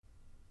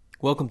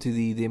Welcome to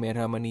the Man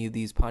How Many of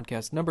These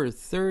podcast number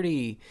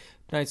 30.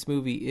 Tonight's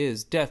movie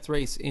is Death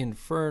Race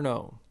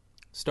Inferno.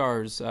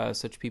 Stars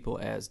such people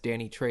as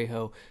Danny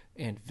Trejo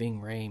and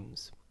Ving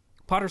Rhames.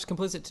 Potter's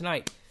complicit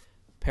tonight,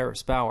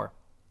 Paris Bauer,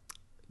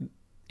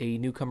 a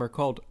newcomer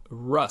called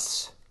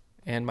Russ,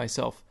 and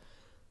myself,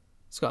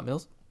 Scott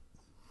Mills.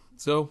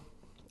 So,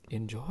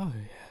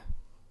 enjoy.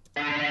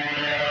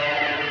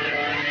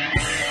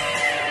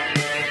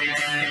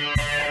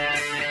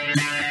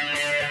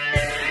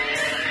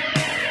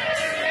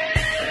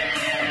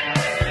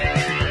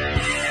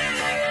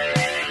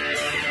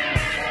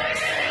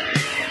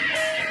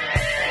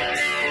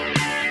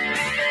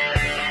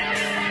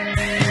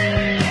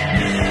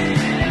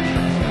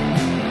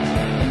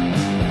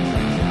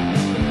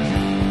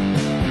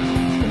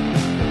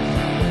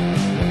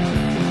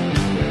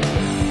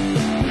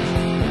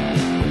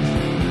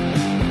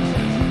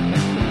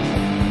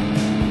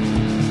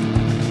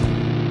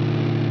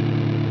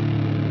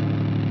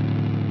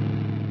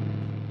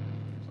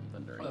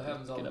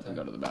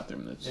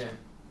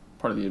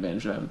 Part of the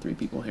advantage of having three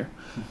people here.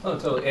 Oh,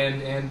 totally.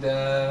 And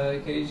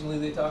occasionally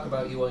they talk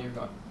about you while you're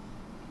gone.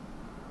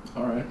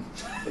 All right.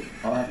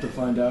 I'll have to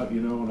find out,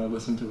 when I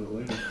listen to it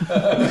later.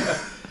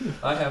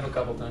 I have a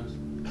couple times.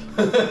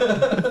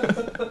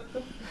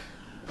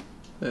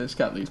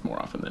 Scott leaves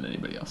more often than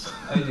anybody else.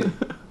 I do.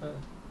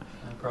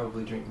 I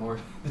probably drink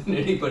more than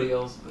anybody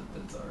else, but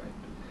that's all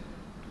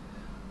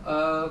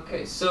right.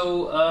 Okay,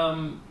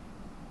 so...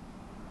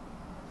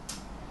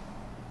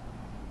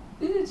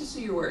 just so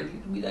you're aware,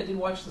 I did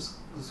watch the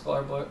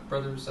Sklar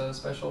Brothers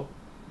special.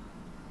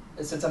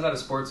 And since I'm not a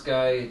sports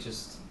guy, it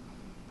just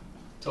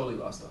totally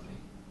lost on me.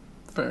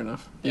 Fair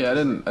enough. Yeah, I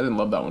didn't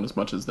love that one as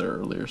much as their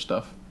earlier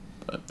stuff,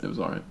 but it was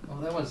alright. Well,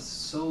 that one's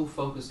so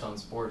focused on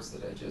sports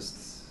that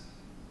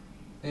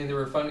there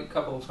were a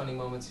couple of funny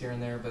moments here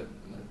and there, but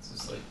it's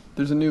just like...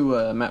 There's a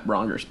new Matt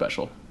Bronger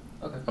special.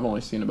 Okay. I've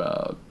only seen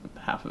about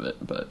half of it,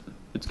 but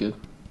it's good.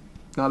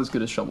 Not as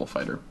good as Shovel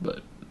Fighter,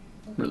 but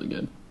really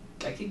good.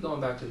 I keep going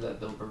back to that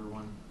Bill Burr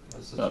one.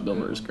 Bill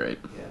Burr is great.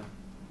 Yeah.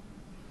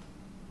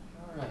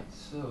 Alright,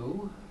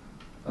 so...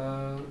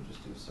 we'll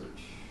just do a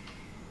search.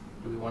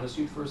 Do we want to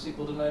shoot for a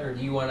sequel tonight, or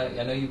do you want to...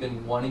 I know you've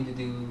been wanting to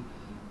do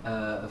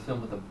a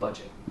film with a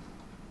budget.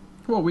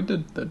 Well, we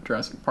did the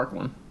Jurassic Park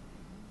one.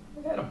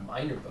 It had a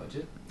minor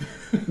budget.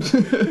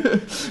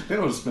 They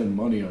don't spend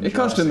money on it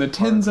cost in the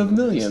tens of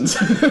millions.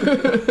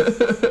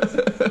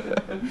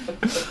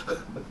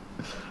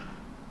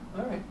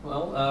 All right.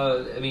 Well,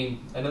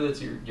 I know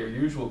that's your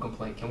usual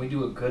complaint. Can we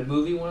do a good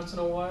movie once in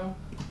a while?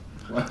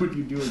 Why would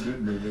you do a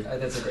good movie?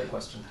 That's a great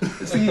question.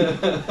 See,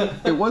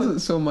 it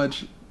wasn't so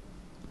much...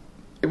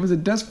 It was a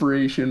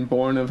desperation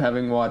born of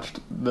having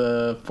watched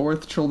the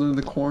fourth Children of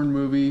the Corn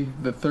movie,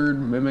 the third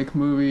Mimic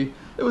movie.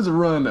 It was a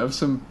run of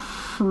some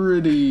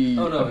pretty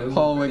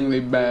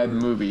appallingly bad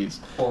movies.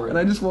 Horrid. And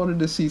I just wanted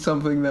to see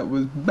something that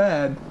was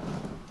bad,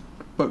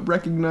 but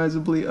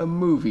recognizably a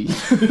movie.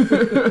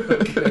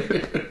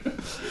 Okay.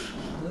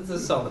 That's a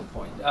solid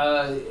point.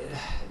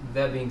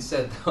 That being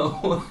said,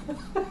 though...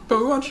 But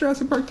we watched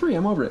Jurassic Park 3,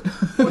 I'm over it.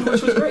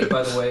 which was great,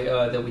 by the way,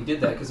 that we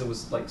did that, because it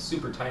was,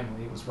 super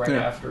timely. It was right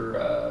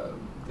after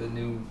the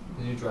new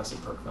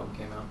Jurassic Park film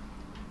came out.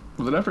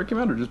 Was it after it came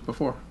out, or just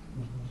before?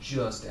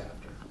 Just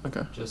after.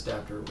 Okay. Just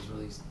after it was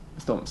released. I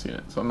still haven't seen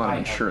it, so I'm not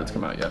even sure it's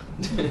come out yet.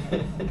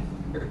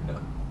 Fair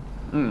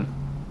enough.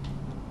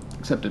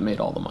 Except it made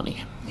all the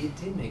money. It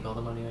did make all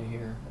the money, I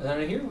hear. And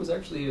I hear it was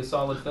actually a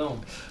solid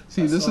film.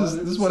 See, this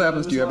is what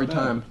happens to you every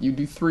time. You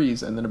do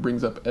threes, and then it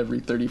brings up every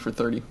 30 for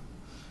 30.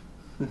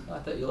 I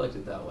thought you liked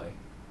it that way.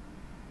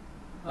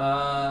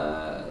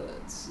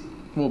 Let's see.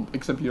 Well,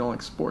 except you don't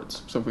like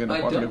sports. So if we end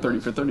up watching a 30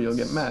 for 30, you'll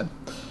get mad.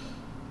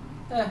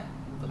 But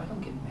I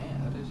don't get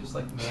mad. It's just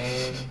like,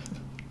 man.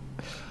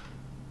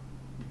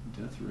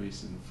 Death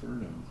Race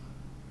Inferno.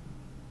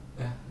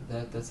 Yeah,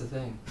 that's the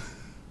thing.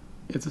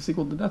 It's a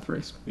sequel to Death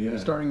Race. Yeah.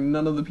 Starring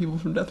none of the people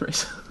from Death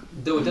Race.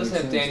 Though it does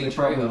have Danny Trejo. They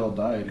probably all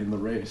died in the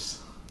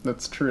race.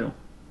 That's true.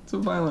 It's a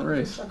violent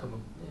race. Chuck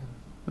them,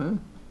 yeah. Huh?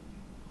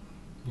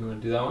 You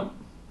want to do that one?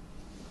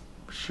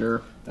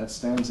 Sure. That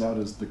stands out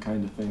as the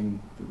kind of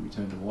thing that we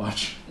tend to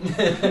watch.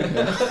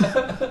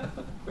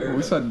 Well,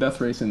 we saw Death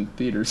Race in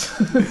theaters.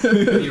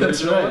 The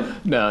original one?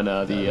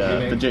 No,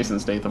 the Jason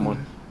Statham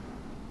one.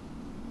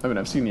 I mean,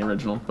 I've seen the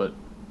original, but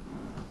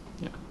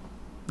yeah,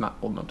 not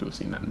old enough to have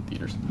seen that in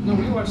theaters. No,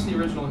 we watched the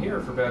original here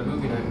for Bad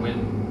Movie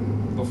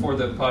Night before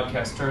the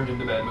podcast turned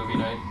into Bad Movie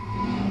Night.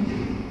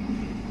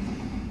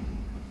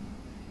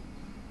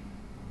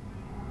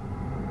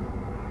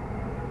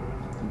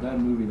 Bad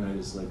Movie Night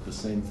is like the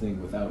same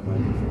thing without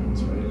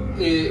microphones, right?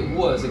 It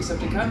was,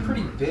 except it got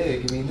pretty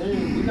big. I mean,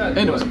 we got...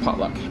 And it was a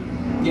potluck.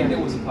 Yeah, it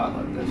was a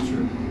potluck, that's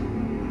true.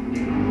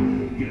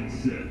 Get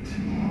set.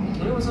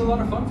 And it was a lot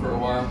of fun for a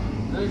while.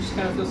 Then it just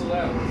kind of fizzled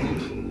out.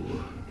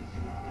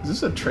 Is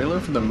this a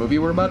trailer for the movie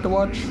we're about to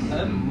watch?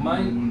 That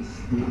might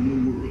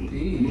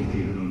be.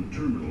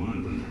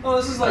 Oh,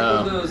 this is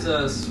like one of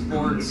those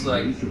sports,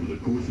 like,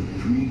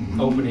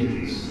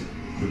 openings.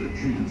 For the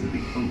chance at the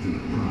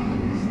ultimate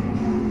prize.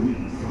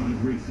 Win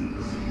 5 races.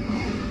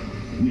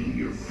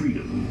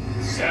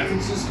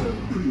 Francisco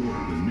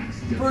Pre-order the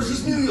next Death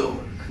versus Race New York.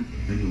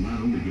 and you'll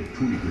not only get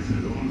 20%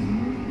 off,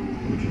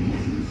 but you'll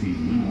also receive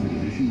limited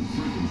edition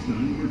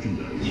Frankenstein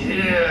merchandise.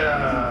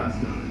 Yeah.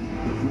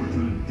 Frankenstein, the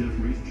four-time Death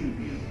Race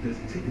champion, has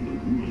taken the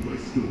world by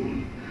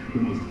storm. The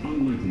most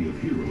unlikely of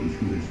heroes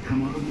who has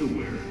come out of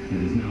nowhere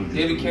and is now just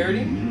David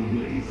Carradine? a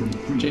win away from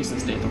freedom. Jason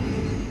Statham.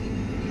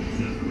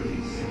 Death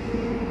Race.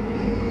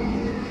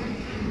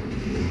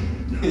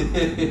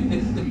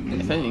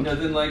 I think.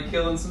 Nothing like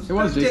killing some It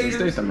was Jason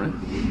spectators. Statham, right?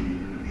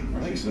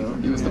 I think so.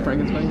 He was the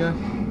Frankenstein guy?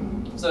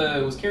 So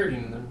it was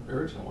Carradine in the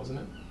original, wasn't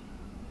it?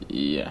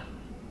 Yeah.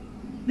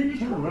 I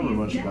can't remember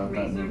much about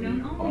that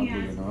movie, oddly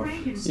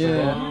enough.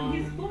 Yeah.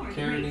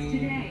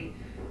 Carradine.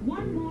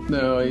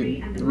 No,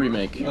 the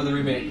remake. Oh, the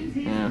remake.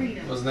 Yeah.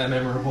 Wasn't that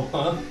memorable,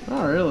 huh?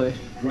 Oh, really?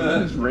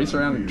 Just race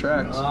around the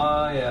tracks.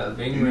 Oh, yeah,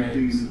 Ving Rhames.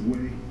 His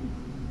way,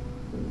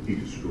 he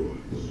destroys.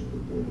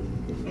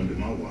 Under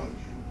my watch,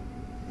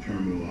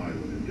 Terminal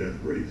Island and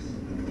Death Race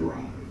have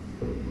thrived.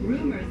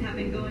 Rumors have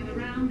been going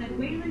around that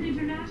Wayland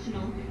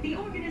International, the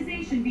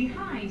organization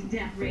behind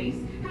Death Race,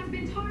 has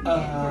been targeted for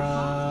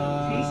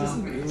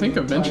hostile I think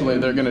eventually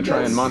they're going to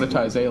try and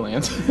monetize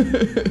aliens.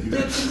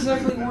 That's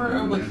exactly where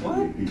I'm like, what?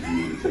 If you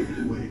want to take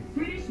it away,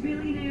 British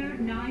billionaire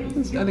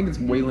Niles I think it's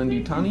Wayland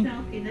Yutani.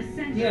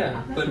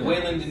 Yeah, but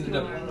Wayland ended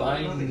up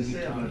buying the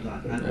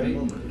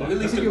Yutani, right? Or at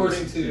least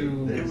according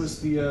to... It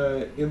was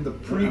the in the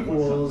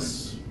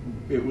prequels.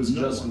 It was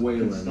just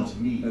Wayland,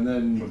 and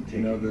then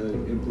the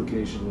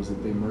implication was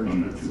that they merged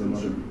with some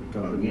other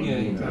company.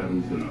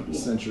 Yeah.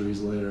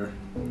 Centuries later.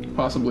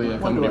 Possibly a Why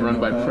do company I run know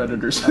by that?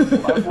 predators.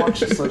 I've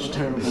watched such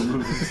terrible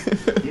movies.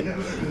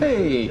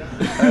 Hey,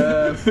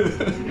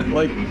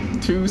 like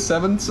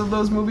 2/7 of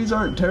those movies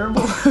aren't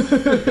terrible.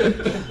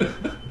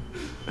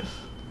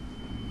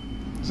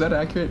 Is that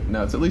accurate?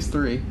 No, it's at least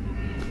 3.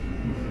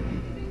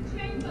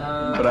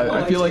 But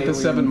I feel like the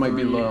 7 might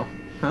be low.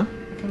 Huh?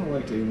 I kind of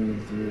liked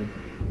Alien 3.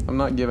 I'm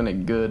not giving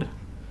it good.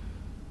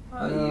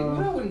 I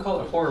wouldn't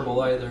call it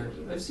horrible either.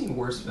 I've seen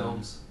worse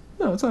films.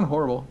 No, it's not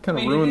horrible. Kind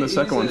of I mean, ruined it- the it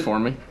second is one a- for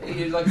me.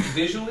 Like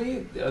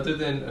visually, other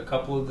than a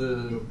couple of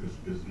the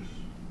business.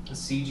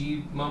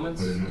 CG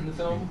moments in the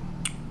film.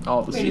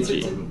 All the I mean,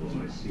 CG.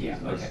 Yeah,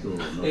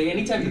 okay.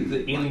 Anytime that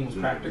the alien was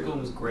practical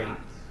was great.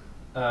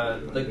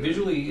 Like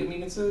visually, I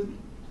mean, it's a.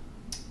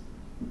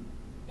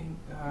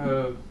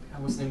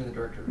 What's the name of the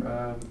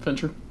director?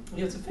 Fincher.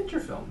 Yeah, it's a Fincher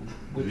film,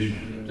 which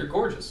they're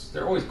gorgeous.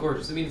 They're always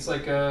gorgeous. I mean, it's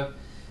like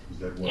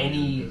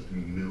any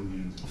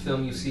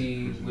film you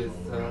see with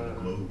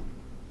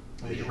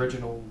the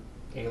original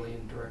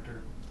Alien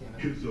director.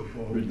 Damn it.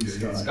 Ridley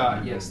Scott.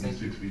 Scott, yes, thank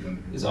you.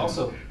 Is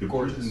also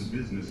gorgeous.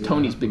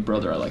 Tony's big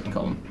brother, I like to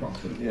call him.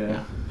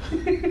 Yeah. It's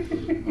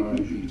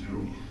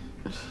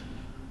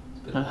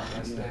been a long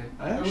ass day.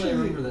 I I really actually-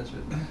 remember that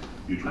shit.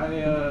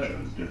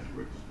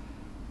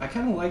 I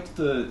kind of liked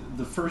the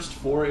first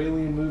 4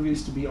 Alien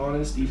movies, to be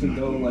honest, even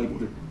though like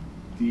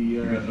the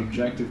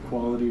objective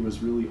quality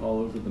was really all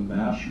over the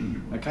map.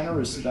 I kind of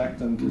respect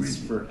them because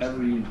for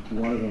every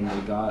one of them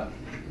they got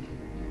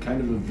kind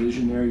of a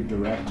visionary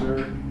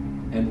director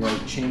and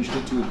like changed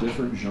it to a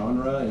different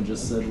genre and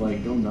just said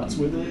like go nuts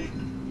with it.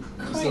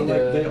 So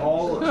like they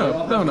all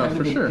have no, kind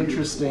for of an sure.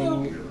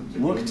 interesting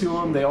look to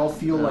them. They all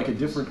feel like a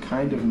different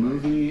kind of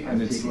movie,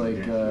 and it's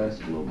like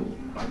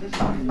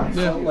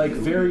felt like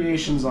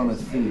variations on a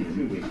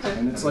theme.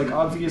 And it's like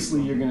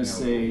obviously you're gonna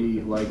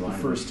say like the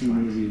first 2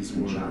 movies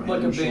were Like a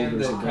head and band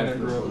shoulders that kind of above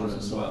grew the up with rest.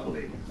 as well.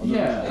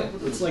 Yeah,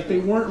 it's like they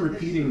weren't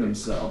repeating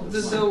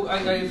themselves. Though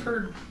I've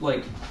heard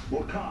like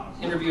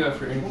interview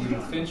after interview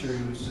with Fincher,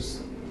 who was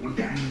just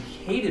he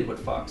hated what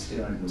Fox did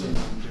during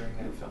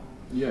that film,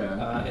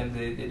 Yeah. and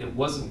it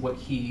wasn't what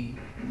he.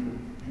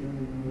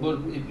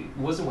 Well, it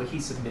wasn't what he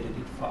submitted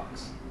to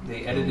Fox.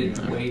 They edited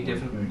it way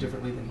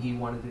differently than he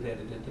wanted it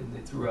edited, and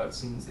they threw out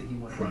scenes that he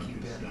wanted to keep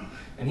in.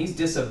 And he's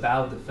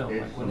disavowed the film.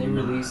 Like when they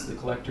released the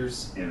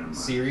Collector's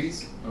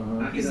series,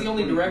 he's the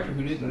only director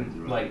who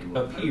didn't like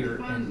appear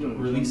and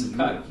release a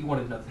cut. He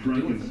wanted nothing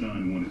to do with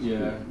it.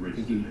 Yeah, I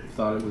think he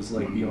thought it was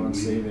like beyond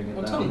saving at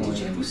Well, that totally. point.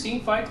 Have you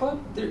seen Fight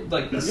Club?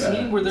 Like the Yeah,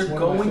 scene where they're it's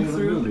one of my going favorite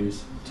through.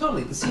 movies.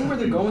 Totally, the scene where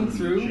they're going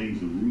through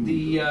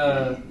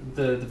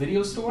the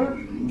video store.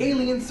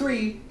 Alien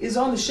 3 is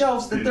on the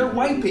shelves that they're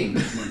wiping.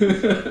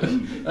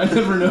 I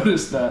never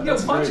noticed that. Yo,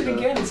 That's watch great, it though.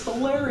 again. It's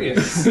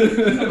hilarious.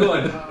 I'm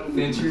going,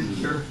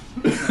 Fincher,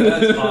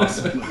 that's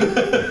awesome.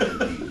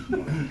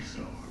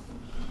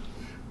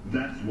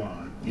 That's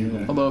why.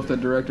 Although if the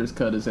director's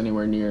cut is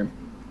anywhere near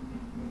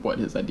what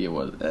his idea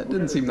was, it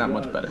didn't seem that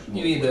much better.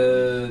 You mean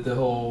the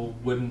whole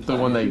wooden? The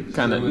one they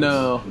kind of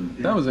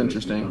that was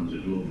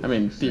interesting. I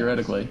mean,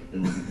 theoretically,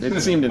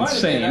 it seemed Might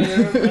have been.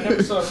 insane. I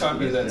never saw a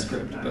copy of that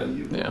script, but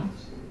Yeah.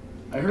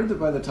 I heard that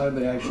by the time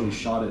they actually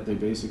shot it, they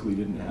basically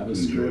didn't have a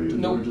script. And they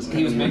no, were just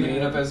he was kinda making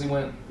it up as he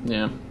went,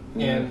 Yeah.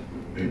 and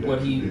what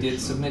he did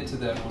submit to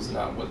them was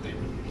not what they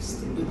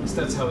released. At least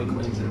that's how he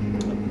claims it.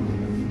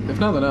 If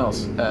nothing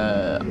else,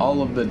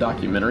 all of the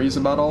documentaries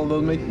about all of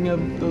those making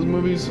of those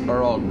movies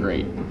are all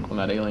great. on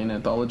that Alien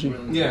anthology.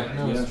 Yeah,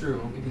 no, Yeah. it's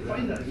true. I'll give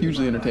you that.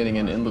 Hugely entertaining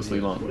and endlessly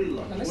long.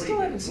 And I still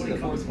haven't seen the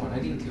fourth one. I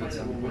need to at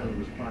some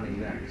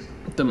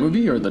point. The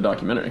movie or the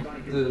documentary?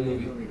 The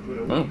movie.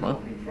 Oh,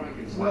 wow.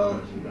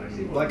 Well,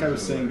 like I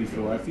was saying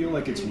before, I feel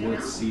like it's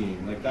worth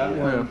seeing. Like that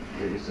one,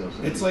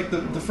 it's like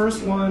the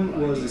first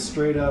one was a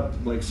straight up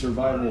like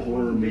survival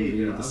horror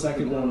movie. The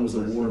second one was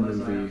a war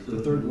movie.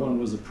 The third one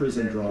was a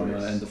prison drama,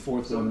 and the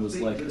fourth one was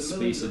like a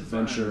space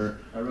adventure,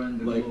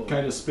 like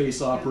kind of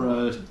space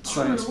opera,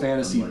 science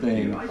fantasy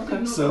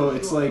thing. So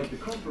it's like,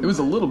 It was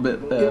a little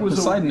bit It was a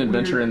Poseidon weird-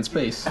 Adventure in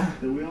space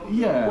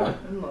yeah,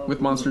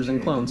 with monsters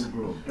and clones.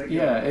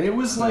 yeah, and it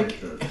was like.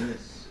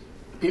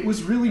 It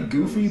was really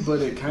goofy, but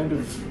it kind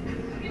of...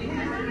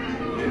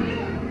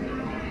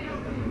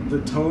 The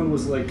tone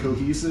was like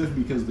cohesive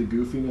because the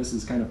goofiness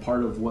is kind of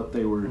part of what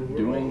they were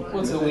doing.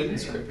 Well, it's a Wheaton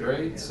script,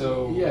 right?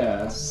 So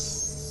Yeah.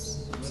 so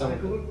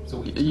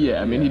Wheaton.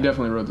 Yeah, I mean, he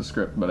definitely wrote the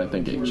script, but I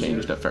think it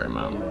changed a fair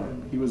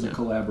amount. He was a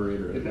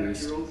collaborator at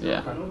least.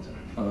 Yeah.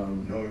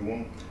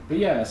 But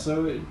yeah,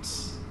 so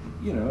it's...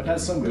 You know, it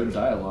has some good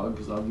dialogue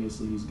because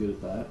obviously he's good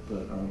at that.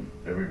 But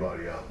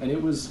Everybody out. and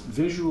it was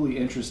visually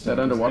interesting.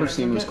 That underwater And I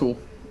scene was forget- cool.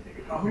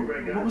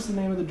 What was the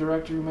name of the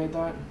director who made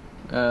that?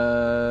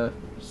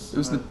 It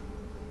was the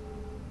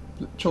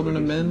Children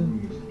of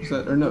Men? Was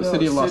that, or no,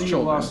 City of Lost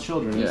Children. Lost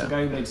Children. It's Yeah. the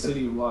guy who made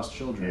City of Lost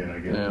Children. Yeah, and I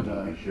guess Yeah.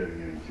 we'll be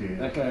shedding any tears.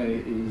 That guy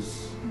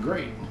is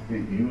great. Hey,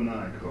 you and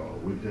I, Carl,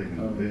 we're taking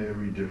a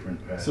very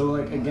different path. So,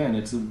 like, again,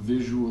 it's a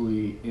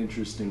visually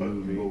interesting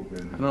movie. I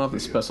don't know if the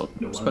special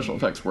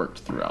effects worked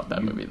throughout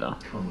that movie, though.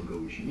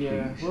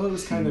 Yeah, well, it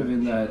was kind of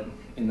in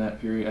that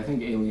period. I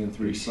think Alien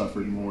 3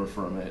 suffered more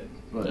from it,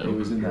 but Yeah. it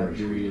was in that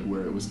period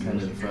where it was kind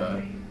of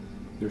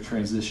they're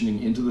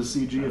transitioning into the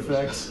CG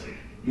effects.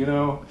 You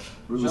know,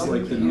 it was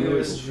like the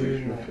newest.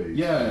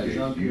 Yeah,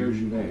 Jean-Pierre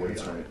Jeunet.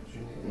 That's right.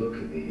 Look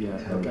at me. Yeah,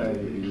 that guy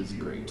is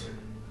great.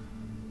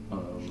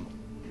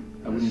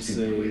 I wouldn't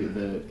say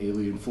that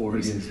Alien 4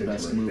 is his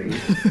best movie,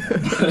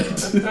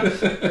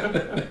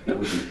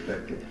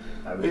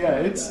 but yeah,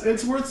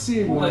 it's worth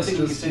seeing Well, I once think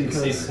you could just say the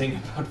same because. thing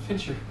about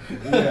Fincher.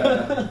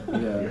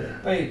 Yeah.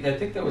 I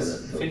think that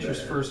was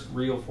Fincher's first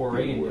real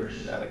foray into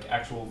like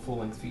actual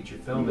full-length feature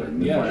film. Before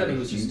Yeah. that, he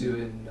was just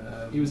doing.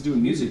 He was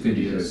doing music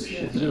videos.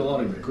 He did a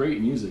lot of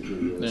great music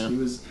videos.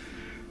 Yeah.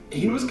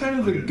 He was kind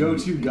of the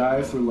go-to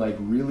guy for like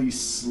really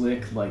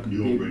slick, like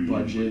big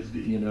budget,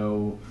 you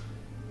know,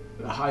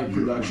 high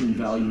production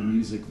value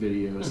music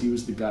videos. He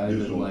was the guy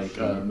that like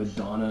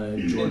Madonna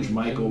and George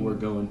Michael were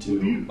going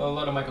to. A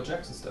lot of Michael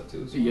Jackson stuff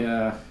too. As well.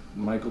 Yeah,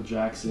 Michael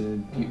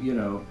Jackson. You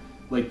know,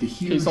 like the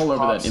huge. He's all over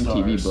pop that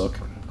MTV stars. book.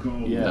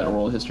 Yeah. That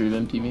oral history of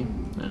MTV.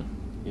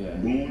 Yeah.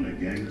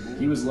 Yeah.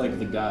 He was like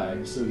the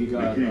guy. So he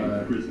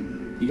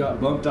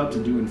got bumped up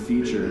to doing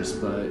features,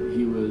 but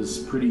he was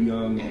pretty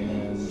young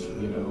and,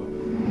 you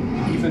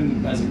know,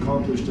 even as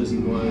accomplished as he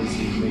was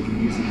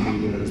making music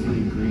videos,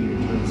 pretty green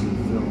in terms of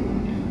film.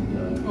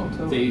 And Oh,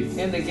 totally.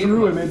 they gave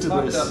threw him him a into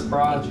fucked this. up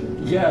project.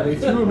 Yeah, they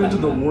threw him into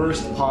the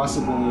worst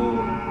possible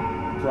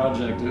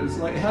project. It was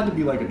like it had to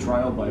be like a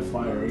trial by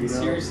fire. You know?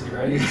 Seriously,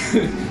 right?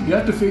 You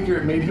have to figure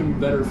it made him a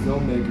better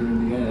filmmaker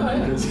in the end Oh,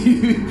 yeah. because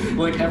he,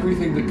 like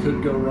everything that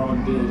could go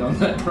wrong did on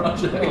that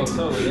project. Oh,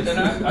 totally. And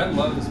I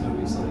love his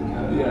movies. Like,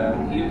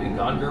 Yeah.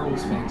 Gone Girl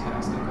was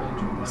fantastic. I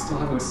enjoyed I that. still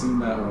haven't seen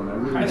that one. I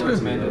really Highly want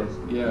to. recommend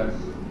it. Yeah.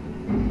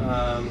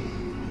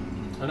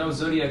 I know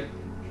Zodiac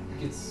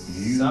gets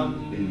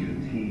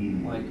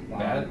some like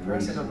bad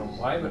press. I don't know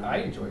why, but I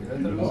enjoyed it. I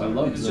thought it was, Oh, I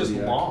loved it was just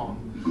Zodiac. long.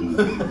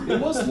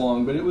 It was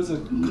long, but it was a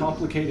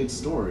complicated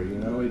story. You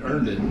know, it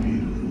earned it.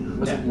 It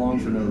wasn't long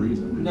for no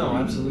reason. No,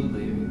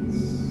 absolutely. I mean,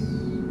 it's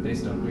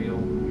based on real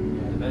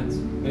events.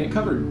 And it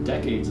covered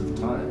decades of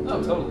time.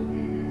 Oh, totally.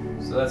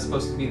 So that's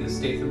supposed to be the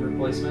Statham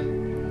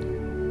replacement.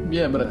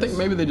 Yeah, but I think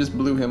maybe they just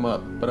blew him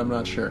up, but I'm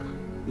not sure.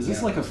 Is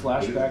this like a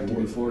flashback to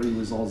before he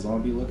was all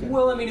zombie looking?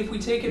 Well, I mean, if we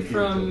take it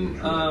from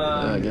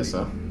I guess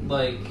so.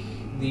 like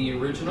the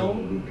original,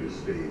 Lucas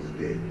stays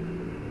dead.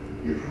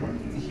 You're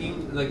front. he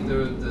like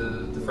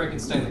the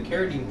Frankenstein that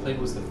Carradine played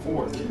was the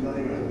fourth.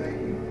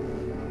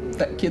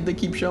 That kid they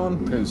keep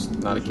showing, who's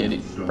not a kid,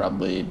 he's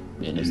probably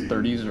in his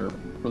 30s or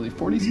early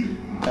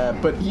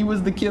 40s, but he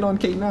was the kid on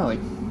Kate and Alley,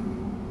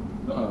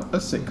 a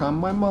sitcom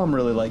my mom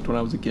really liked when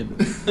I was a kid.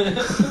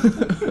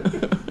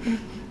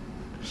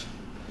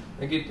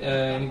 I get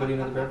anybody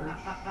another beverage?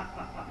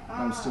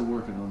 I'm still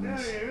working on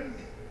this.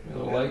 A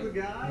little light?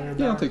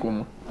 Yeah, I'll take one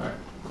more. All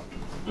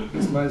right.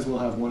 This might as well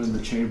have one in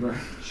the chamber.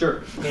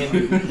 Sure.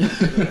 Headed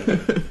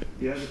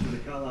to the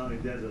Kalahari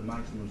Desert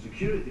Maximum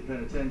Security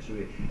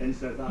Penitentiary in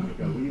South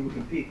Africa, where you will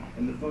compete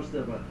in the first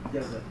ever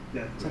desert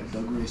death race.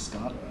 Doug Ray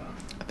Scott.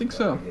 I think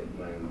so.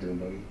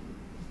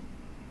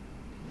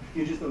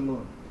 You just don't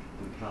know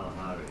in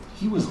Kalahari.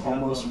 He was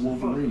almost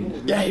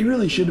Wolverine. Yeah, he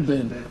really should have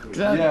been.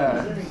 That-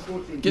 Yeah.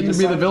 Getting to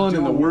be the villain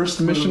in the worst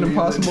Mission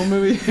Impossible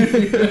movie.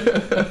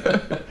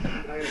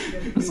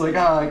 It's like,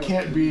 I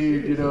can't be,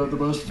 you know, the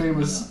most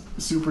famous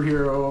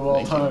superhero of all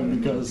Thank you. time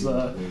because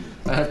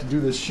I have to do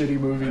this shitty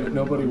movie that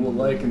nobody will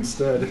like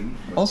instead.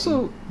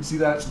 Also, You see,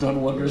 that's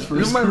done wonders for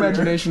in his my career.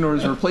 imagination, or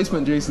is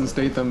replacement Jason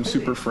Statham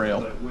super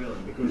frail?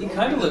 He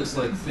kind of looks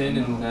like thin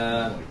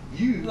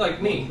and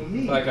like me.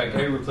 Like I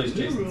could replace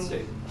Jason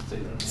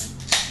Statham.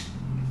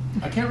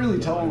 I can't really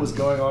tell what was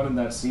going on in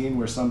that scene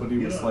where somebody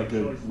was like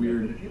a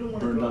weird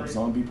burned up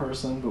zombie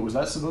person, but was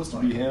that supposed to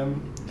be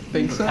him?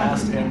 Think The so.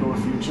 past and or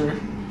future?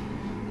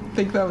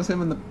 Think that was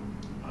him in the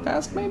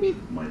past, maybe?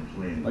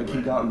 Like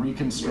he got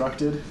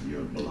reconstructed?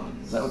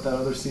 Is that what that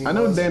other scene I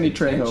know was? Danny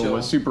Trejo Potential.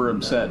 was super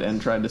upset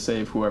and tried to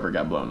save whoever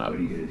got blown up.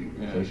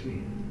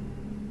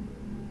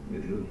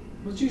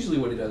 That's usually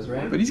what he does,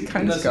 right? But he's kinda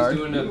Unless scarred.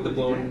 He's doing the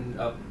blowing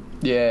up.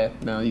 Yeah,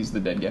 no, he's the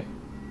dead guy.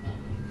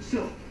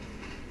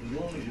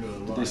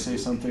 Did they say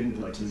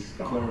something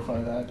to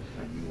clarify that?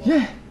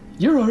 Yeah,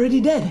 you're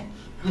already dead.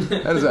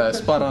 That is a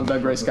spot-on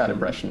Doug Ray Scott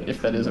impression,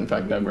 if that is in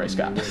fact Doug Ray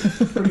Scott.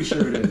 Pretty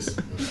sure it is.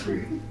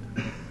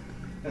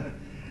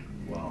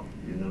 Well,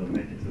 you never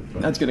make it to the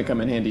front. That's gonna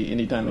come in handy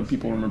anytime that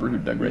people remember who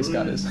Doug Ray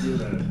Scott is.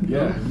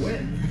 Yeah.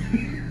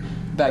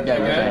 That guy, I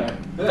Okay.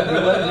 think.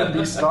 They let him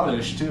be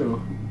Scottish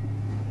too.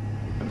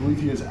 I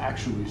believe he is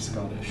actually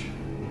Scottish.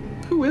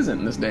 Who isn't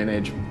in this day and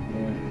age?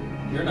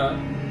 Yeah. You're not.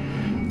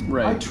 I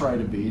Right. try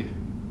to be.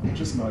 I'm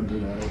just not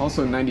good at it.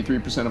 Also,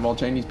 93% of all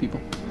Chinese people.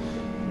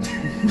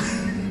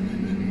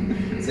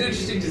 It's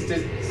interesting. Just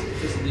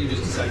you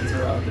just decided to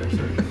throw out there.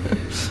 Sure.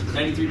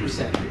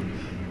 93%.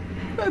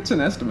 That's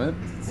an estimate.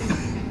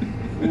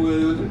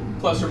 With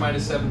plus or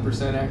minus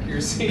 7%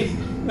 accuracy.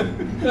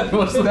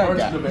 What's the That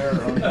margin guy. of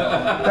error on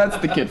that? That's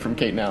the kid from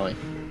Kate and Alley.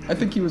 I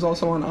think he was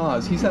also on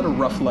Oz. He's had a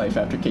rough life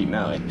after Kate and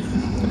Alley.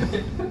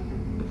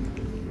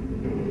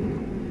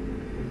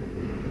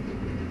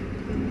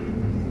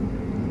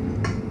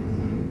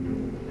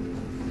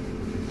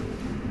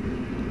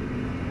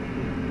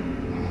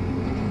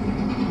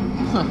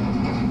 Huh.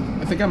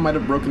 I think I might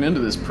have broken into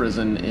this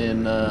prison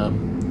in a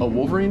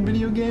Wolverine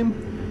video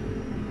game.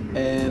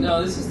 And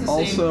No, this is the same-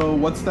 also,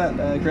 what's that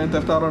Grand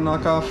Theft Auto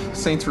knockoff?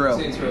 Saints Row.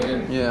 Saints Row,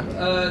 yeah.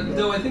 Yeah.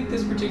 Though I think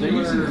this They're particular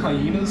using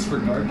hyenas for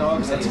guard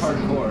dogs? That's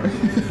hardcore.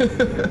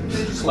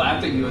 They just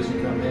laughed at you as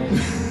you come in.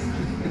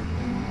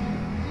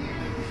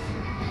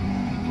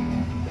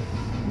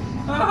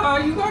 Ah,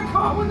 you got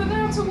caught with an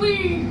ounce of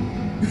weed.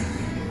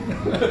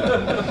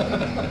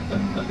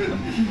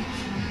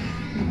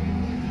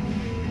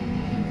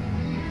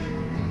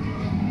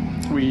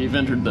 We've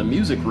entered the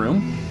music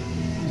room.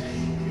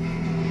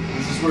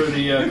 This is where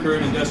the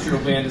current industrial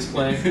band is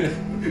playing.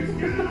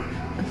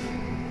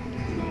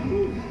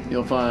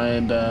 You'll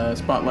find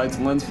spotlights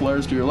and lens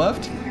flares to your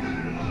left.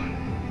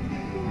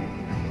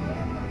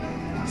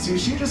 See,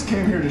 she just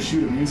came here to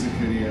shoot a music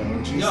video.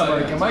 And she's No,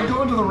 like, yeah, am I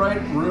going to the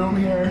right room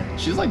here?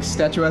 She's like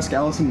statuesque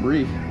Alison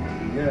Brie.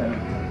 Yeah.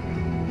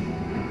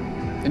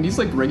 And he's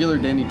like regular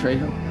Danny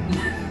Trejo.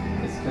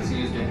 It's because he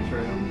used Danny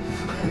Trejo.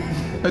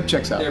 That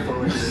checks out. Therefore,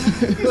 we're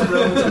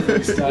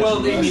well,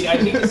 I mean, I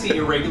hate to see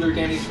irregular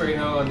Danny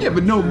Trejo. On Yeah,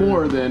 but no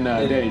more than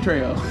Danny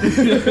Trejo.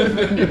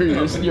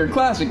 You're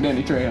classic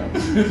Danny Trejo.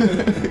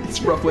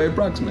 It's roughly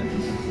approximate.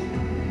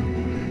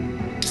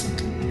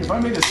 If I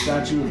made a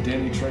statue of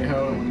Danny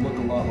Trejo, it would look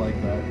a lot like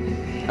that.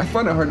 I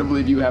find it hard to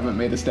believe you haven't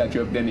made a statue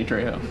of Danny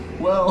Trejo.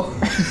 Well,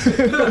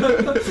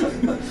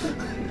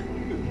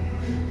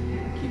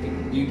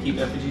 Do you keep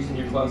effigies in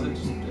your closet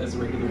just as a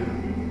regular,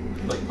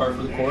 like, par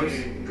for the course?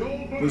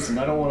 listen,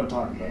 I don't want to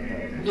talk about that.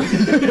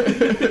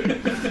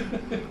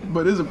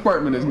 But his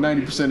apartment is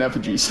 90%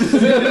 effigies.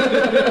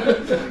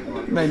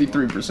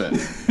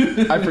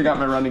 93%. I forgot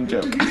my running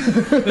joke. The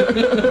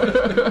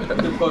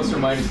plus or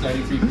minus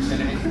 93%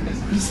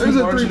 accuracy. There's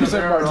a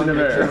 3% margin of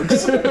error.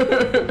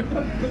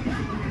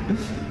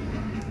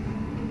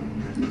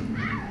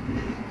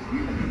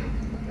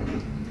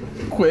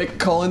 Quick,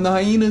 call in the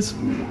hyenas.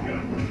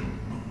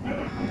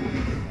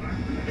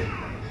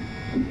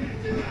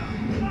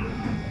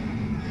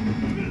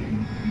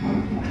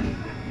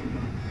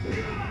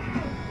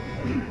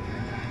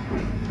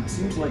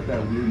 Seems like that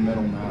weird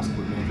metal mask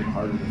would make it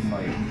harder to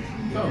fight.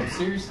 Oh,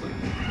 seriously?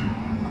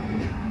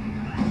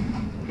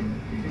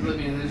 I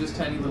mean, they're just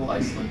tiny little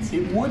ice slits.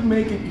 It would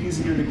make it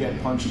easier to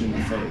get punched in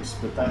the face,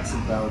 but that's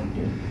about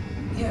it.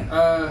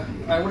 Yeah,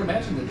 I would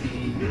imagine that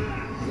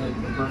the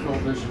peripheral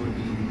vision would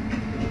be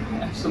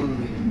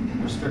absolutely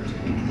restricted.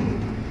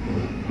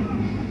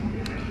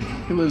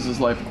 He lives his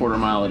life a quarter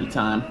mile at a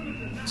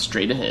time.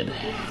 Straight ahead.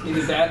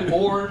 Either that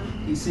or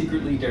he's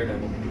secretly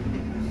Daredevil.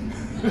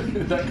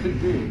 That could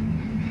be.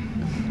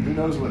 Who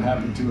knows what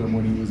happened to him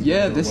when he was...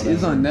 Yeah, or this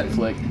is whatever. on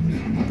Netflix.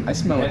 I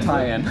smell a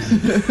tie-in.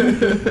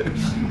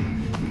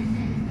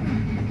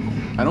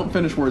 I don't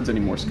finish words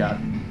anymore, Scott.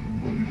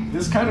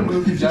 This kind of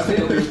movie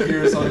definitely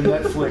appears on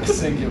Netflix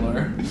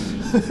singular.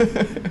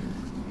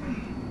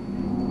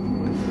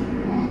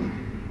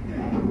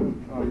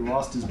 Oh, he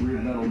lost his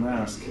weird metal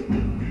mask.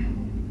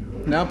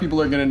 Now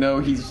people are gonna know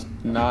he's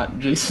not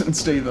Jason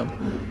Statham.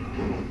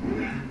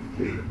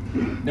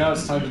 Now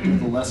it's time to do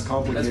the less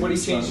complicated That's what he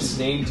changed stunts. his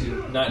name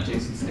to, not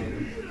Jason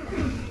Statham.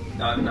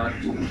 Not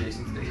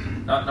Jason Statham.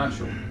 Not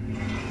sure.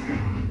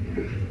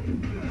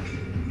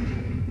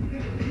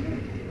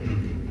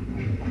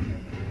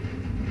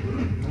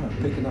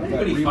 Picking up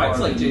Everybody that fights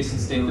rebar like and Jason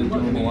Statham. really Look,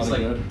 I doing mean, a he's lot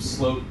of like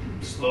good.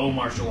 slow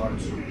martial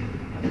arts.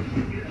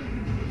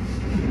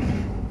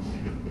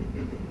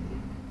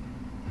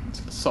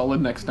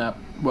 Solid neck snap.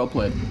 Well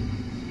played.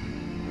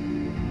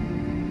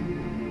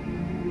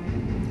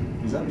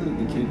 Is that the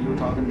kid you were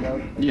talking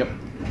about? Yep.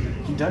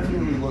 He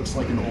definitely looks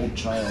like an old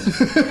child.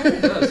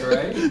 It does,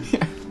 right?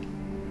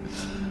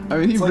 I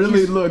mean, he It's like really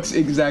he's- looks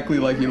exactly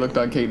like he looked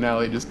on Kate and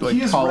Alley, just like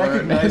He is taller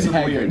and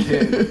recognizably a haggard.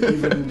 kid,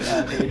 even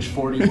at age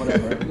 40,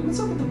 whatever. What's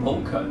up with the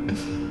bowl cut?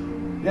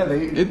 Yeah,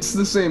 they. It's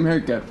the same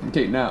haircut from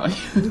Kate and Alley.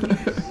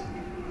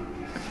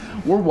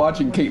 We're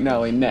watching Kate and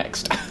Alley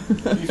next.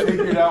 He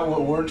figured out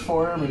what worked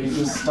for him, and he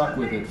just stuck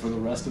with it for the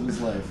rest of his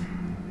life.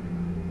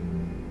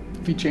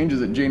 If he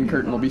changes it, Jane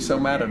Curtin will be so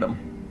mad at him.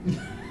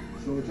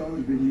 So it's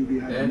always been you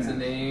behind That's the a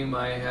mask. name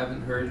I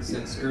haven't heard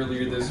since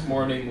earlier this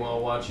morning while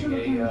watching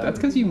a. That's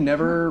because you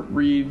never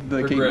read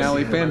the Kate and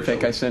Alley Progressive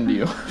fanfic I send to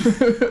you.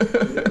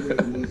 Whatever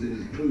it was, it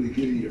is clearly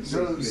getting your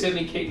So, You sent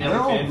me Kate and They're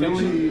Alley all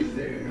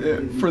fanfiction.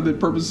 really. For the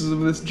purposes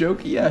of this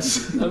joke,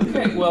 yes.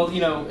 Okay, well,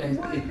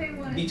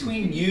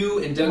 between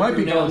you and Doug Might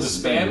be Brunel going to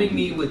spam. spamming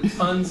me with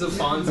tons of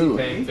Fonzie Ooh,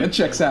 fanfiction. that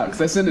checks out,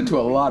 because I send it to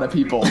a lot of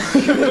people. I've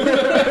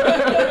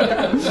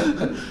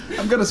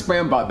got a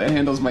spam bot that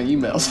handles my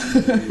emails.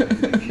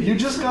 You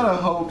just gotta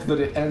hope that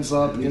it ends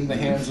up in the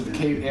hands of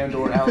Kate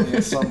and/or Allie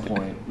at some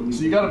point.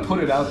 So you gotta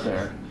put it out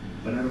there.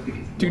 But I don't think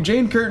it's To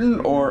Jane Curtin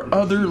or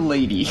other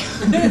lady.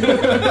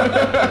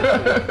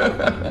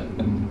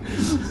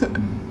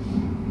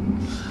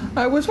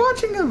 I was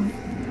watching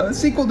a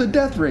sequel to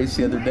Death Race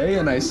the other day,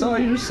 and I saw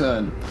your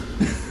son.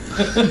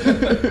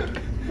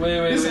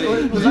 Wait. Was that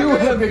You guy in a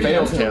have big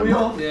failed hamster him.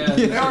 wheel? Yeah.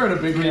 They are in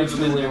a big hamster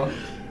been there. wheel.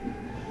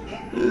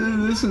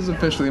 This is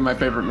officially my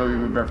favorite movie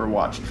we've ever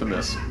watched for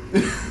this.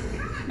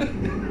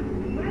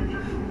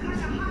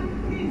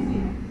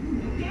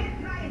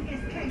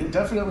 It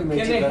definitely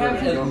makes Can it they better have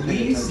if you at don't pay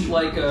least attention.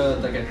 like a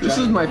This is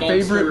giant my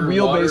favorite hamster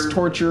wheel-based water-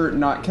 torture,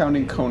 not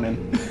counting Conan.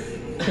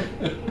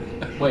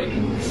 Wait,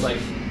 like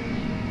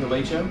the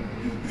Late Show?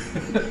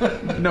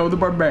 No, The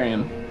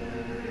Barbarian.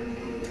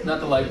 Not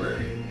the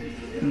library.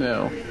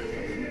 No.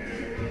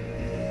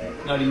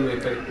 Not a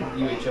UHF thing.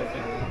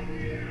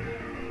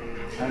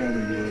 I am a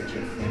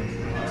UHF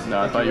fan. No,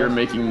 I thought you were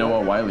making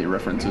Noah Wiley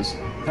references.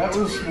 That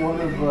was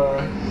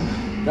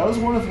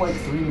one of like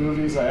 3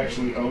 movies I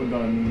actually owned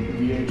on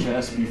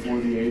VHS before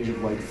the age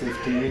of like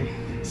 15.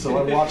 So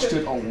I watched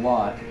it a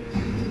lot.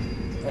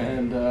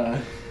 And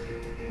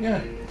yeah,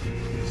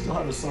 still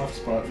have a soft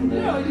spot for that.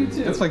 Yeah, I do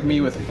too. It's like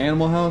me with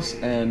Animal House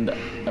and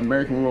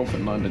American Wolf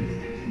in London.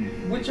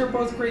 Which are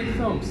both great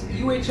films.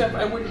 UHF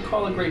I wouldn't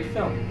call a great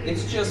film.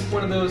 It's just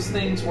one of those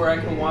things where I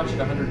can watch it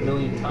 100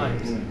 million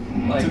times.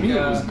 Like, To me, it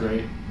was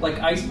great. Like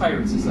Ice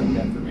Pirates is like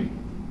that for me.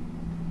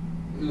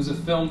 It was a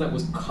film that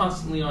was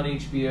constantly on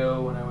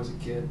HBO when I was a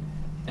kid,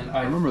 and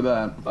I Remember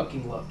that.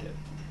 fucking loved it.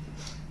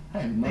 I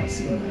have not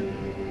seen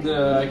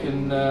that. I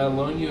can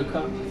loan you a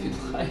copy if you'd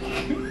like.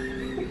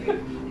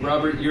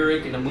 Robert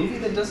Urich in a movie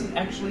that doesn't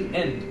actually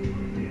end.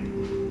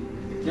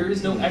 There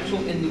is no actual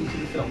ending to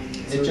the film. So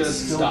It it's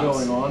just still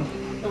stops. going on.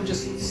 No, it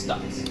just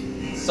stops.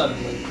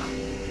 Suddenly.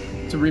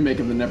 It's a remake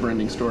of The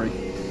Neverending Story.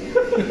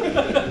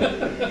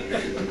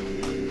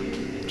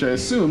 Which I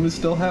assume is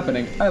still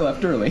happening. I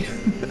left early.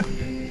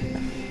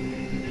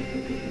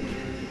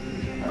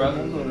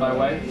 Brother, my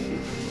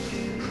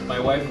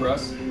wife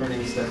Russ, her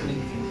name is Stephanie.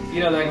 You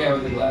know that guy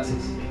with the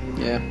glasses.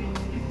 Yeah.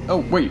 Oh,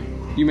 wait.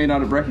 You may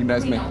not have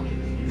recognized me.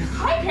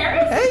 Hi,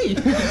 Paris. Hey!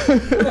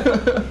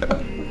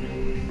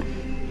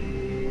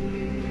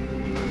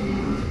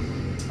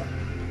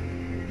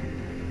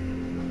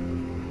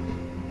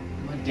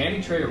 Like Danny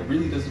Trejo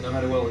really doesn't know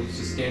how to weld. He's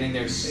just standing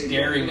there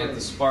staring at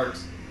the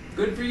sparks.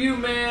 Good for you,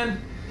 man.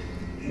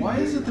 Why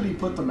is it that he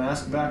put the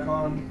mask back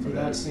on for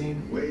that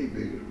scene? way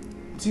bigger.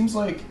 It seems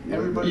like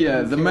everybody.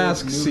 Yeah, who the cared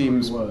mask knew who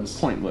seems he was.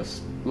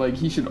 pointless. Like,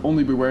 he should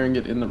only be wearing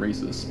it in the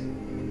races.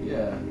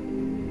 Yeah.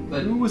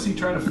 But Who was he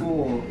trying to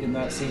fool in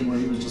that scene where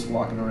he was just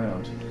walking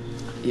around?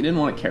 He didn't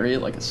want to carry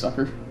it like a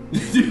sucker.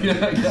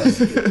 Yeah, I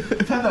guess.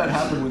 I've had that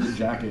happen with the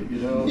jacket,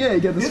 you know? Yeah,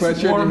 you get the It's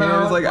sweatshirt warm in here.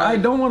 It's out, like, I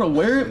don't want to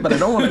wear it, but I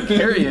don't want to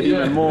carry it Yeah.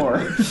 even more.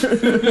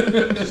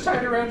 just tie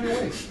it around your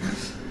waist.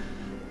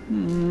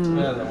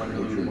 Yeah, that one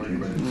really wouldn't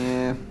work. Right?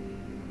 Yeah.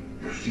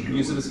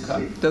 Use it as a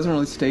cup. Doesn't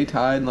really stay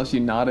tied unless you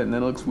knot it and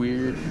then it looks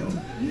weird.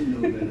 You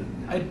know better.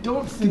 I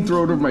don't think throw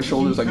it over my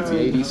shoulders he like it's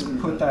the could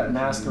 80s. Put that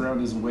mask around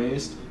his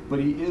waist, but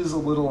he is a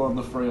little on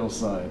the frail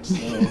side. So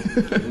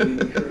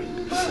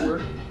That'll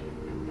work.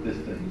 This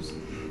thing.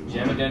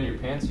 Jam it down your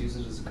pants, use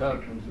it as a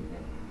cup. I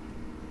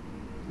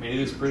mean, it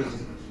is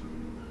prison.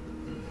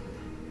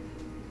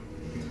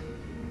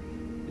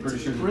 Pretty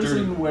it's sure a it's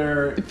prison dirty.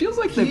 where It feels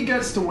like he the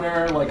gets to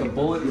wear like a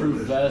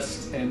bulletproof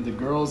vest, and the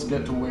girls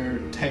get to wear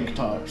tank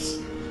tops.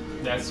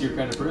 That's your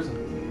kind of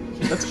prison.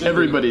 that's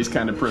everybody's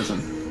kind of prison.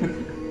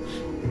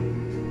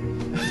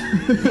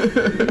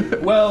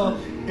 Well,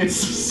 It's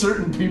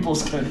certain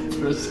people's kind of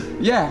prison.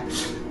 Yeah,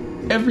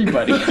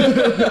 everybody.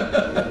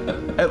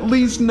 At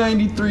least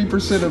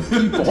 93% of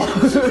people.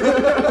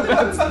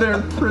 That's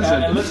their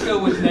prison. And let's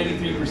go with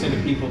 93%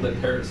 of people that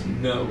Paris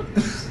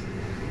knows.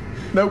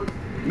 Nope.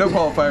 No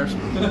qualifiers.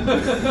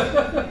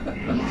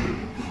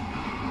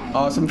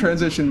 Awesome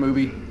transition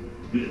movie.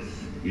 This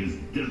is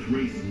Death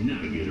Race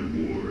Navigator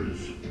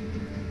Wars.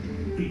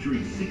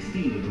 Featuring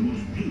 16 of the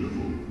most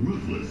beautiful,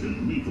 ruthless,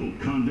 and lethal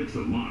convicts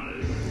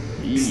alive.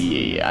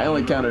 Yeah, I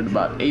only counted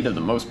about 8 of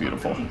the most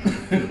beautiful. 3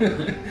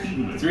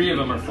 of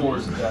them are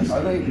 4s at best.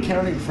 Are they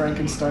counting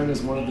Frankenstein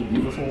as one of the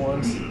beautiful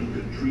ones?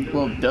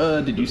 Well,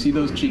 duh, did you see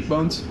those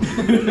cheekbones?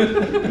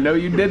 No,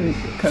 you didn't,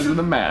 because of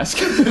the mask.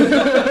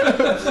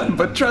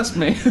 But trust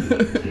me,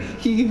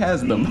 he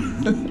has them.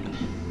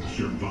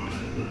 Survive.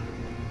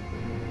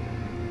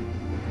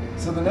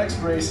 So the next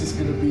race is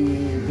going to be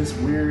this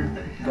weird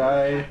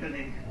guy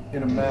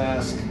in a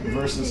mask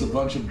versus a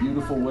bunch of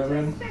beautiful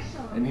women,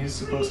 and he's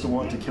supposed to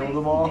want to kill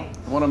them all.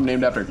 One of them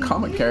named after a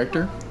comic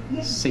character,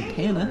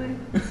 Satana.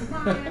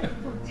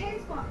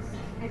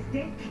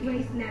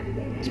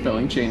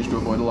 Spelling changed to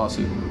avoid a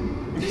lawsuit.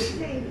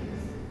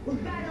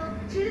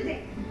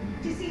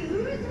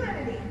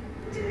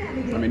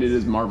 I mean, it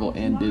is Marvel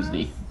and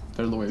Disney.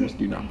 Their lawyers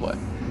do not play.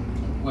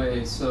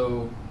 Wait,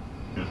 so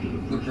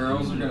the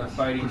girls are gonna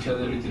fight each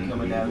other to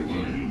become a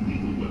navigator?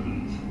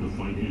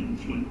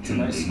 It's a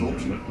nice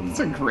sculpture. It's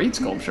a great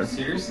sculpture.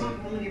 Seriously?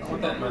 I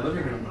want that in my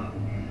living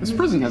room. This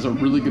prison has a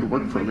really good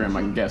work program,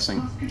 I'm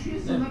guessing.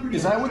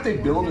 Is that what they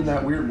build in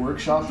that weird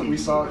workshop that we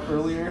saw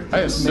earlier?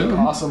 I They just make assume.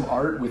 awesome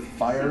art with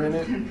fire in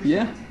it.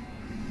 Yeah.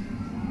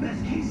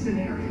 Best case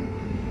scenario.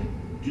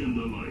 Dim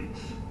the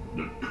lights.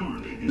 The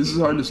carnage. This is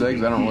hard to say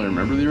because I don't really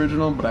remember the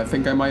original, but I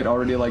think I might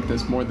already like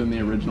this more than the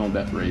original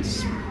Death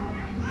Race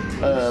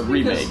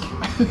remake.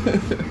 Not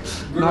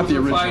the Girls are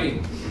original.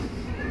 fighting.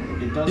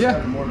 It does Yeah.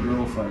 have more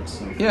girl fights,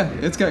 so Yeah,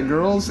 it's got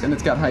girls, and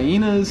it's got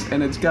hyenas,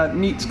 and it's got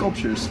neat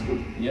sculptures.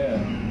 yeah.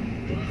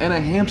 And a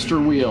hamster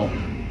wheel.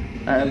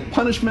 A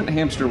punishment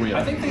hamster wheel.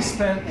 I think they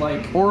spent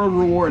like Or a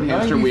reward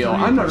hamster wheel.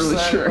 I'm not really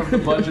 93% sure. of the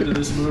budget of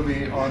this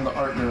movie on the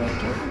art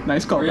director.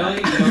 Nice call. Really?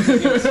 You don't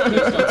think it's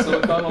on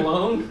silicone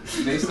alone?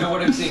 Based on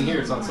what I'm seeing here,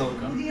 it's on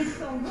silicone.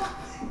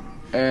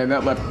 And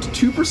that left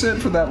 2%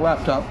 for that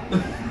laptop.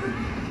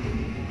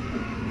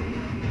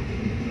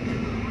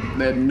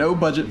 They had no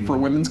budget for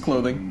women's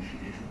clothing.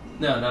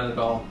 No, not at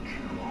all.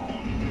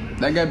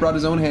 That guy brought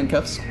his own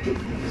handcuffs.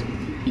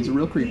 He's a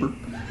real creeper.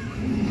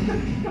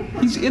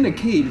 He's in a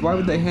cage. Why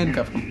would they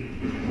handcuff him?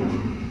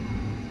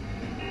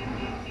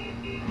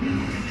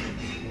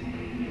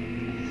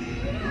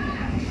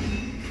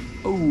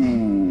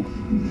 Oh.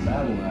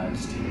 Battle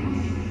axed.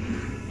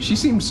 She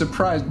seems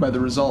surprised by the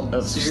result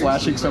of Seriously?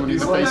 slashing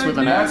somebody's face with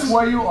an That's axe.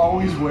 why you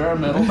always wear a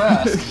metal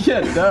mask.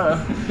 Yeah,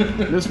 duh.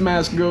 This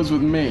mask goes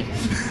with me.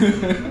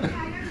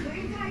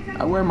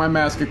 I wear my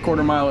mask a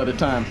quarter mile at a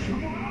time.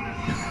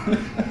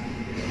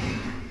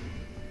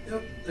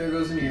 Yep, there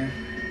goes an ear.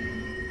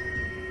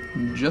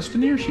 Just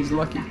an ear, she's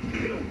lucky.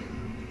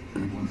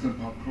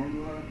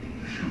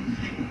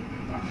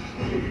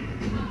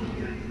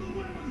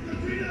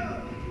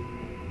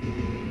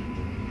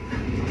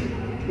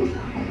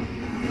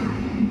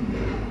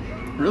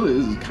 Really,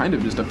 this is kind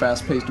of just a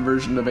fast-paced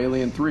version of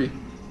Alien 3.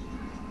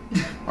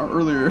 Our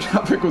earlier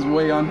topic was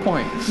way on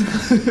point.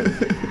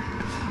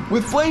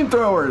 With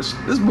flamethrowers!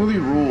 This movie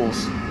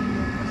rules.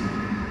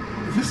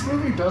 This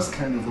movie does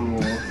kind of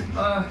rule.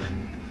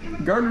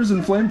 Garters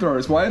and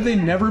flamethrowers, why have they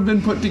never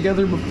been put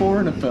together before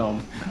in a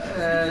film?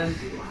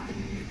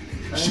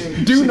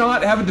 Do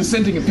not have a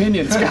dissenting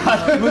opinion,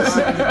 Scott. There's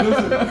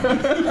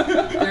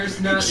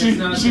not. It's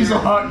not She's there.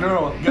 a hot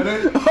girl. Get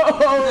it?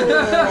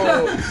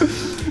 Oh!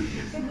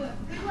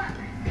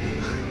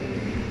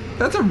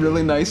 That's a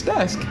really nice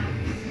desk.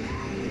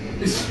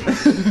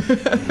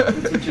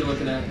 That's what you're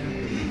looking at.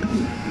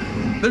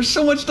 There's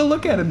so much to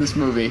look at in this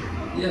movie.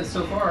 Yeah,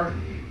 so far.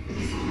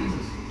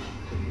 Jesus.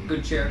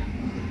 Good chair.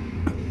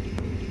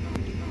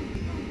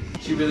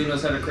 She really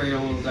knows how to create a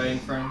little dying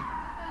friend.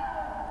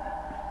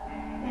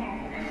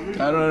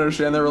 I don't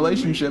understand their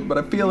relationship, but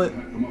I feel it.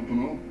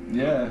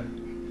 Yeah.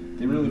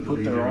 They really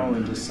put their all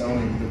into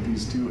selling that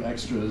these two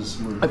extras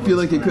were. I feel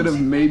like it could friends.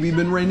 have maybe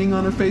been raining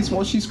on her face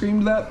while she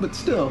screamed that, but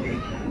still,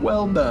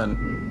 well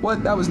done.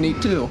 What? That was neat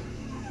too.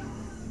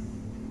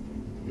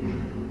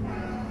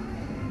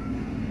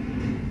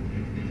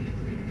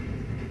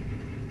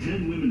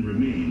 Ten women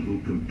remain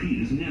who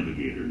compete as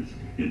navigators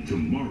in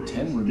tomorrow's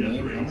 10 remain. Death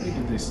How Race. many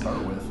did they start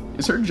with?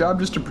 Is her job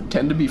just to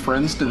pretend to be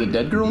friends to the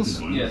dead girls?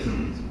 Yes.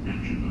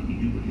 Action on the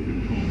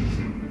duplicated homes.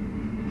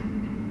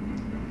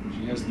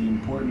 She has the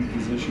important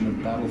position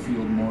of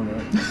battlefield mourner.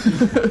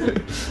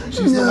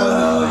 She's the one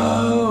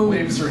that like,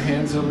 waves her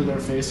hands over their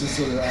faces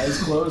so their eyes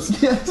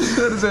close. Yes,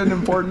 that is an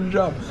important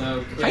job.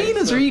 Okay,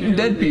 Hyenas so are eating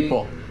dead apparently-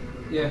 people.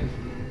 Yeah.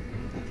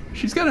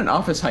 She's got an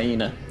office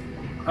hyena.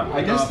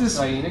 I guess this-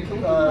 Hyena. Can we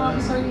do an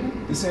office hyena?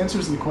 This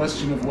answers the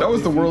question of what That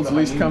was they the feed world's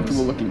least hyenas.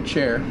 comfortable looking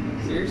chair.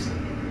 Seriously?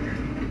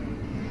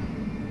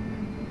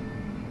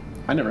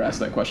 I never asked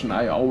that question.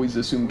 I always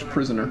assumed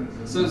prisoner.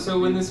 So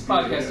when this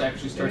podcast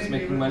actually starts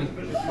making money,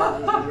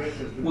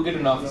 we'll get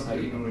an office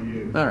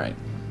hyena. All right.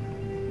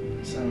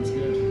 Sounds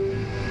good.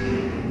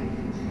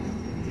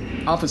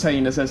 Office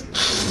hyena says,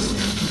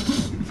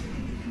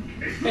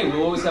 Hey,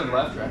 we'll always have a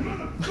laugh track.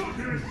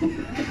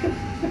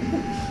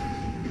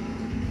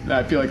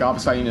 I feel like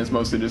Office hyena is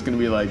mostly just going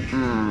to be like,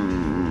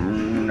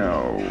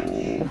 no.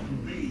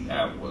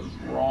 That was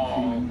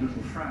wrong.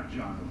 Little frat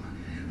child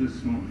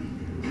this morning.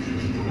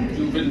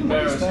 You've been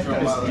embarrassed What's that for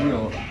a guy's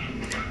while. deal?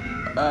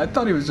 I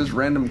thought he was just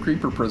random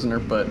creeper prisoner,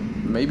 but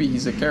maybe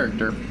he's a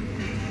character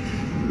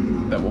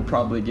that will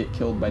probably get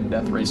killed by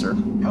Death Racer.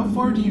 How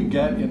far do you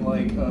get in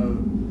like a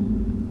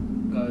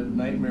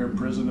nightmare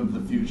prison of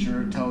the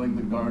future, telling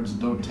the guards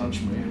 "Don't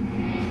touch me"?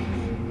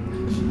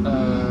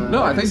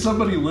 No, I think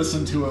somebody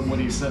listened to him when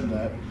he said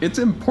that. it's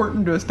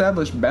important to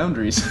establish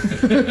boundaries.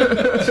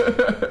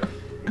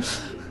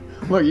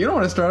 Look, you don't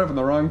want to start off on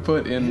the wrong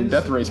foot in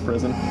Death Race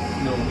prison.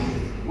 No.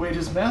 Wait,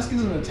 his mask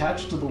isn't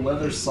attached to the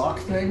leather sock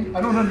thing?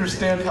 I don't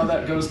understand how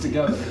that goes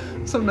together.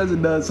 Sometimes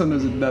it does,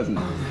 sometimes it doesn't.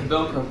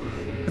 Velcro.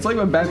 It's like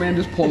when Batman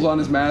just pulls on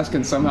his mask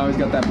and somehow he's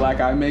got that black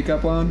eye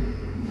makeup on.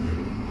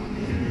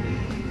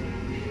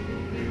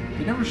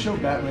 They never show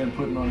Batman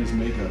putting on his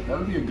makeup. That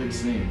would be a good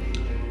scene.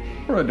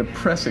 What a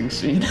depressing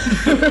scene.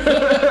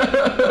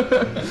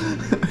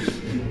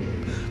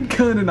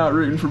 Kinda not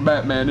rooting for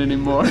Batman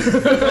anymore.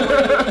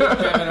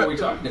 Batman are we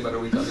talking about? Are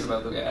we talking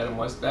about the Adam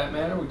West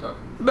Batman? Or are we talking?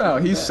 No,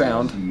 he's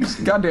sound.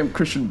 Goddamn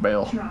Christian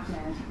Bale. Adam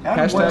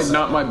Hashtag West,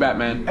 not my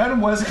Batman.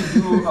 Adam West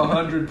could do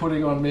 100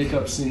 putting on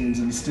makeup scenes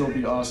and still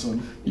be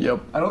awesome.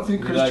 Yep. I don't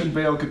think Christian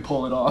Bale could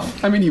pull it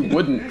off. I mean, he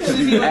wouldn't, because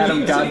he's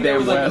Adam Sitting there goddamn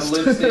with, like, West. a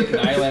lipstick and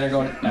eyeliner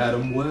going,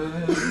 Adam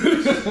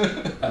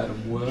West.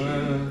 Adam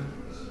West.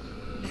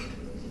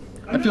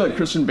 I feel like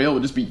Christian Bale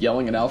would just be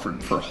yelling at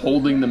Alfred for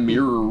holding the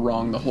mirror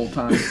wrong the whole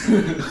time.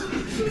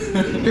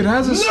 It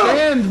has a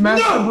stand,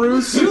 Master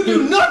Bruce. You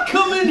do not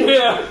come in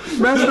here!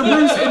 Master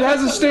Bruce, it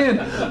has a stand.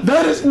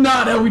 That is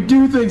not how we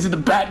do things in the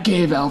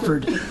Batcave,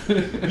 Alfred.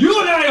 You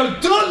and I are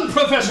done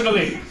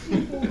professionally!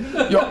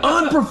 You're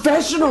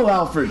unprofessional,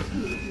 Alfred.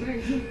 Where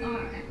you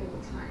are at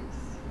all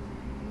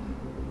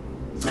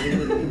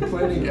times.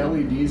 Implanting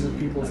LEDs in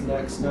people's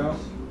necks now.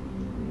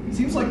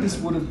 Seems like this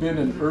would have been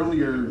an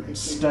earlier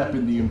step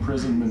in the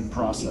imprisonment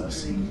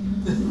process. People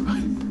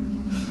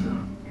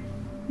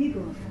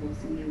are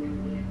forcing you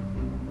on me.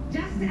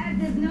 Just as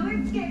there's no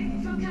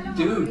escape from California.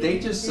 Dude, they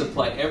just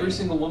supply every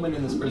single woman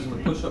in this prison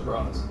with push-up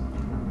bras.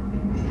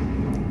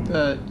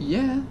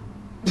 Yeah.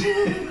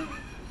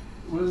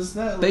 Was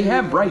that They lady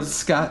have that rights, was,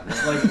 Scott.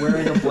 like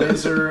wearing a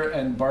blazer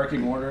and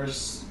barking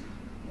orders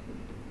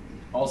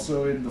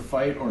also in the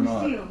fight or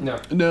not? No.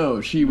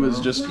 No, she was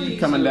just She's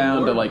coming a down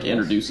to, lord. like,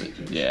 introduce it.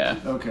 Yeah.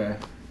 Okay.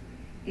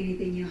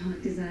 Anything your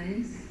heart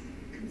desires,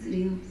 consider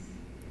yours.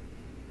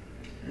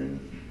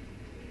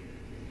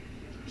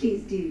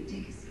 Please do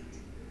take a seat.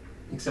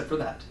 Except for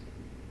that.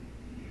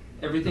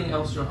 Everything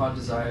else your heart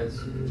desires,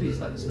 please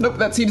let us know. Nope,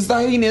 that seat is the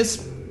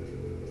hyenas.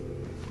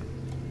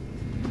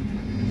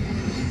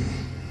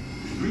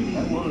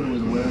 That woman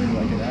was wearing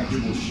like an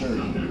actual shirt.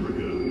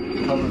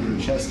 Covered her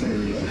chest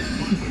area.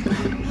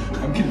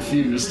 I'm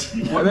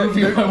confused. What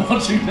movie am I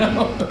watching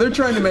now? They're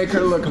trying to make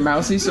her look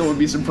mousy so we'll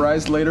be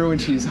surprised later when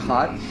she's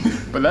hot.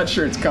 But that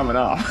shirt's coming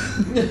off.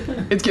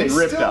 It's getting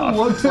ripped Still off.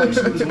 looked like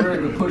she was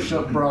wearing a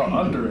push-up bra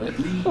under it.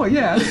 Well,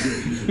 yeah.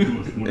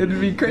 It'd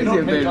be crazy They if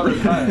don't make other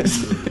they.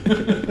 kinds.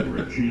 For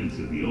a chance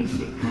at the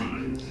ultimate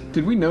prize.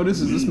 Did we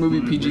notice, is this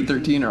movie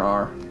PG-13 or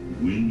R?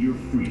 Win your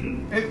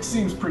freedom. It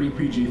seems pretty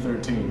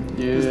PG-13.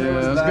 Yeah, 'Cause there I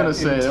was that gonna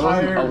say, there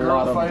wasn't entire a girl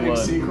lot of fighting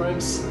blood.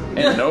 sequence.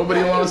 And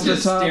nobody lost their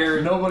Just top.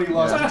 stare. Nobody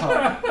lost the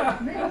top.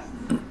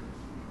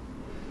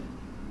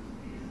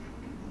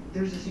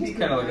 There's a He's speaker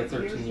kind of like a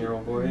right here,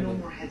 13-year-old boy, No isn't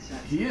more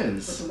headsets. He But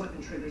is. the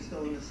weapon trigger's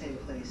still in the same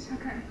place.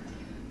 Okay.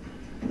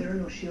 There are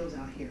no shields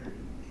out here.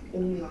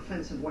 Only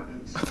offensive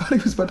weapons. I thought he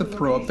was about to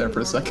throw up there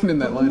for a second in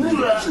that line.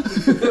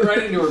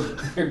 Right into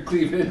her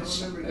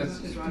cleavage. Remember, you That's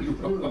have to drive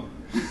through.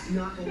 It's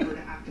not over to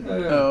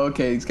activate. Oh,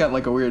 okay, he's got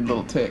like a weird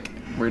little tick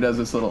where he does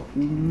this little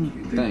thing.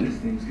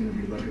 thing's gonna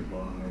be like a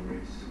bar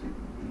race.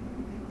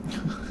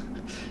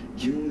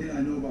 The only thing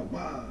I know about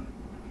bar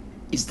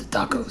It's the is the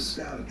tacos.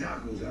 style of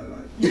tacos I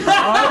like.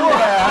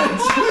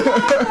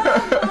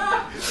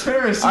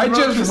 Ferris, I you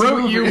just this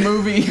wrote you a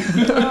movie.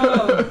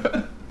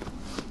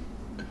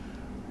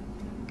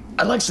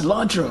 I like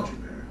cilantro.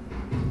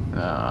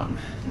 That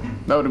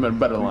would have been a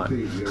better line.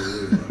 Please, get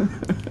away,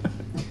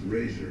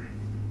 Razor.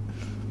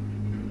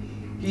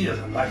 He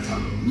doesn't like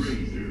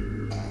tacos.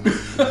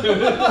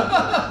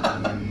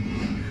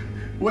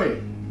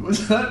 Wait,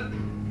 was that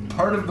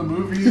part of the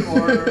movie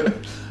or?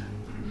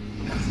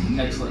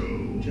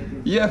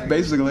 Excellent. Yeah,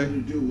 basically.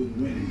 To do with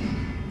winning.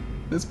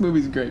 This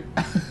movie's great.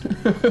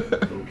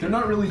 They're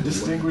not really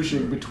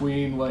distinguishing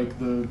between like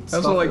the.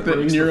 Also, like that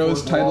breaks the Nero's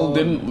fourth title wall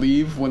didn't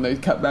leave when they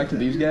cut back to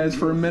these guys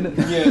for a minute.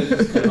 Yeah, it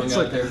just hung It's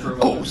out like, there for a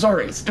oh, moment.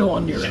 sorry, it's still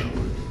on Nero.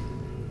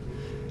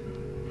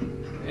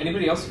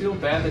 Anybody else feel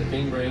bad that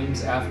Bing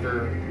Rames,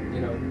 after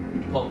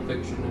Pulp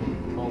Fiction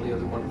and all the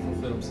other wonderful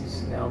films.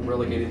 He's now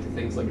relegated to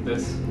things like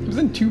this. He was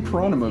in 2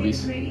 Piranha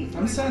movies.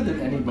 I'm sad that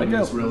anybody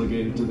is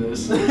relegated to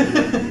this.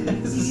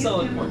 This is a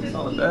solid point.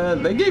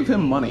 Solid. They gave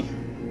him money.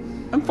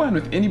 I'm fine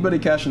with anybody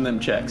cashing them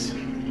checks.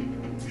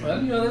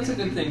 Well, that's a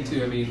good thing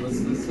too. I mean, let's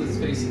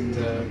face it.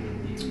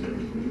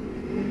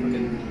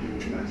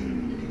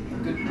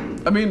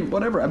 I mean,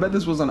 whatever. I bet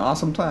this was an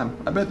awesome time.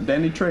 I bet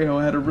Danny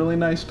Trejo had a really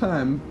nice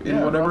time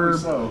in whatever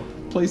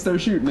place they're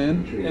shooting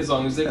in. As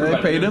long as they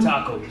paid him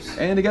tacos.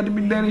 And he got to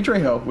be Danny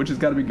Trejo, which has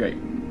got to be great.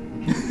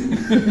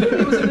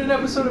 He was in an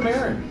episode of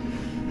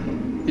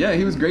Marin. Yeah,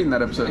 he was great in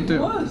that episode too. He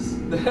was.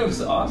 That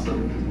was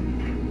awesome.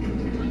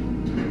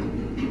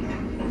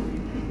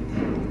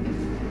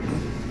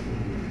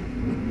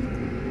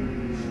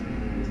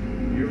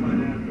 You're my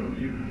dad, don't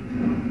you?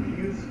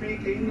 Do you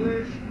speak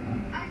English?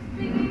 I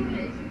speak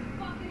English, you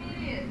fucking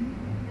idiot.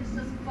 This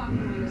is fucking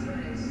win this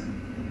race.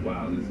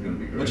 Wow, this is gonna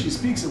be great. But she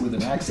speaks it with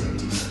an accent,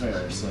 to be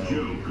fair, so...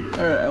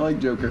 Alright, I like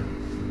Joker.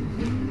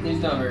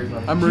 He's not very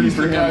funny. I'm rooting He's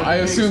for the him. guy who I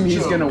makes assume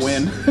he's gonna jokes.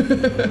 win.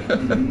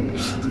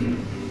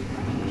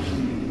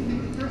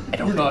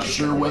 We're not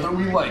sure whether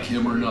we like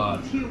him or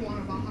not.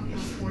 Tijuana, Baja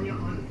California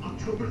on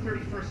October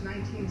 31st,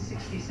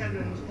 1967,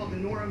 and was called the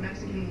Nora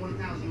Mexican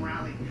 1000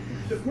 Rally.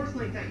 The course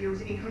length that year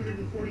was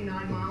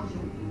 849 miles, or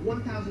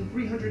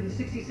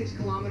 1,366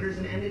 kilometers,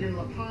 and ended in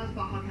La Paz,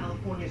 Baja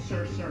California,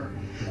 Sir.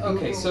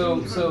 Okay, so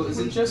is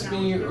it just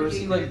me, or is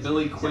he like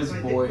Billy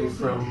Quizboy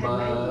from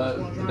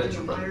the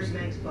Venture Brothers?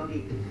 There's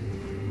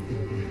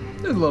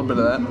a little bit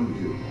of that.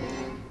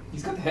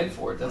 He's got the head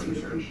for it, that's for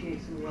sure.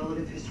 Appreciate some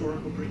relative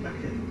historical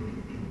perspective.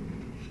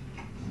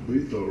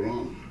 Please so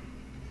wrong.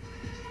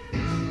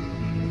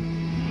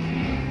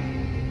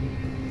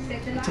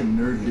 What's a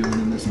nerd doing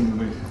in this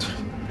movie?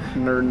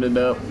 Nerding it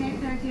up.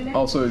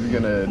 Also, he's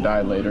gonna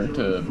die later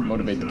to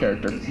motivate the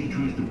character. He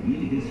tries to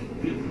win his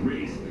 5th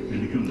race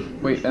and become the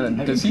Wait,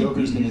 and I does think he?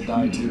 Joker's gonna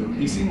die too.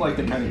 He seemed like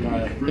the kind of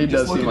guy. He Just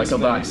does look seem at like his he'll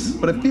die, face.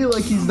 but I feel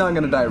like he's not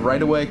gonna die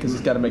right away because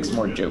he's got to make some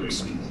more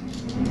jokes.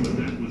 But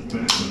that was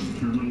back on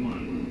turn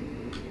 1.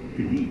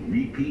 Can he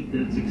repeat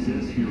that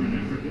success here in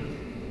Africa?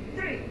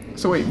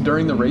 So wait,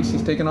 during the race,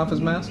 he's taking off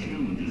his mask?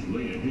 Challenges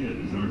lay ahead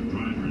as our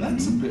drivers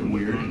That's a bit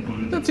weird.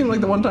 That seemed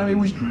like the one time he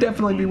would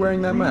definitely be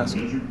wearing that mask.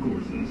 desert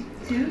courses.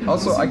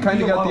 Also, I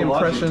kind of got the when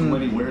impression.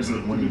 he wears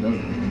it, when he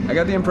doesn't. I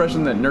got the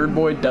impression that Nerd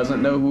Boy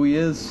doesn't know who he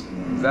is.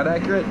 Is that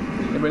accurate?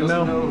 Anybody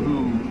Doesn't know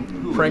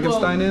who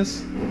Frankenstein well,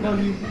 is? No,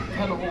 he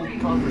had a whole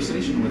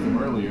conversation with him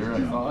earlier,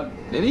 I thought.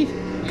 Did he?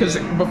 Because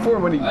Yeah. before,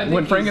 when I think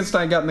when he's-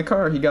 Frankenstein got in the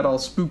car, he got all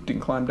spooked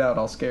and climbed out,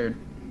 all scared.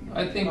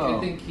 I think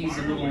Oh. he's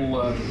a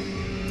little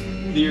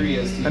leery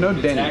as to I know if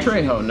it's Danny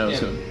actually Trejo knows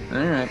him. All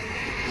right,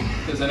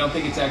 because I don't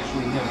think it's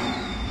actually him.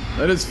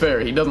 that is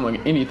fair. He doesn't look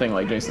anything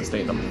like Jason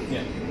Statham.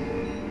 Yeah.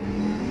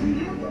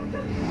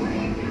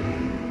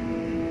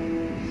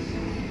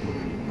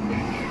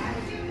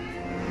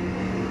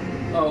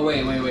 Oh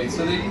wait.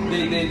 So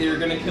they're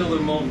gonna kill the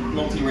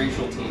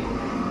multiracial team.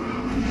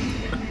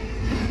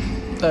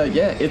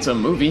 Yeah, it's a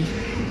movie.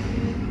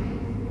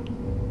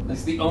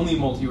 That's the only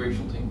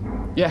multiracial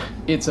team. Yeah,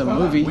 it's a Well,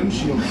 movie. That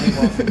windshield came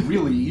off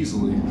really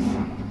easily.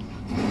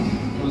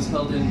 It was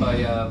held in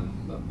by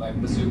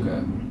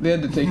Bazooka. They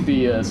had to take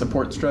the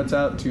support struts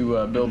out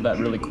to build that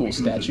really cool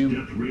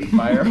statue.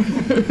 Fire.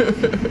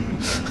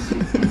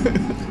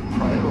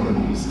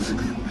 Priorities.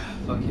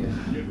 Fuck yeah.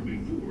 Never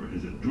before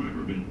has a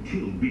driver been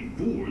killed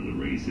before the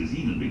race has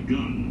even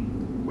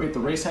begun. Wait, the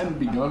race hadn't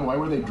begun? Why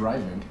were they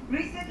driving?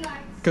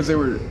 Because they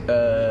were,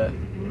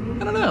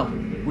 I don't know.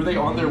 Were they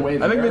on their way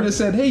there? I think they just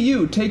said, "Hey,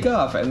 you, take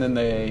off," and then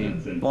they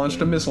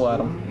launched a missile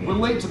at him. We're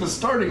late to the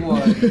starting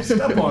line.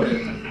 Step on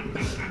it.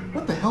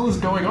 What the hell is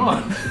going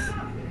on?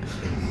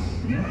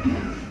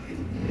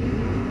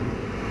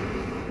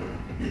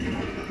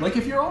 Like,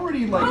 if you're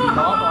already, like,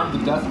 not on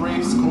the death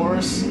race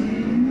course,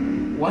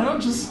 why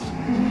not just,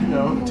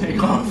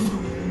 take off?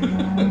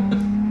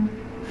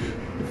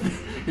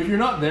 If you're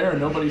not there and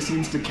nobody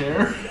seems to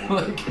care,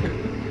 like,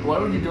 why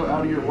would you go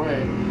out of your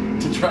way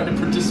to try to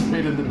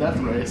participate in the death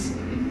race?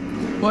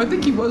 Well, I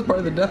think he was part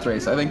of the death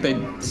race. I think they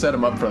set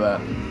him up for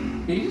that.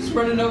 He's just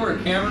running over a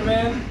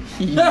cameraman.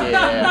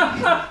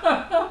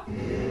 Yeah.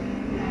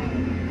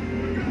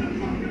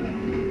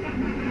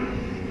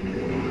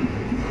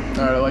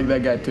 Alright, I like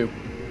that guy too.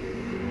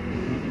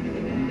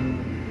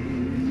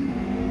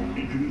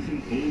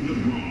 Introducing Olga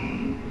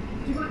Braun,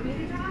 Do you want me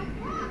to drive?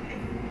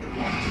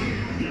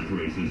 Death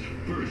Race's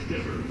first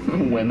ever.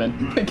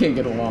 Women. They can't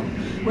get along.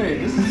 Wait,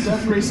 this is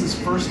Death Race's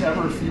first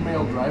ever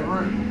female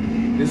driver?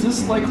 Is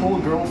this like whole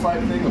girl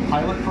fight thing, a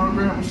pilot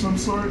program of some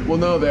sort? Well,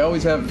 no, they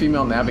always have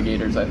female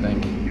navigators, I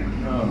think.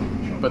 Oh.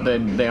 But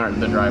they aren't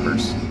the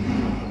drivers.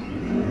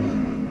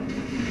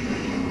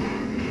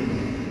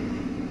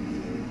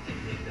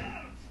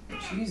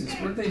 Jesus,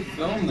 where'd they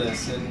film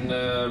this? In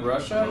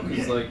Russia?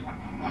 Because, like,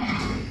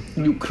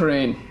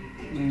 Ukraine.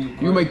 in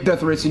You make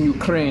death race in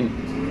Ukraine.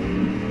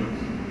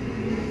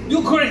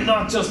 Ukraine,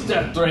 not just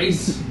death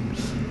race.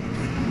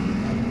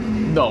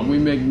 No, we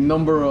make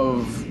number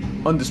of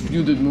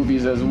undisputed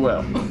movies as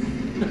well.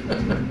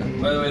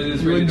 By the way, it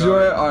is You rated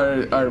enjoy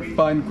R. our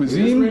fine It is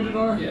cuisine rated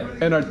R? Yeah.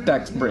 and our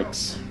tax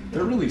breaks.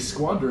 They're really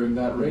squandering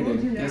that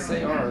rating. Yes,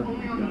 they are.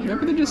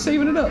 Maybe they're just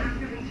saving it up.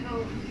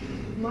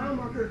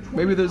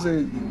 Maybe there's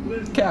a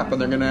cap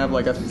and they're gonna have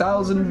like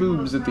 1,000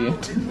 boobs at the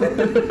end.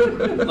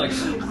 Like,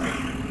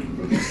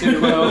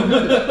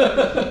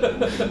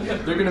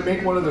 They're gonna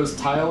make one of those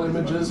tile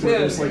images where Yeah.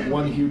 there's like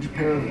one huge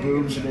pair of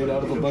boobs made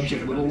out of a bunch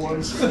of little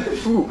ones.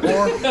 Ooh,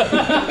 or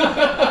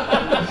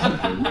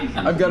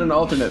I've got an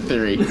alternate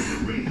theory.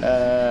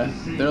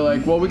 They're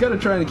like, well, we got to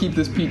try and keep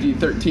this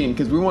PG-13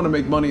 because we want to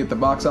make money at the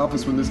box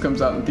office when this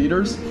comes out in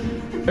theaters.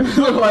 And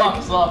they're like,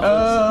 Box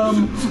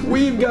office.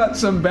 we've got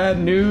some bad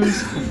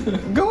news.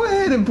 Go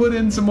ahead and put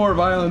in some more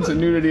violence and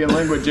nudity and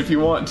language if you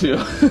want to.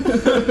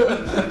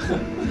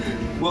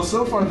 Well,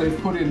 so far they've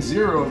put in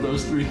 0 of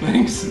those 3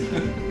 things.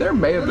 There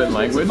may have been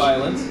language.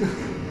 violence.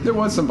 There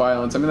was some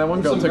violence. I mean, that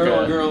one girl Some took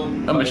girl a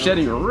violence.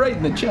 machete right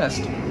in the chest.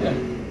 Yeah.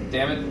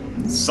 Damn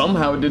it.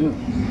 Somehow it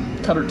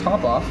didn't cut her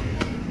top off.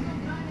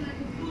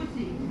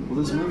 Well,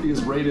 this movie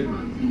is rated.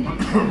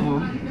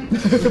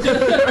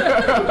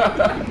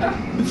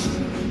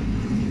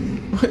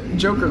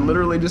 Joker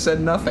literally just said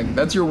nothing.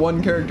 That's your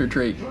one character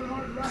trait.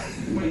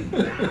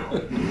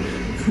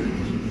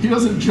 He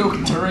doesn't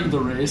joke during the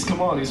race.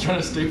 Come on, he's trying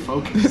to stay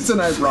focused. It's an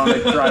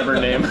ironic driver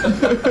name.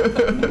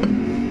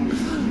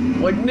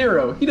 Like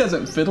Nero, he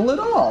doesn't fiddle at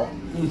all.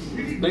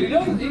 But he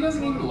doesn't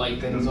even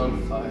light things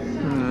on fire.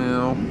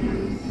 No.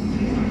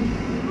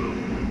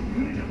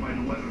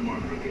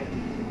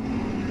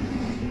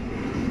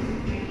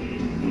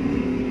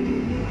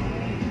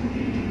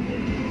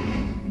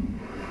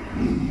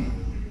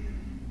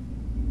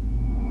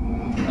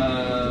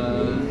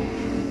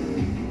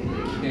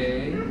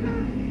 Okay.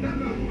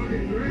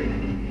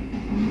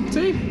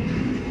 See?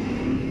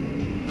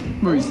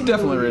 Movie's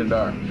definitely rated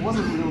R. It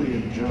wasn't really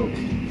a joke.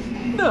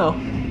 No.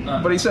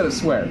 But he said a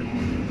swear.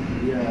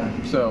 Yeah.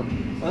 So,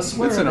 A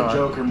swear It's an and a R.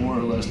 joke are more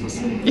or less the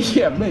same.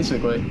 yeah,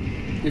 basically.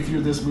 If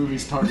you're this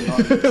movie's target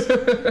audience.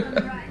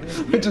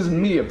 Which is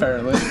me,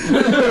 apparently.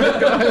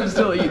 I'm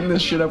still eating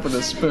this shit up with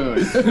a spoon.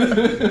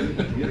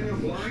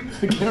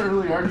 I can't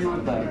really argue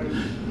with that.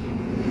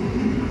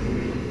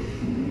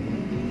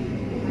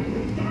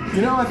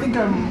 You know, I think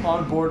I'm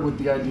on board with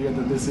the idea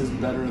that this is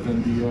better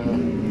than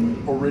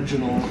the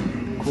original,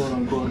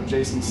 quote-unquote,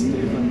 Jason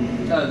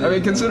Statham. I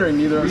mean, considering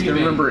neither of us can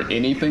Remake. remember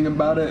anything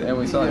about it, and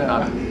we saw it Yeah.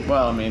 not,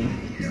 well, I mean,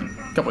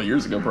 a couple of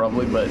years ago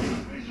probably, but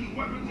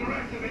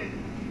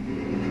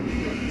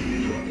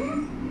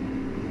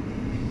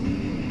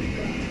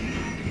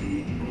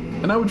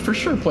and I would for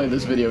sure play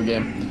this video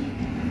game.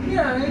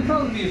 Yeah, it'd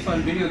probably be a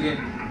fun video game.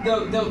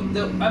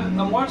 Though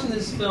I'm watching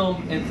this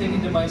film and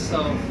thinking to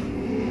myself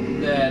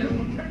that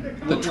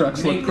The what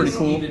trucks would look make pretty this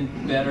cool.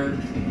 even better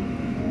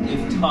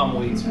if Tom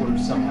Waits were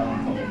somehow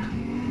involved.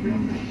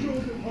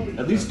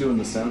 At least doing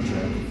the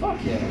soundtrack. Fuck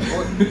yeah.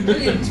 Or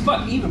it's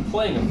even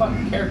playing a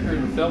fucking character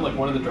in the film like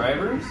one of the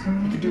drivers.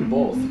 You could do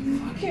both.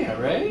 Fuck yeah,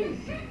 right?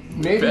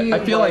 Maybe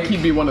I feel like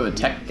he'd be one of the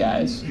tech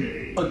guys.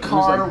 a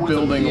car like with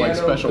building, a like,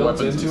 piano special built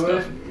weapons and into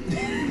it. stuff.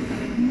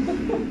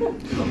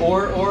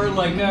 Or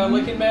like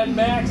in Mad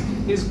Max,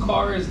 his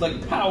car is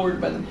like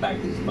powered by the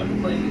fact that he's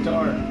fucking playing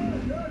guitar.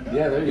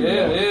 Yeah, there you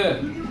Yeah, go. yeah.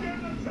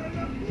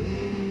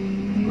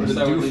 Of course, The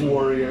that would Doof be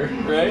Warrior.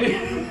 right.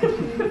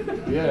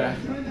 Yeah.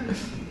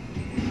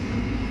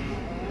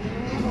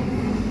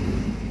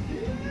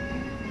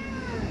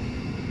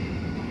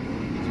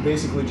 It's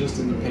basically just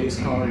in the pace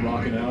car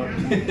rocking out.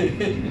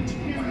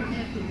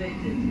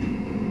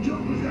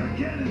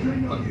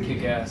 Fucking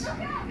kick ass.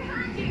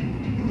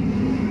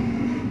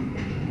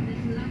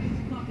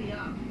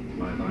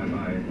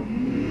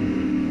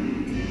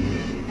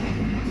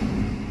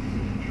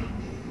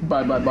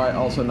 Bye, bye, bye.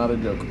 Also not a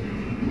joke.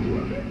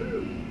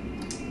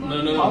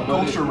 No. Pop but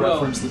culture well,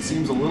 reference that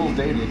seems a little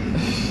dated.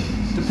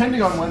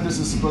 Depending on when this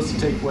is supposed to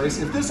take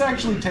place. If this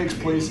actually takes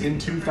place in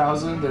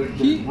 2000, they're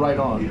right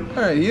on.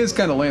 All right, he is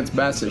kind of Lance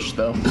Bassish,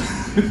 though.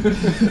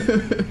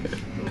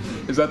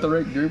 Is that the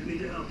right group?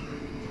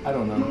 I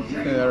don't know.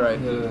 Yeah, all right.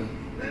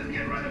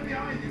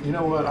 You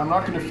know what? I'm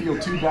not going to feel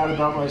too bad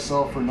about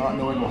myself for not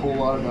knowing a whole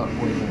lot about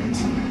boy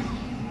bands.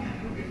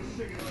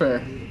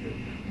 Fair.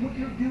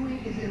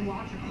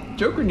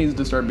 Joker needs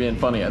to start being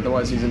funny,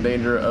 otherwise he's in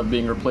danger of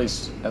being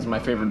replaced as my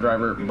favorite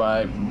driver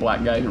by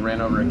black guy who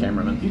ran over a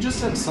cameraman. He just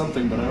said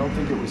something, but I don't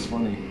think it was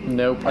funny.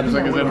 Nope. I Just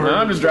like I said,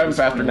 I'm just driving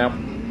faster now.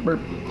 Burp.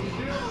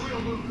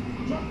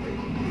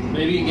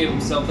 Maybe he gave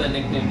himself that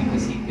nickname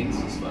because he thinks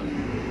he's funny.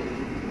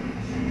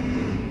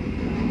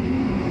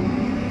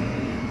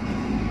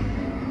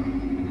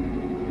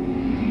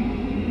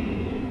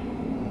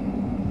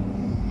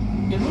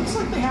 It looks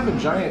like they have a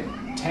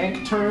giant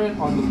tank turret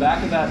on the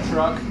back of that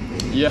truck,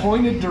 Yeah.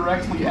 pointed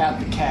directly at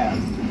the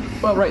cab.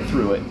 Well, right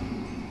through it.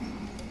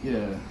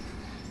 Yeah.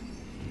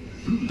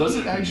 Does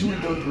it actually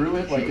go through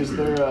it? Like, is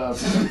there a...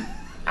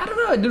 I don't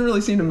know. It didn't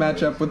really seem to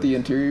match up with the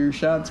interior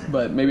shots,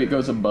 but maybe it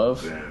goes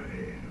above.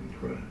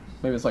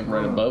 Maybe it's like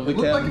right above the It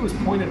looked cab. like it was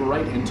pointed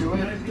right into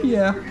it.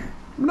 Yeah.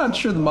 I'm not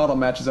sure the model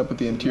matches up with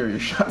the interior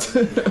shots. He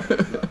was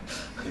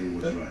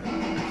right.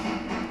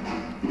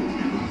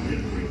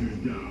 Death Racers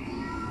down.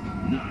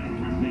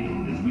 9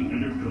 remain as we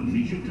enter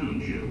Conesia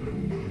Township.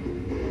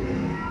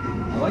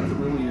 I like the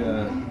really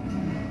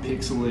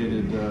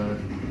pixelated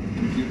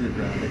computer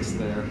graphics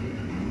there.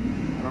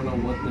 I don't know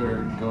what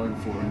they're going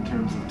for in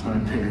terms of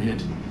time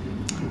period.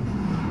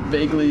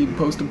 Vaguely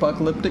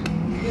post-apocalyptic.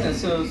 Yeah,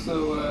 so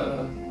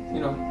you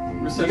know,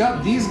 They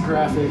got these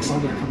graphics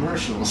on their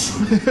commercials.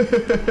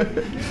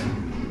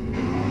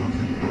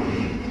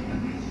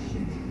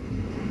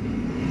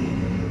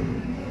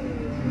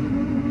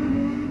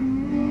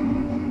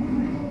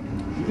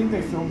 You think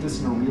they filmed this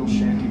in a real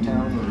shanty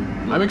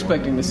town? Or I'm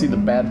expecting to see the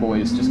bad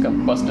boys just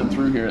come busting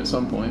through here at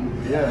some point.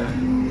 Yeah.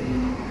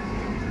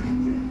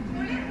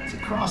 It's a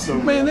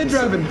crossover. Man, they're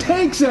episode. driving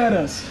tanks at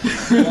us!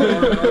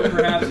 or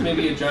perhaps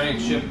maybe a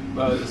giant ship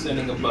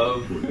descending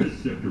above This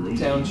sector only.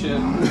 township.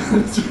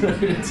 That's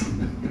right.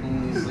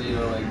 And these, you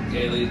know, like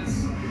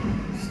aliens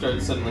start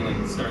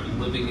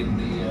living in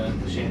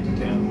the shanty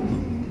town.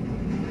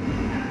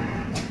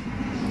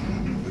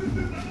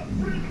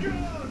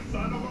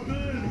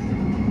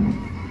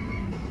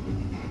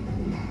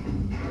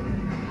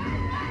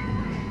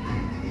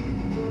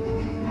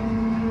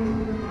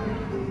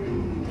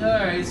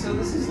 Alright, so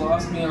this has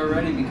lost me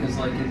already because,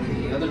 like,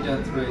 in the other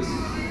Death Race,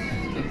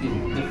 like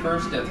the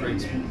first Death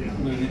Race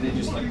movie, they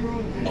just, like,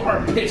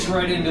 pitch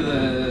right into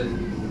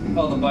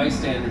all the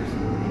bystanders.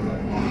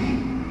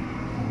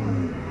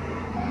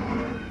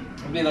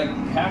 It'd be like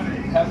half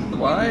the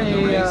Why,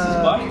 race's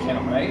body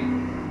count, right?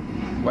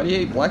 Why do you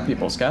hate black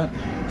people, Scott?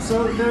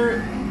 So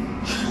there's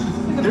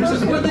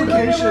First an one, they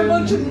run over a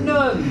bunch implication.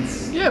 of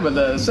nuns. Yeah, but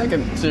the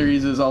second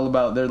series is all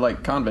about, they're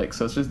like convicts,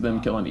 so it's just them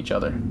killing each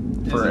other.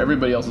 For it?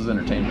 everybody else's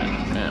entertainment.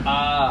 Yeah.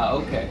 Ah,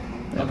 okay.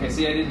 Okay,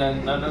 see, I did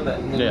not know that.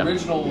 In the Yeah.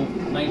 original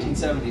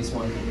 1970s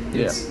one,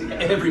 it's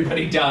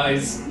everybody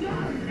dies.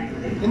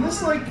 In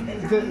this, like,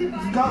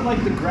 you've got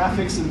like the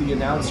graphics and the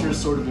announcers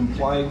sort of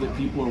implying that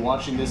people are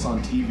watching this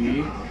on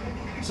TV.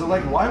 So,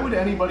 like, why would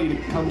anybody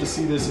come to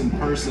see this in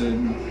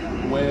person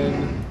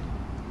when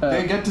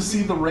they get to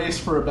see the race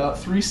for about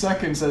 3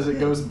 seconds as it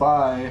goes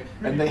by,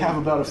 and they have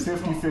about a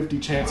 50-50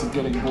 chance of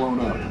getting blown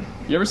up?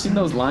 You ever seen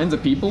those lines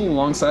of people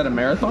alongside a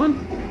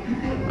marathon?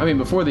 I mean,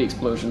 before the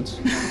explosions.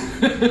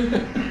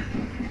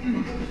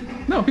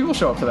 No, people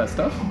show up for that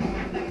stuff.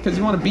 Because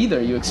you want to be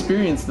there, you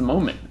experience the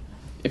moment.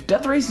 If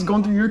Death Race is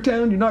going through your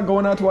town, you're not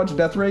going out to watch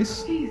Death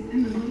Race?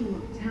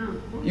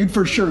 You'd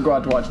for sure go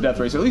out to watch Death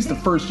Race, at least the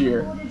first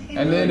year.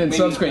 And then in Maybe-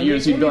 subsequent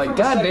years, you'd be maybe like,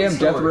 from a God damn,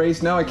 second Death story."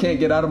 Race, now I can't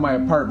get out of my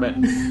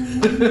apartment.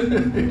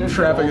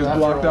 Traffic is After a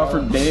blocked off for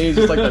while. days,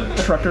 it's like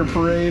the trucker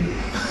parade.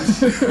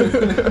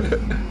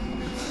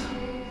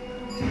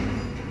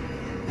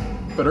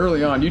 But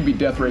early on, you'd be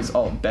Death Race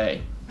all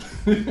day.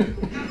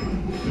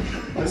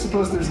 I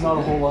suppose there's not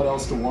a whole lot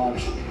else to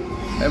watch.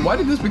 And why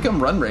did this become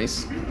Run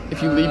Race?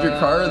 If you leave your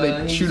car,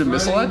 they He's shoot a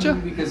missile at you?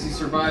 running because he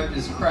survived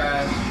his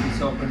crash. He's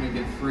hoping to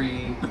get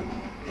free.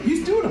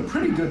 He's doing a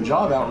pretty good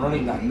job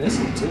outrunning that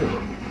missile, too.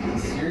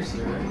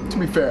 Seriously, right? To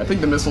be fair, I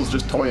think the missile's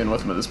just toying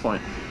with him at this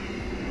point.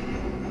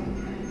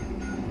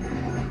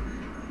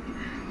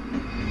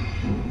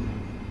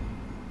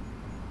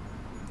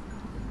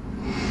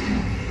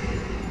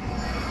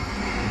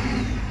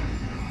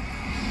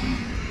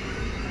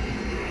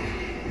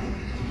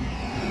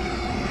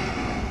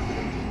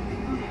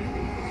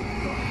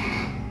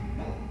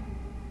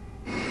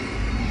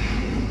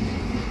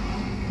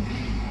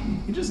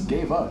 He just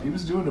gave up. He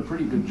was doing a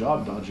pretty good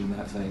job dodging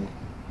that thing.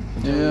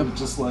 Yeah. He was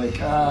just like,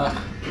 I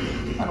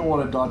don't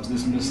want to dodge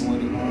this missile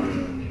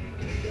anymore.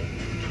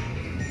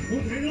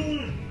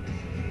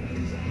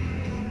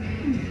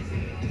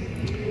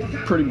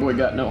 Pretty boy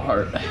got no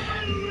heart.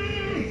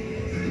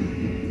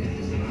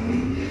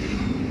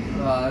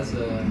 That's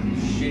a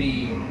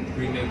shitty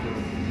remake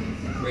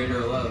of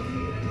Radar Love.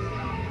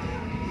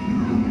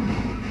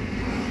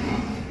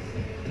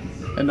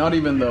 And not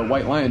even the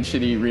White Lion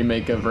shitty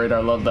remake of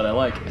Radar Love that I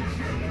like.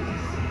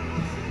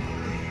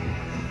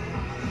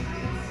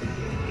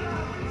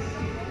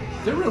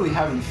 They're really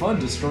having fun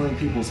destroying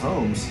people's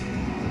homes.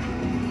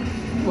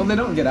 Well, they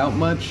don't get out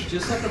much.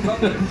 Just like the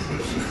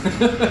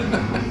puppets.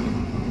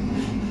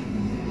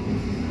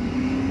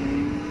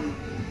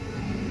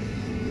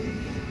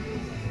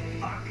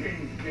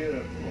 Fucking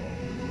beautiful.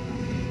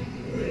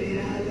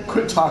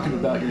 Quit talking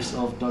about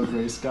yourself, Doug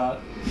Ray Scott.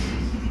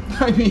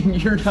 I mean,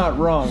 you're not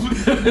wrong.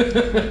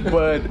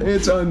 But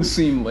it's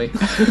unseemly.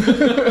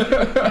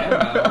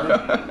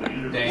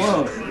 Damn.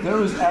 Whoa, there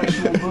was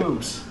actual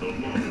boobs.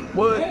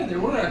 What? Yeah, there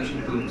were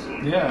actually boobs.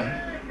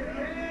 Yeah.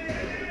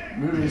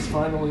 Movie's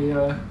finally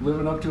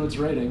living up to its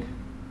rating.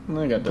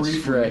 I got Briefly.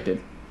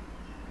 distracted.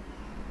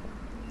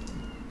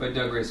 By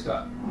Doug Ray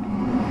Scott.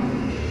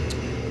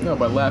 No,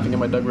 by laughing at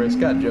my Doug Ray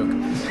Scott joke.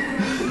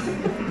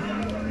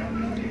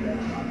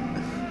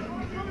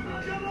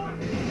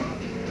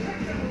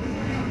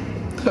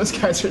 Those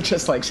guys are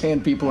just like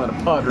sand people in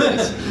a pod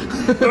race.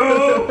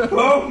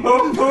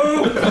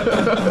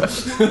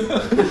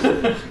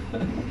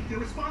 They're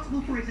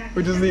responsible for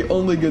which is the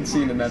only good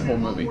scene in that whole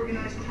movie.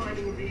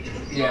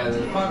 Yeah,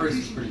 the pod race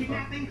is pretty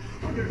fun.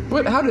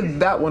 What? How did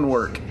that one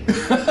work?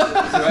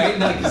 Right?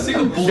 Like a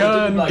single bullet.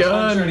 Gun, like,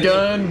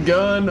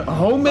 gun,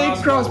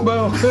 homemade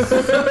crossbow.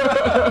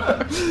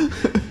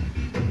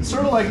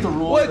 Sort of like the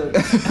rule What?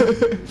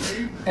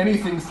 that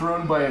anything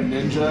thrown by a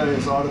ninja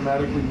is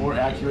automatically more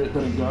accurate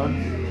than a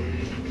gun.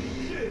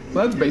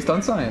 Well, that's based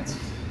on science.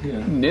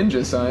 Yeah.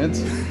 Ninja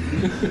science.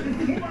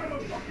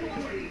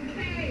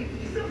 Hey,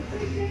 so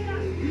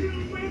you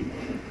win.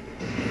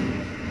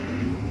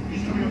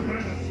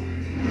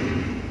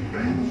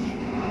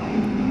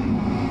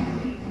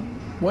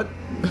 What?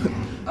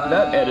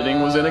 That editing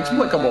was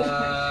inexplicable.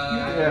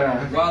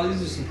 Yeah. Wow,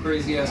 these are some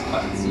crazy ass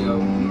cuts, yo.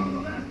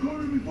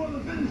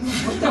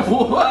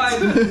 What?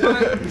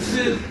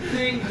 The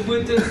thing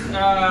with the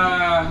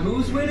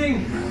who's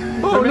winning?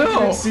 Oh They're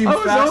making no! it seem I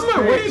was on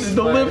my way to fast-paced,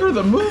 deliver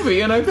the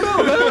movie and I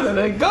fell down and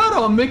I got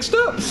all mixed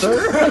up,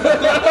 sir.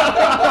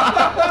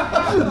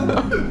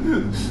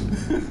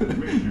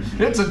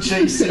 It's a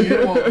chase scene,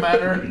 it won't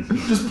matter.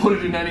 Just put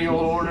it in any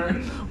old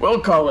order.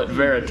 We'll call it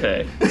verite.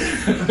 And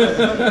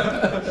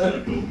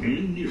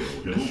Nero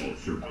have all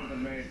survived. One of the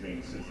main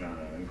things has done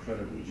an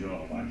incredible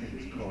job. I think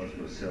it's cause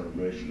for a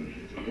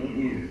celebration. Don't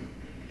you,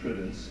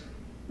 Prudence?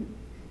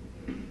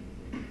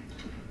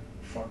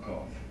 Fuck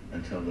off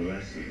and tell the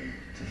rest of them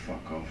to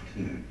fuck off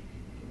too.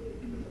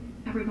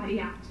 Everybody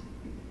out.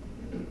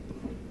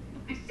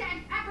 I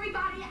said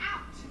everybody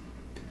out!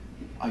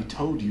 I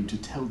told you to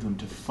tell them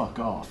to fuck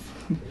off.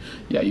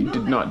 Yeah, you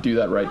did not do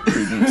that right,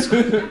 Prudence.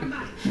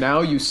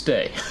 Now you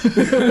stay. You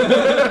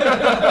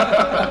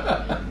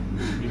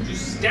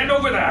just stand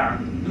over there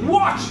and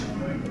watch.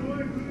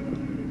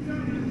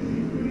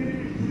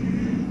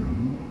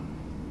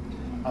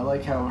 I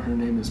like how her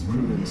name is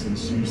Prudence and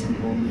she's the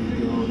only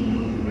girl in the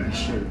movie with a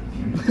shirt.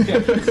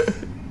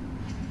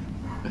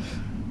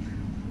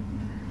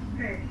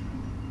 Hey,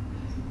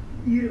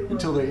 you.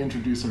 Until they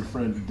introduce her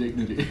friend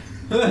Dignity.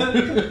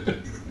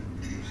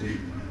 See,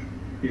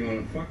 you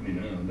wanna fuck me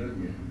now,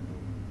 don't you?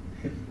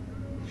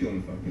 You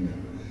wanna fuck me now?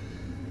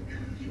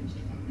 She wants to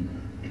fuck me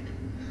now.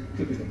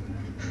 Look at that.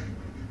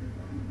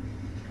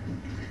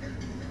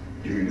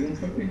 Do you really wanna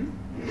fuck me now?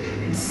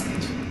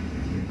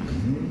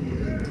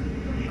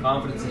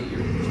 Confidence ain't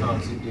your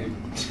strong suit, dude.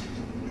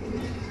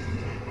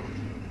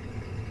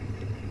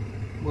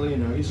 Well, you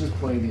know, he's just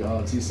playing the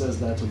odds. He says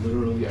that to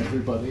literally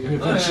everybody. And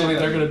eventually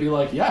they're gonna be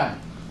like, yeah.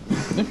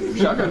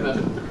 Shotgun that.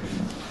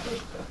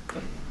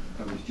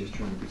 I was just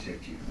trying to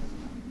protect you.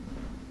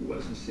 It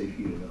wasn't safe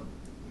for you to know.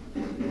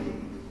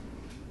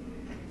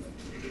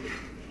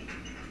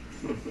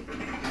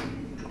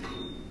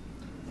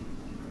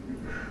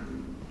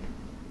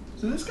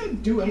 So did this guy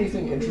do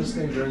anything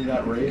interesting during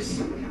that race?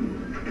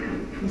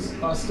 He's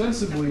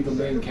ostensibly the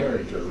main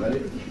character,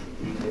 right?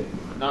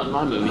 Not in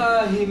my movie.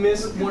 He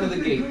missed one of the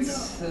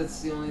gates.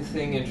 That's the only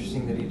thing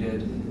interesting that he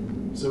did.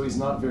 So he's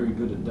not very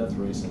good at death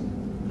racing.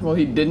 Well,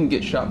 he didn't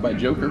get shot by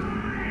Joker.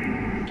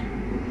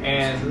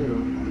 And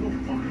True.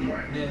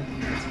 yeah,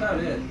 that's about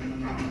it.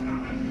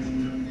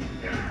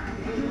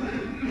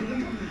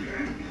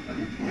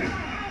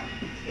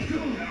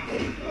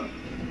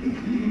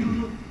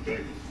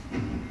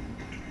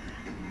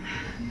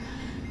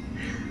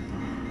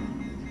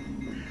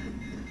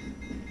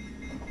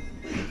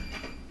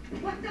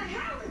 What the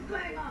hell is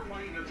going on?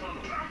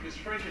 It's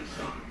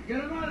Frankenstein.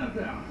 Get him out of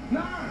there.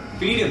 No.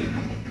 Feed him.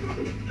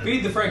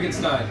 Feed the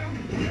Frankenstein.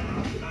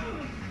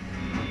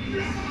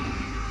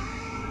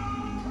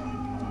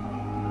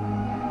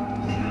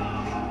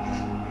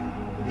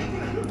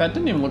 That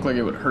didn't even look like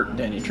it would hurt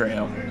Danny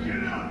Trejo.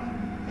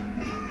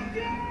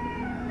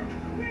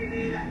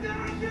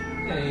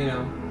 Yeah, you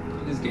know,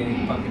 it is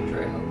Danny fucking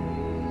Trejo.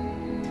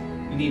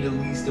 You need at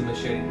least a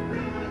machete to hurt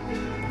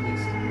him. At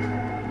least.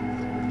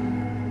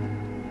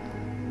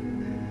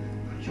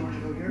 George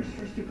Voguer's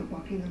first Duke of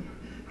Buckingham,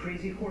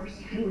 Crazy Horse,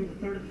 Henry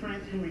III of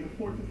France, Henry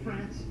IV of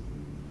France.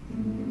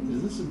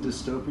 Is this a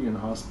dystopian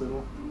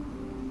hospital?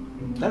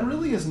 That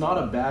really is not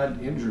a bad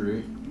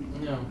injury.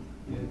 No.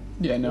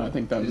 Yeah, no, I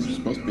think that was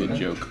supposed to be a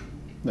joke.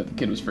 That the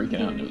kid was freaking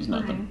out and it was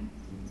nothing.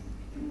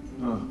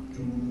 Oh.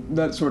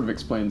 That sort of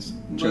explains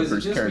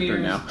Joker's character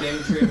now. Danny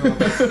Trejo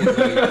has to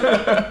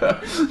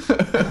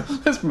get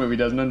laid. This movie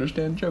doesn't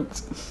understand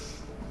jokes.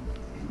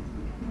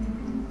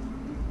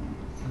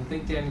 I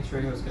think Danny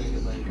Trejo's gonna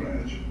get laid.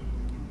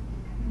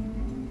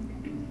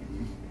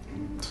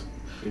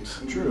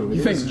 It's true.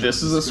 You think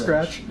this is a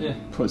scratch? Yeah.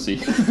 Pussy.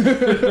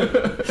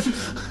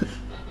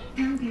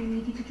 I'm gonna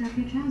need you to drop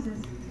your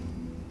trousers.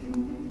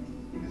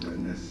 Is that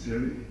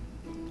necessary?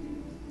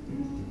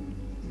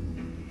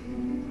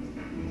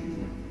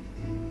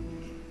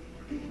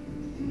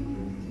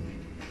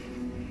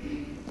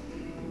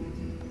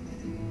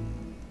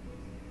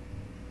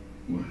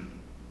 What?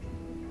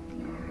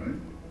 All right.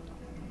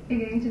 You're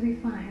going to be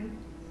fine.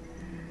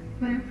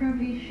 But I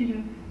probably should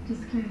have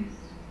disclosed.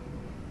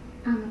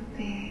 I'm a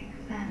big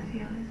fan of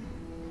yours.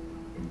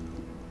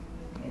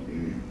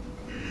 Okay.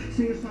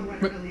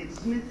 Singer-songwriter Elliott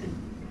Smith, and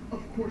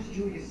of course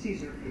Julius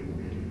Caesar.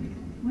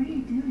 What are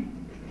you doing?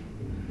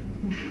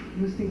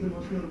 listing the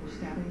most notable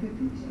stabbing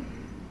victims?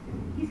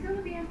 He's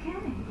gonna be okay.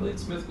 Blade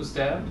Smith was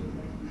stabbed?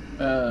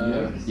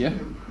 Yeah.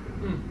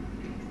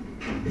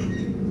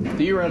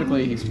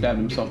 Theoretically, he stabbed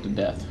himself to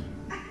death.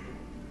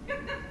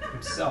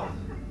 Himself.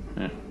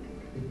 Yeah.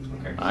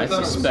 Okay. I thought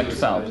it was suspect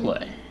foul suicide.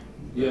 play.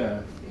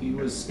 Yeah, he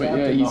was But stabbed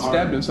yeah, in he the heart,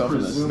 stabbed himself in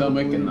the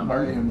stomach and the presumably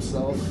heart. by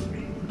himself.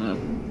 Yeah.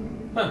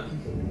 Huh.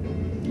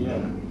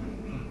 Yeah.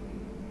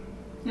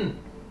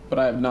 But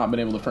I have not been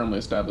able to firmly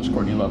establish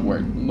Courtney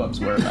Love's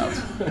whereabouts.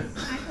 I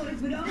thought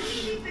it would only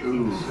be for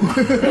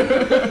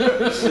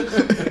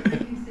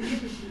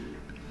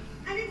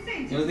an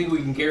incentive. The only thing we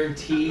can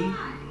guarantee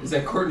is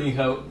that Courtney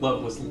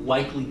Love was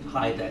likely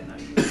high that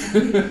night.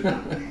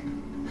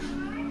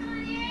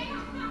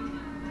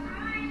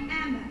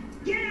 Amber,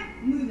 get up,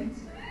 move it.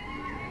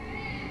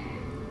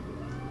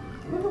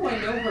 Where do I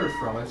know her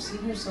from? I've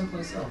seen her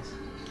someplace else.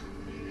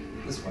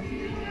 This one.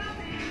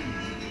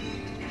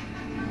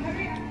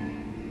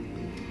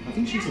 I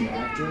think she's an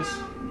actress.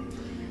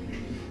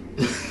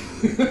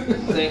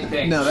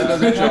 Thanks. No, that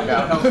doesn't check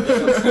out.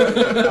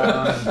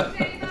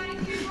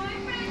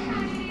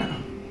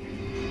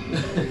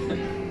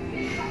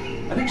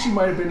 I think she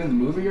might have been in the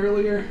movie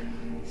earlier.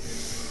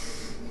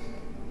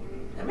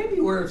 That may be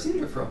where I've seen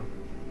her from.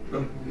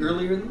 From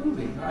earlier in the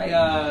movie.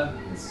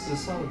 This is a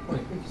solid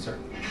point. Thank you, sir.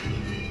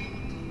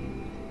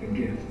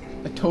 Again.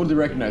 I totally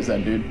recognize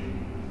that dude.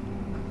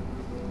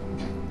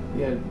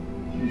 Yeah,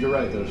 you're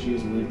right though. She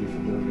is weirdly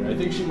familiar. I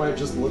think she might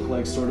just look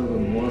like sort of a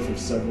morph of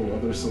several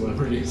other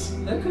celebrities.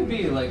 That could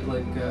be Like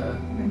kind the-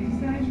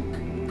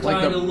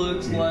 of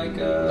looks like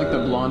Like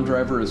the blonde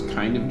driver is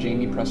kind of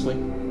Jamie Presley.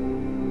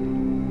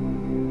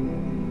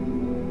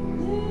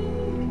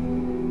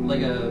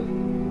 like a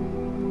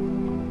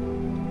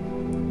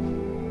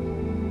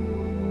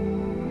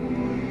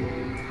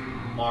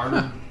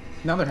Marn.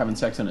 Now they're having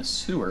sex in a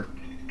sewer.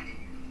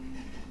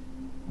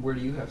 Where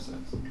do you have sex?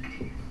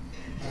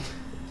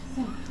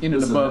 In an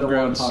Listen, I don't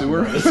above-ground wanna talk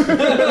sewer. about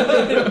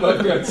it. Above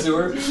ground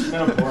sewer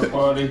and a porta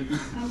potty.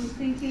 I was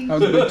thinking. I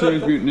was a big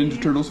Teenage Mutant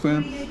Ninja Turtles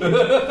fan. Oh,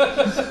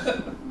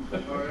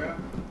 yeah?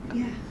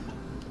 Yeah.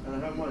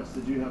 And how much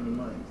did you have in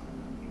mind?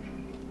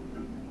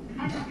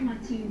 I got my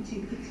team to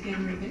put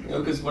together a bit.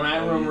 Because when I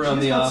roam around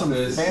She's the got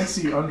office, some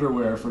fancy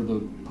underwear for the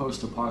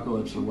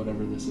post-apocalypse or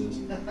whatever this is.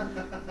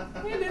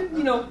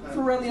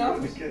 for around the You're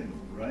office. kidding,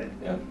 right?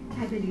 Yeah.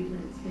 I believe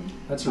Lindsay.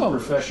 That's her Oh,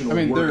 professional I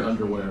mean, work they're-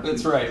 underwear.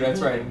 That's right. That's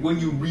right. When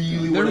you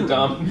really want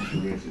to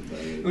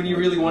when you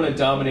really want to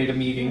dominate a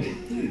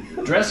meeting.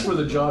 Dress for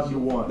the job you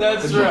want.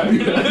 That's right.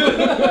 You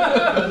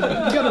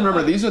gotta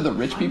remember, these are the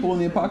rich people in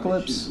the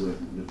apocalypse.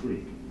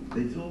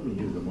 They told me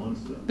he was a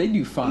monster. They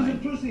do fine.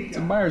 It's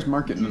a buyer's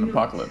market in an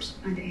apocalypse.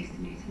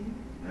 Underestimate him.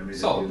 I made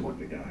Solid a deal point.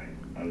 with the guy.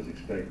 I was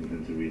expecting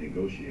him to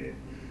renegotiate.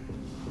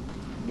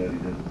 But he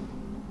didn't.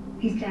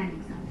 He's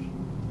planning something.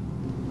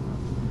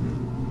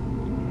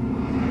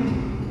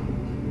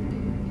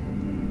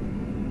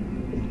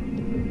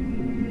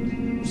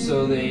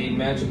 So they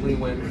magically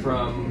went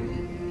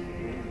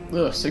from.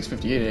 Ugh,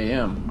 6:58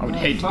 a.m. I would Oh,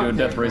 hate to fuck do a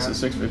death that race crap.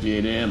 at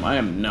 6:58 a.m. I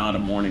am not a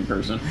morning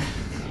person.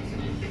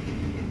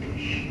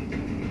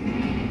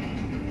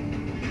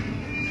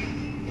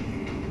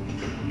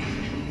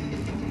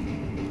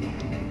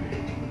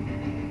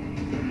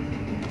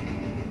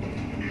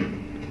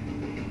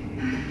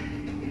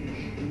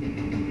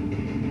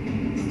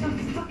 Stop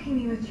fucking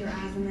me with your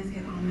ass and let's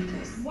get on with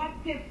this. What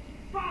the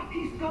fuck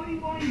is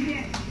going on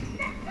here?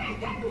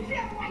 Can you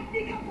feel my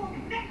dick up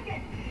on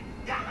naked?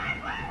 Come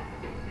on,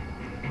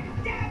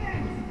 move! Damn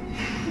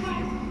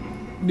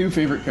it! New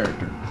favorite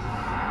character.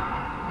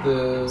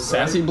 The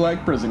Sassy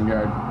black prison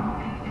guard.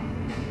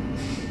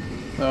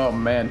 Oh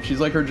man, she's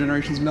like her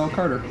generation's Mel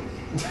Carter.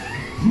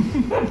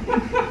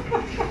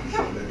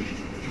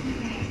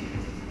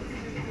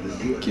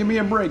 Give me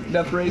a break,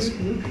 death race.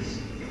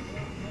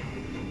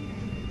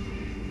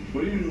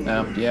 What are you doing?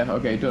 Yeah,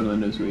 okay, totally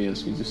knows who he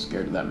is. He's just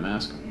scared of that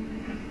mask.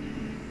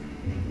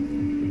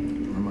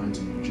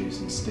 Reminds me of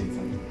Jason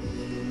Statham.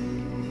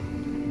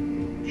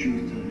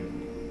 Truth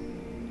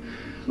time.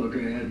 Look, I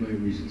had my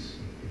reasons.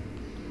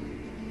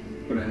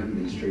 But I haven't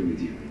been straight with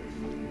you.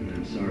 And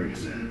I'm sorry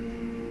for that.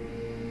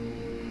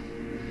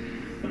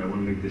 But I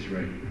want to make this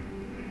right.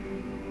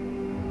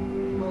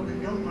 Well,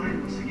 then don't lie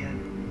to us again.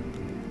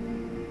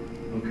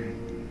 Okay.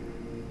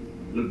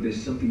 Look,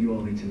 there's something you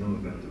all need to know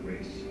about the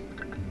race.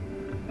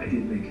 I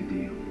did make a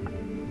deal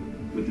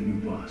with the new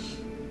boss.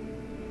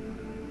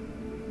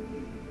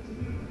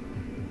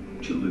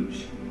 To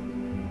lose.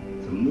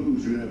 To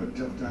lose, you'd have a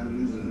tough time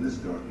losing in this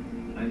car.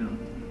 I know.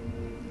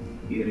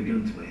 He had a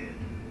gun to my head.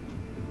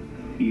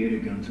 He had a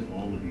gun to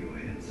all of your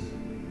heads.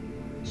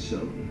 So,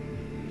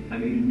 I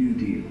made a new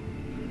deal.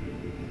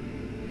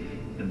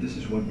 And this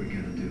is what we're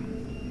gonna do.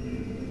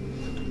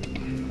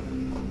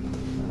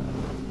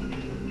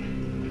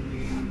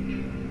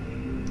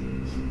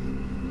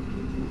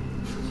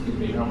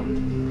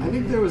 I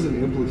think there was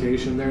an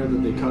implication there that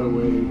they cut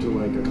away to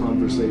like a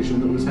conversation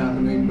that was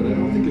happening, but I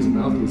don't think his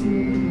mouth was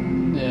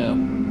moving. Yeah.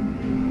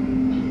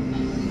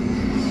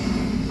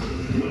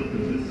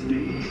 Welcome to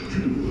Stage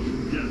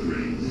 2, Death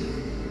Race.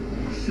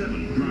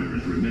 7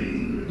 drivers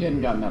remain. You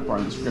hadn't gotten that part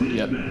of the script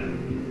yet. Sit back.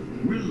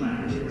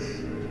 Relax.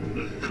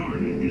 The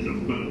carnage is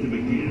about to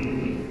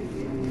begin.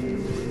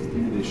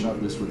 Maybe they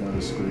shot this without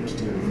a script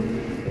too.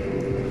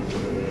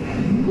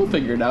 We'll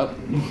figure it out.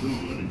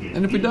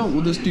 And if we don't,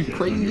 we'll just do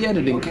crazy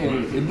editing. Okay,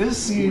 in this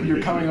scene,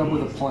 you're coming up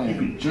with a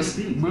plan. Just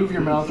move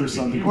your mouth or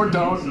something, or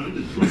don't.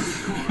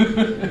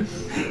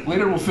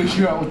 Later, we'll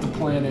figure out what the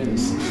plan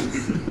is.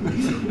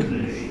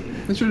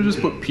 They should have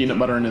just put peanut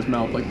butter in his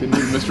mouth like they did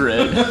with Mr.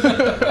 Ed.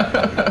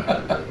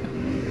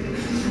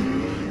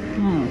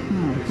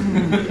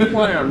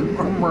 Plan.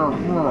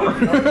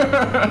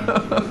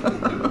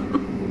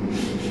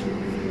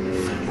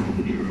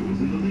 Hero is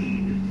in the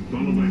lead,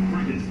 followed by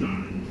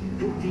Frankenstein,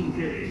 14K,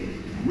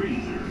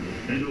 Razor,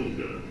 and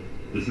Olga.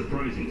 The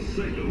surprising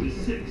Psycho is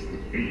 6th,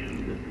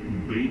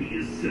 and Baby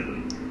is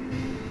 7th.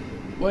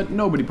 What?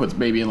 Nobody puts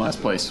baby in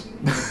last place.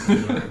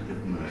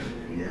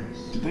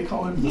 Did they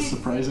call him the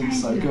surprising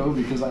Psycho?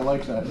 Because I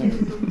like that name.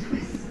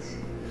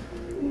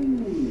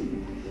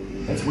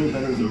 That's way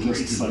better than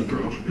just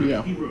Psycho.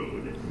 Yeah.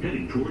 Road,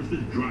 heading towards the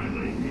dry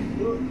lake.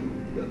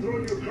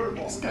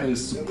 This guy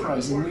is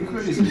surprisingly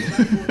crazy.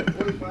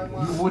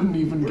 You wouldn't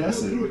even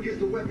guess it. If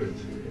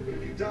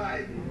you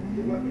die,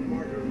 the weapon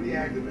marker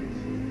reactivates.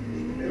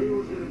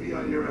 Everyone's gonna be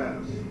on your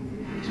ass.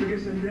 So I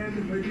guess I'm damned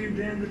if I do,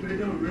 damned if I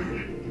don't,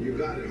 right? You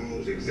got it,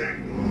 Holmes,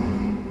 exactly.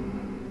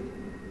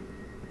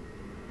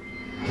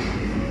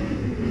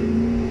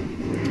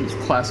 It's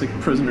classic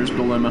prisoner's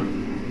dilemma.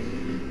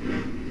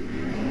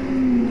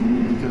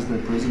 Because they're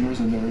prisoners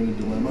and they're in a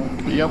dilemma.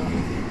 Yep.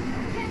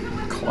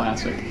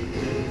 Classic.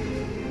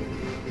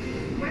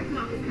 West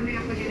Mount is coming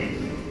up when it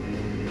is.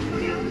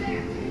 Okay, over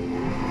there.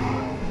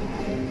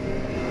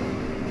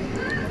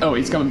 Oh,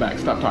 he's coming back.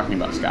 Stop talking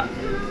about Scott.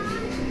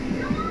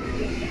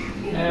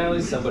 At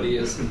least somebody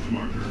is.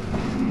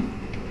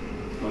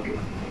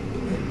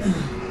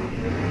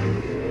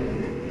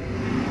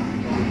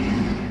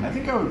 I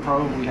think I would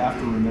probably have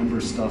to remember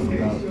stuff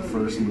about the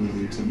first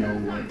movie to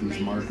know what these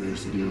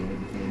markers do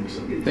and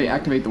things. They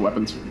activate the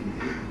weapons.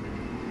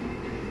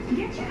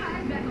 Get your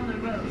eyes back on the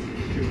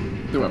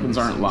road. The weapons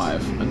aren't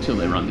live until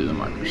they run through the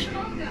markers.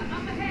 Olga,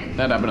 up ahead.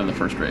 That happened in the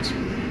first race.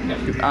 Yeah,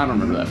 'cause I don't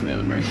remember that from the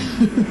other race.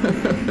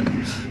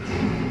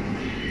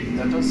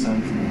 That does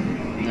sound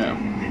familiar. Yeah.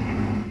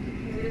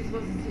 This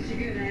wasn't such a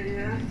good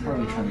idea.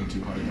 Probably trying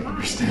too hard to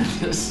understand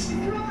this.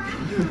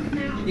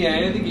 Yeah,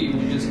 I think you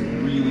were just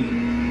really,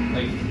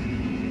 like,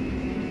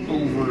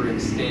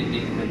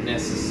 overextending the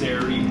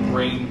necessary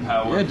brain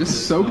power. Yeah, for just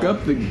this soak film.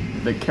 up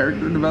the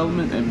character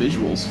development and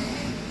visuals.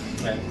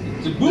 Yeah.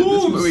 This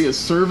Boobs! movie is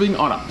serving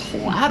on a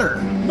platter.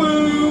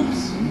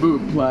 Boobs!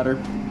 Boob platter.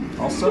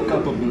 I'll soak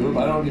up a boob,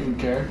 I don't even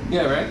care.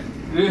 Yeah, right?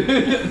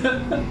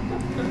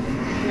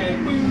 Okay,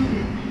 boob.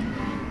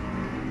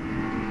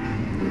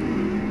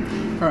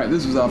 Alright,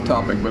 this is off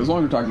topic, but as long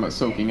as we're talking about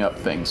soaking up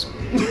things.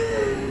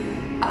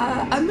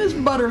 I miss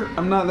butter.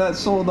 I'm not that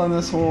sold on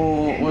this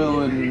whole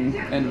oil and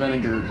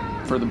vinegar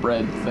for the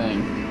bread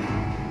thing.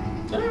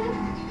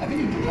 I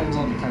think it depends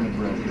on the kind of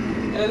bread.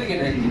 I think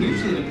it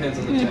usually depends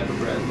on the type of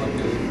bread. Like a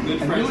good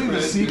And French really the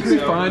bread, secret-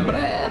 good Fine, but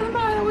sourdough. I don't know.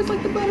 I always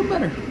like the butter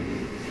better.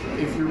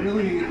 If you're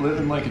really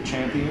living like a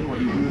champion, what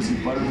you do is you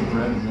butter the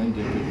bread and then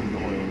dip it in the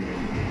oil and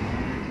vinegar.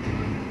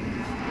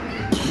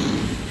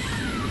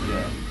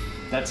 Yeah.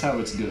 That's how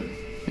it's good.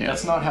 Yeah.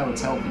 That's not how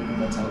it's healthy, but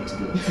that's how it's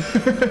good.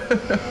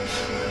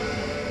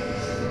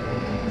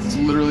 It's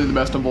literally the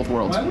best of both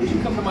worlds. Why would you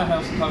come to my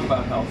house and talk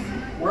about health?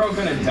 We're all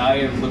gonna die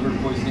of liver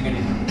poisoning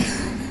anyway.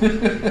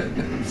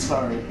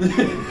 Sorry.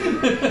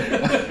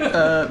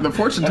 The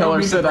fortune I don't teller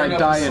mean to said bring I'd up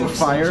die a in sore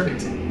fire.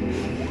 subject.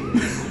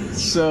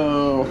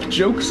 So,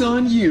 joke's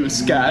on you,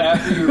 Scott.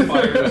 After your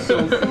fire is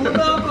so full of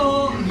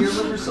alcohol, your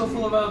liver's so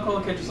full of alcohol,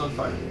 it catches on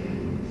fire.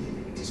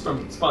 It's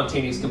from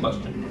spontaneous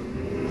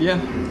combustion. Yeah,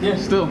 Yeah.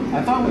 still.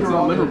 I thought we That's were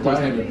not all liver going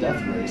to die in poisoning. a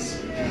death race.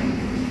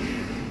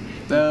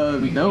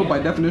 No, by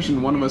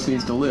definition, one of us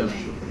needs to live.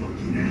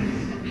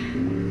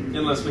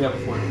 Unless we have a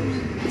fourth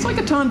person. It's like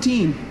a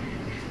tontine.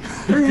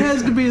 There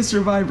has to be a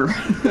survivor.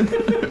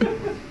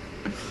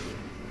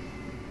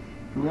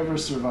 Whoever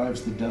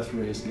survives the death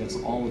race gets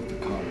all of the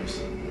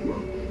cars.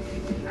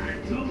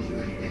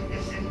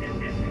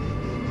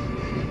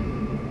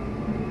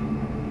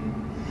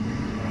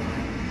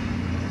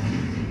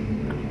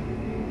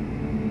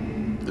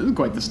 This is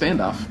quite the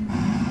standoff.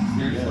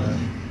 Seriously.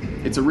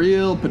 It's a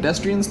real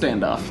pedestrian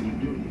standoff.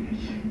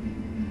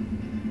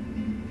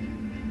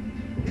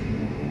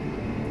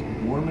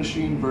 War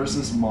Machine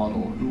versus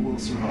Model. Who will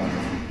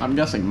survive? I'm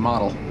guessing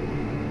model.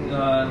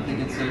 I'm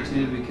thinking so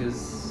too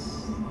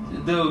because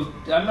though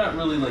I'm not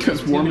really like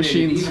Because War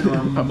intimidated Machine's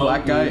even a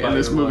black guy, remotely by and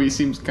this her movie looks.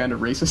 seems kind of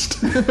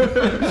racist. A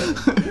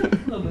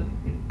little bit.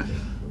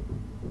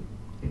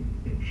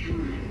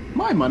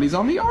 My money's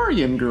on the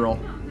Aryan girl.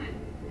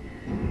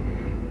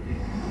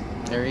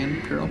 Aryan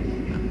girl?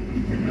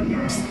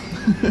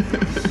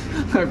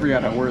 I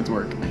forgot how words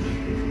work.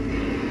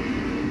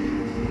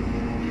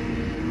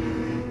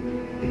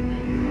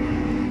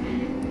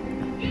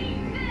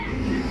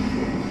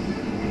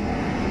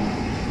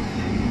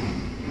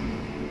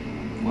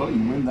 Well, you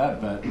win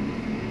that bet.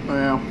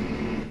 Well,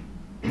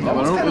 That I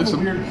was don't kind really of a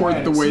weird support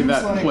plan. the It way seems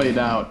that like played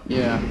out.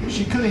 Yeah.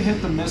 She could have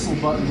hit the missile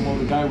button while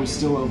the guy was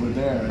still over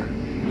there,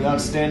 without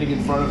standing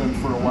in front of him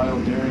for a while,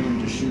 daring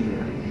him to shoot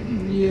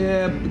her.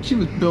 Yeah, but she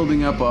was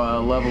building up a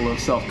level of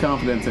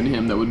self-confidence in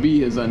him that would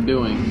be his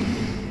undoing.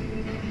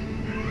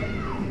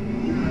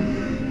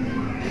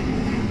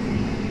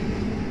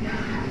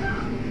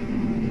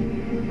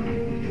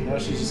 Now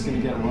she's just gonna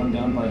get run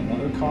down by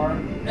another car?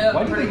 Yeah,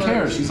 Why do pretty they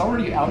care? much. She's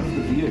already out of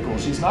the vehicle.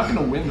 She's not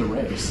gonna win the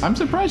race. I'm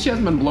surprised she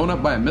hasn't been blown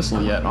up by a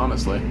missile yet,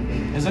 honestly.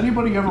 Has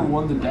anybody ever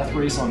won the death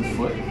race on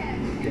foot?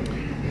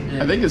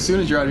 I think as soon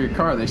as you're out of your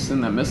car, they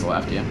send that missile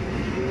after you.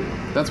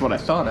 That's what I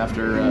thought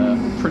after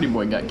Pretty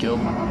Boy got killed.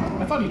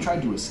 I thought he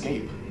tried to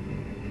escape.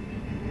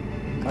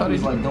 I thought thought he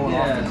was he- like going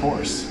off the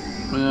course.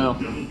 Well,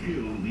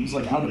 He's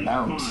like out of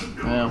bounds.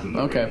 well,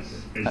 okay.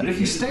 And if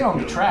you stay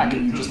on the track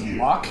and you just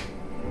walk,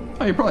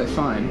 Oh, you're probably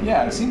fine.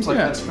 yeah, it seems like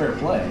Yeah. that's fair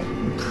play.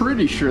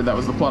 Pretty sure that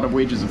was the plot of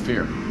Wages of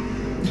Fear.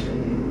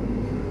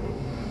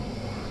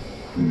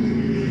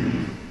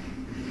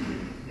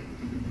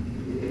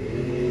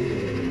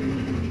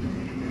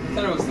 I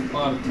thought it was the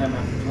plot of Time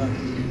After Time.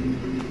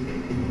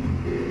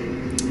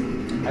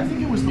 I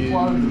think it was the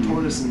plot of the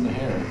tortoise and the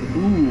hare.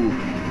 Ooh.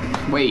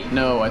 Wait,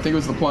 no, I think it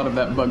was the plot of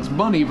that Bugs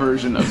Bunny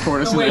version of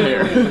Tortoise No, and the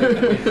wait,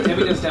 Hare. wait.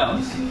 Debbie Does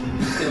Dallas.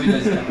 Debbie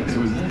Does Dallas. It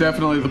was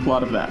definitely the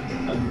plot of that.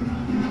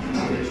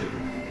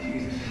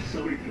 Jesus,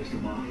 somebody pissed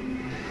him off.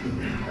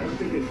 I don't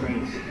think they're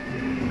friends.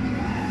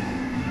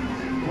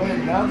 Wait,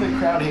 now the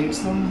crowd hates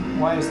them?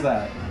 Why is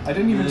that? I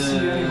didn't even see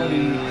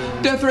anybody.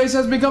 Death Race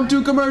has become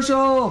too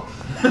commercial!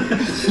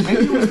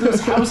 Maybe it was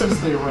those houses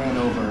they ran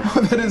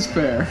over. That is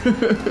fair.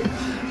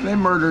 They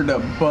murdered a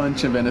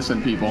bunch of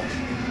innocent people.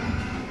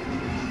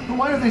 But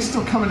why are they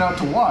still coming out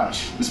to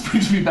watch? This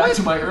brings me back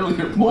to my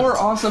earlier point. More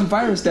awesome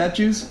fire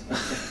statues.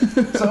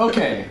 So,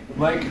 okay,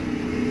 like,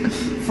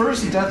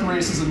 first Death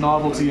Race is a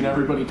novelty and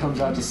everybody comes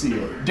out to see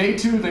it. Day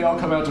 2, they all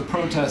come out to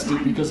protest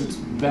it because it's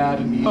bad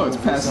and evil. Oh, it's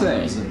for some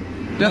passé. reason.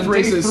 Death Then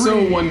Race day is so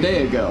 3 one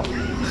day ago.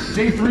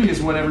 Day 3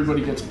 is when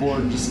everybody gets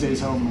bored and just stays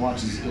home and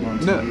watches it on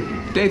TV.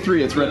 No, day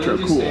 3 it's retro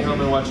Just cool. stay home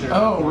and watch it.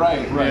 Oh,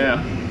 right.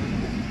 Yeah.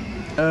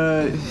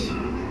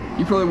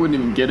 You probably wouldn't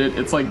even get it.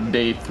 It's like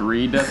day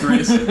 3 Death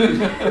Race.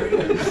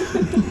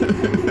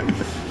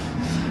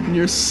 And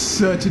you're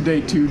such a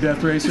day 2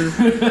 Death Racer.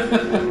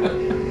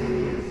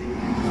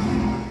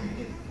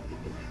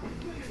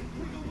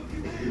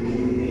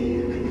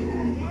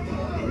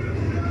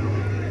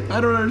 I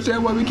don't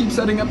understand why we keep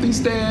setting up these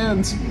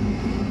stands.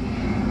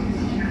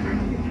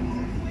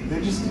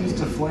 They just used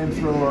a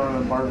flamethrower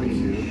on a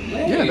barbecue.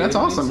 Yeah, that's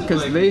awesome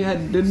because they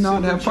did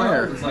not have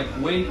fire. It's like,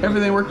 wait.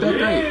 Everything worked out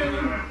great.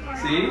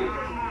 See?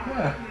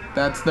 Yeah,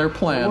 That's their it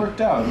plan.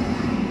 worked out.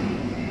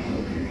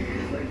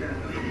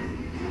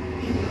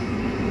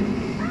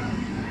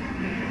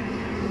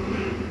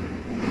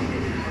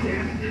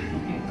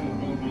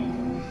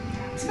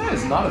 This guy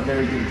is not a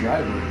very good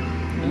driver.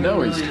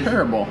 No, he's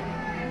terrible.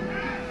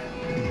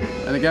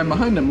 And the guy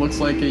behind him looks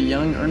like a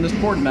young Ernest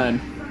Borgnine.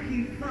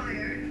 Fucking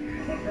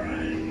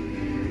fire.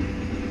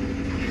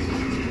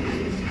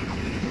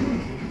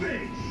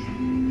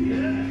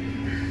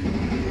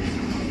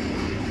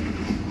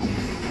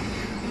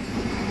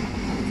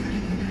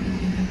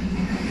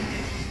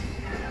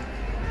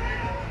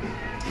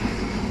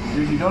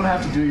 Dude, you don't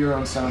have to do your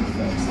own sound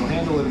effects. They'll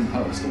handle it in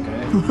post,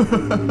 okay?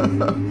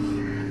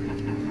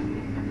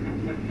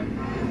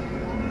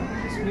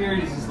 It's weird.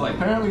 He's just like,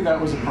 Apparently that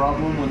was a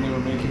problem when they were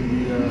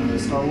making the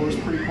Star Wars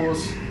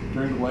prequels.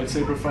 During the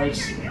lightsaber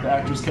fights, the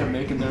actors kept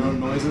making their own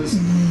noises.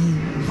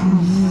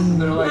 And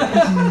they're like,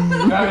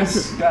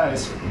 guys,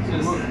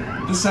 look,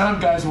 the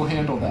sound guys will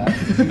handle that.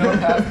 You don't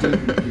have to.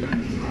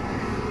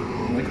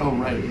 I'm like, oh,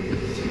 right.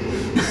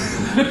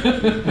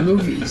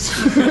 Movies.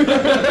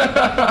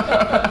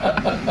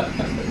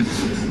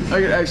 I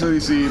could actually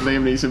see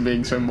Liam Neeson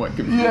being somewhat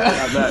confused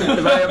about that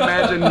because I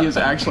imagine he is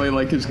actually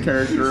like his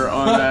character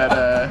on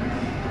that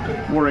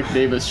Warwick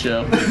Davis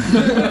show.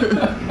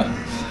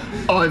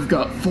 I've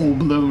got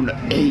full-blown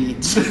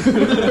AIDS.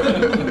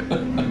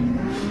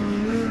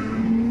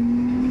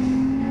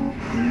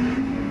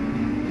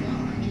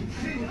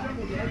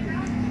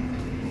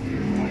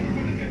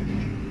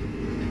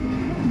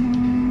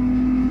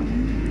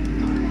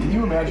 Can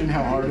you imagine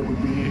how hard it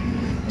would be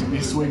to be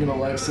swinging a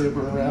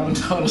lightsaber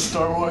around on a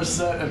Star Wars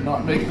set and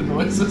not make the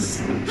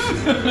noises?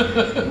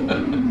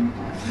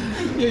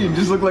 Yeah, you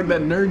just look like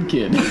that nerd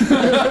kid.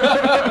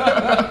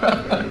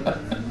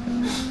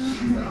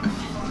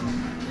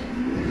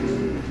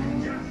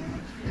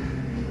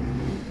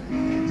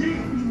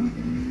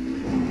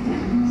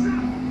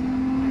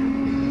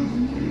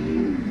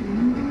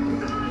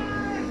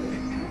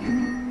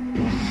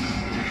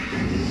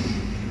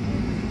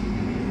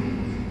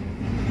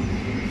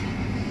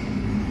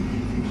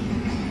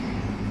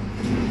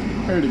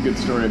 I heard a good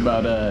story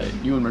about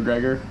Ewan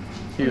McGregor.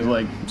 He was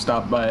like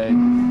stopped by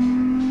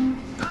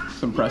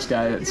some press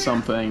guy at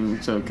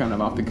something, so kind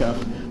of off the cuff.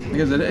 The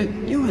guy said,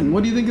 "Hey, Ewan,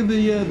 what do you think of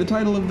the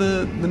title of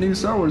the new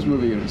Star Wars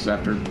movie?" It was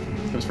after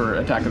It was for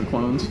Attack of the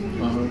Clones.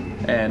 Uh-huh.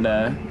 And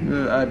I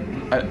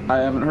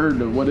haven't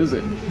heard of what is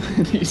it?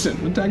 And he said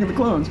Attack of the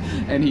Clones,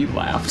 and he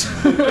laughed.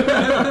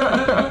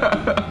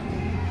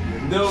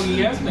 Though he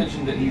has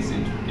mentioned that he's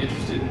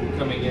interested in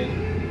coming in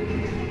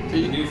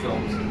to the new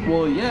films.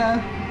 Well,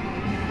 yeah.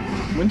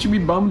 Wouldn't you be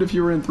bummed if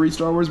you were in 3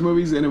 Star Wars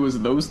movies and it was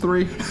those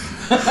 3?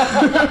 Solid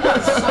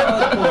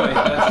point.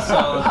 That's a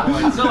solid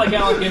point. It's not like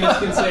Alec Guinness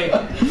can say,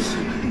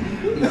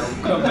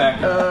 come back.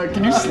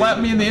 Can you slap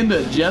me in the end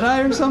of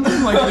Jedi or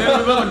something? Like a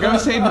little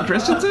Ghost Hayden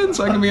Christensen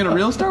so I can be in a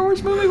real Star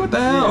Wars movie? What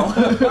the hell?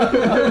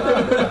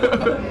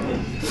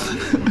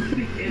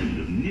 The end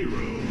of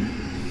Nero.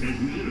 As we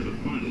enter the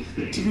final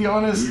stage. To be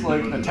honest,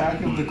 like,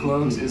 Attack of the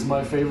Clones is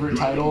my favorite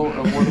title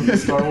of one of the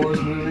Star Wars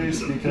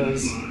movies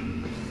because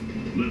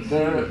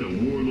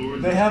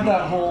they have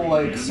that whole,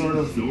 like, sort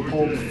of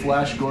whole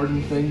Flash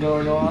Gordon thing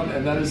going on,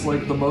 and that is,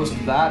 like, the most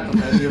that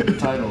of any of the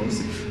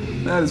titles.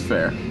 That is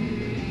fair.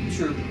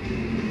 True.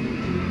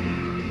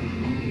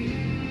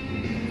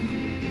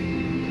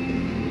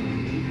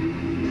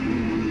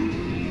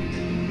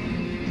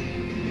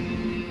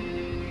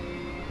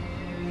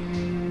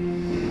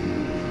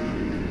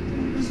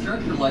 This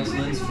director likes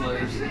lens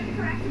flares. Ready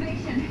for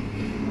activation.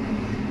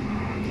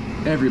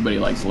 Everybody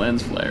likes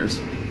lens flares.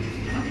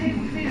 Okay,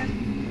 we're clear.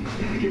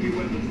 Give me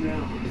weapons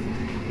now.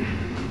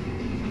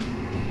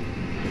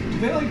 Do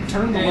they, like,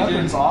 turn the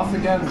weapons off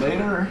again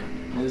later?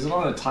 Is it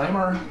on a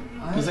timer?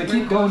 Because they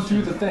keep going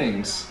through the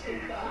things.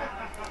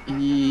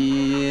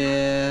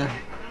 Yeah.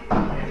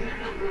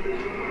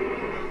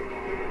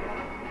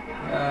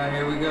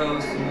 Here we go,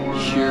 some more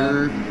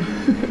Sure.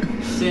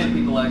 sand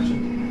people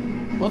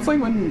action. Well, it's like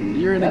when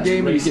you're in a That's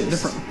game and you racist. get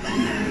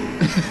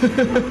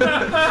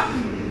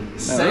different.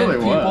 Sand really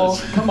people,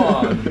 was. come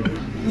on.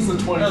 This is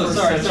the 21st Oh,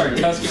 sorry, century.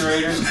 Tusken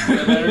Raider. Is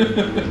that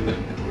better?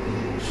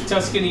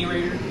 Tuscany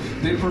Raider.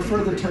 They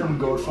prefer the term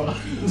Gorfa.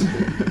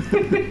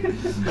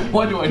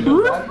 Why do I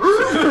know that?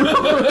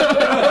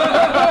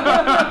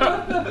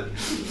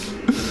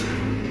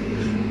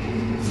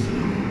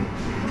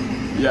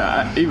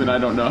 Yeah, even I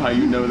don't know how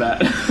you know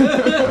that.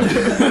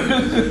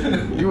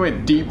 You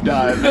went deep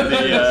dive into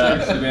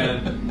Seriously,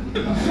 man. I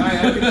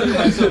consider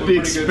myself a the pretty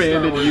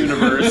expanded good Star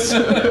Wars universe.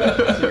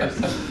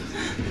 Seriously.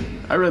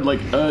 I read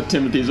like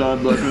Timothy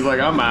Zahn book and was like,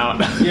 I'm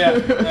out. Yeah,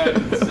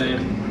 that's the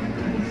same.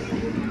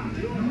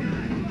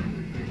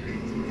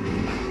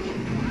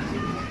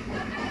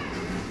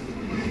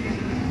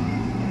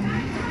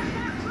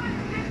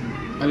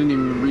 I didn't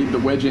even read the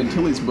Wedge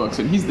Antilles books,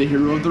 and he's the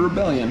hero of the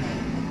rebellion.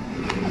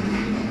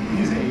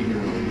 He's a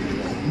hero.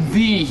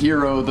 The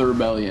hero of the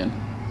rebellion.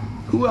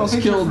 Who else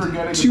think you're killed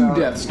forgetting 2 about-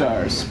 Death I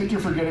Stars? think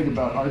you're forgetting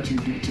about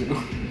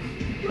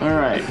R2-D2.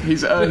 Alright,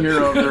 he's a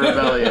hero of the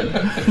rebellion.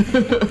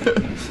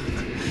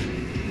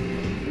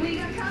 We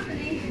got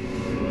company.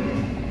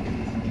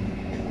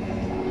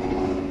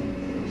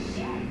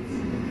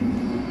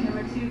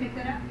 Number 2, pick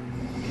that up.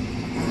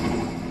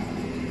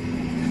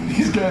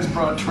 These guys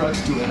brought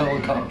trucks to a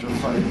helicopter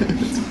fight.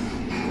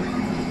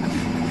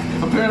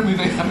 Apparently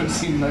they haven't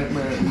seen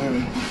Nightmare at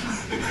Noon.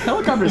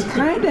 Helicopters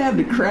kind of have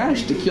to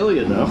crash to kill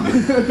you, though.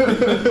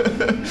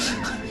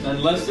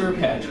 Unless they're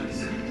Apaches.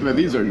 But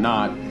these are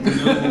not.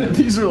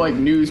 These are like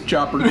News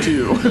Chopper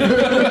 2.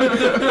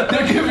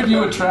 They're giving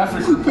you a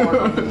traffic report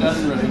on the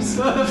death race.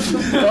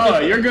 Oh,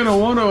 you're gonna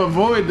want to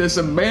avoid this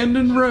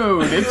abandoned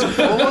road. It's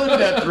full of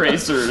death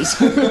racers.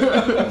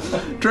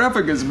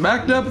 Traffic is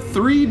backed up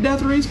 3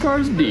 death race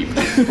cars deep.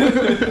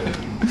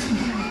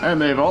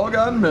 And they've all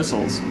got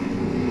missiles.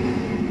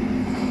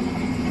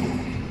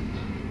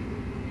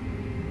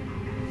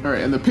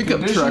 Alright, and the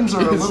pickup truck Conditions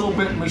are a is... little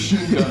bit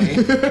machine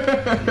gunny.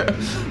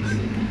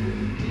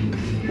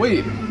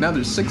 Wait, now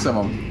there's 6 of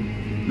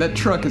them. That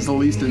truck is the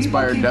least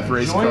inspired death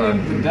race car.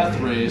 Joining the death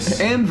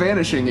race. And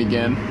vanishing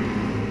again.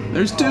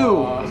 There's 2.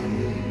 Oh,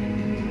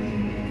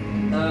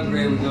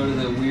 great, we go to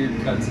the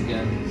weird cuts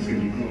again.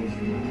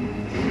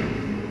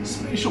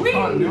 Spatial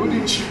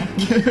continuity check.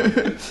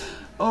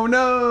 Oh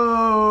no!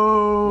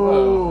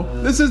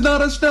 Whoa. This is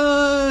not a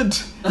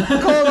stunt!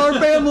 Call our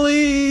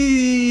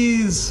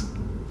families!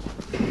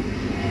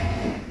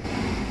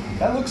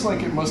 That looks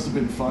like it must have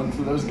been fun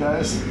for those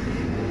guys.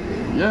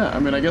 Yeah, I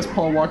mean, I guess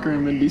Paul Walker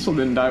and Vin Diesel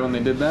didn't die when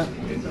they did that.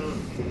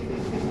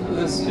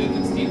 This dude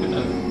is deep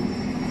enough.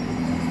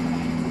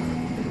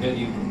 And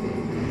you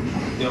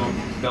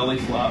don't belly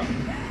flop.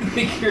 I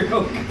think you're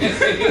okay.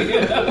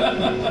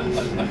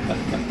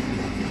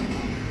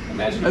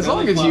 Imagine As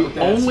long belly as flop you with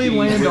that only speed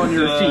land on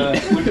your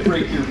feet. would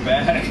break your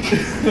back.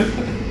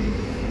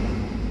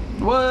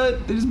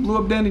 What? They just blew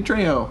up Danny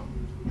Trejo.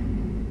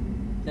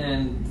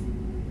 And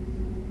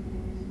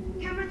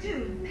Camera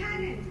 2,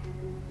 pan in.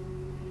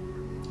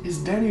 Is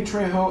Danny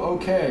Trejo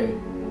okay?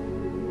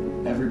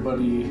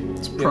 Everybody.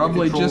 It's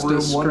probably just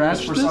a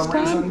scratch for this some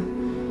time? reason.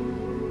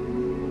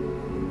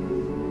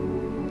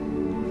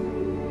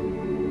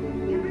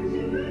 Camera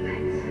 2,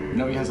 movement.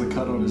 No, he has a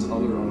cut on his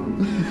other arm.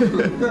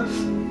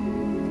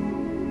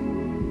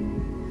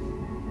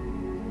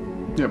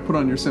 Yeah, put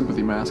on your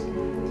sympathy mask.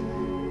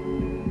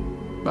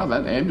 Wow,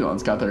 that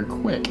ambulance got there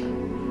quick.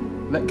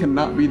 that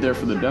cannot be there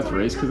for the death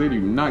race because they do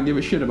not give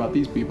a shit about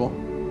these people.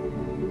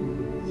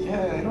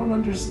 Yeah, I don't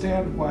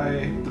understand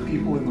why the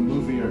people in the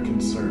movie are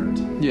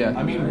concerned. Yeah.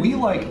 I mean, we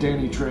like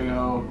Danny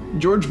Trejo.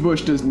 George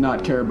Bush does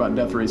not care about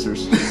death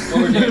racers.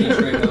 Or Danny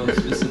Trejo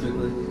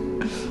specifically.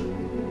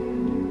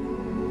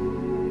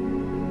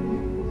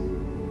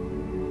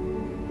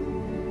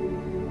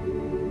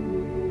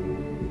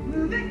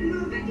 Move it, you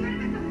gotta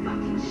make the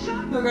fucking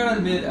shot. I gotta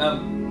admit, I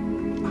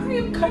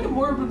am kind of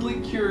morbidly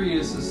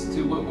curious as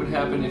to what would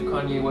happen if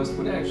Kanye West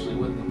would actually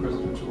win the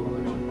presidential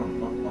election.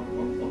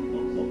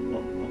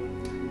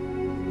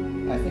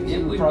 I think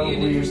It would be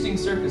an interesting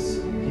circus.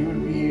 He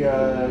would be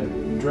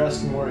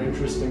dressed more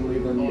interestingly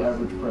than the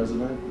average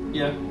president.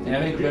 Yeah, And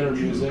make better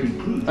music.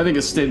 I think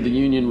a State of the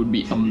Union would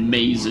be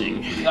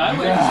amazing. I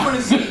just want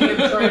to see him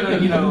try to,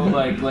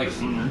 like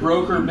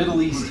broker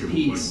Middle East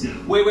peace.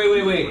 Wait,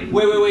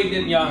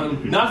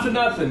 Netanyahu. Not for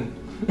nothing.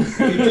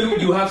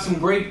 You have some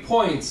great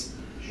points,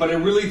 but I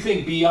really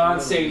think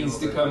Beyonce needs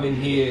to come in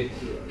here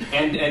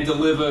and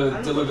deliver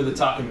the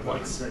talking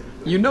points.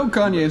 You know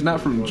Kanye is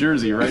not from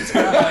Jersey, right,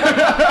 Scott?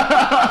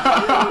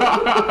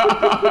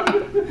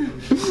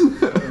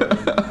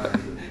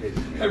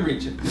 I'm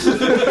reaching.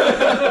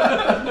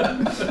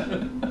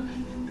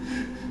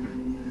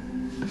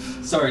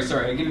 Sorry,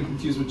 I get him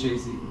confused with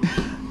Jay-Z.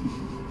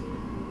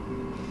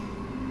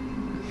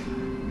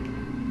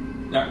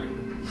 Not really.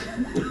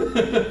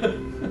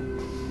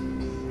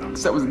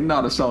 That was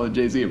not a solid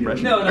Jay-Z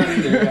impression. No, not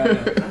either. Yeah, I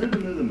never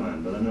knew the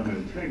man, but I know how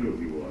integral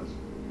he was.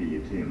 Be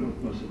your team. No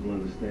possible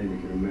understanding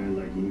can a man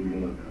like you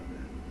know about that.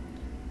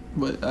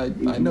 But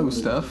I know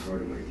stuff.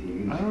 Part of my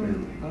team. I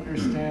don't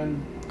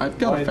understand I've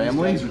got why a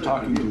family. these guys are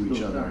talking to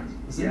each other.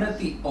 Isn't that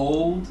the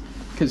old?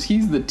 Because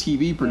he's the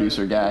TV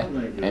producer guy,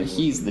 and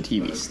he's the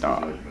TV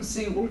star.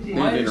 See, They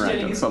my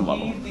interact understanding on is some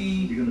level.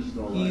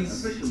 he's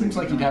Seems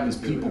like he'd have his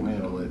people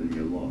handle it.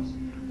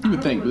 You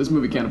would think, but this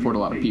movie can't afford a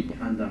lot of people.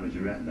 Can damage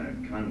your retina,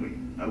 can we?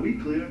 Are we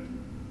clear?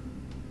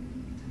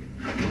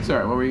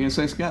 Sorry, what were you going to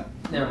say, Scott?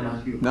 Never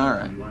mind. All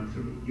right.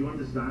 You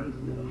understand?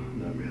 No,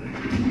 not really.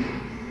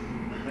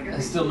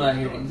 I'm still not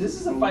hearing.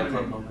 This is a Fight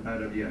Club moment.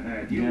 Out of your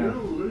head. You Yeah.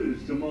 will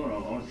lose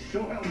tomorrow, or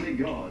so help me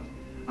God.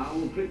 I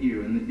will put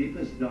you in the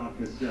deepest,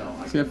 darkest cell.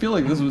 See, I feel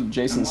like this was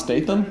Jason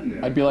Statham.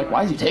 I'd be like,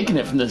 why is he taking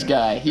it from this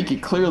guy? He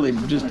could clearly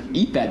just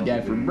eat that guy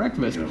for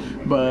breakfast.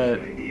 But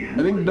I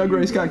think Doug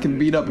Ray Scott can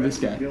beat up this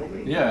guy.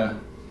 Yeah.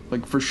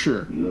 Like, for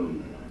sure.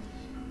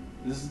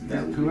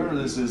 Whoever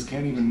this is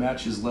can't even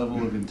match his level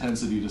of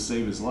intensity to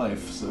save his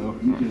life, so...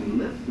 You can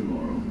live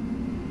tomorrow.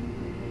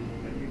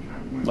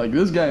 Like,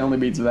 this guy only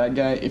beats that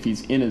guy if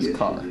he's in his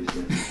car.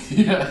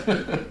 Yeah.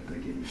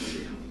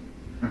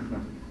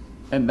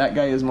 And that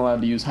guy isn't allowed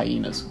to use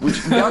hyenas. Which,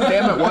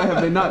 goddammit, why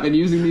have they not been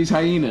using these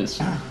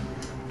hyenas?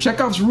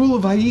 Chekhov's rule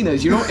of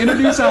hyenas. You don't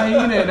introduce a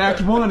hyena in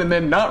Act 1 and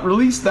then not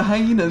release the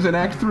hyenas in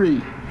Act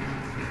 3.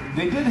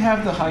 They did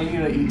have the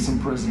hyena eat some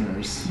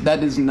prisoners.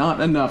 That is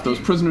not enough. Those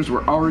prisoners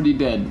were already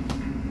dead.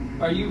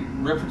 Are you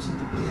referencing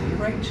the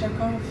playwright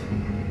Chekhov?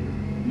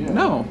 Yeah.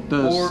 No,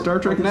 the Or- Star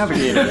Trek or the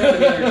Navigator.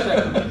 Navigator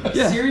Chekhov.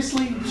 Yeah.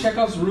 Seriously?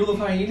 Chekhov's rule of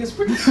hyenas?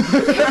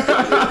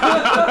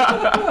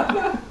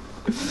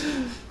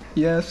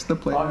 Yes, the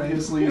playwright.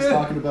 Obviously, he's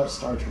talking about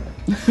Star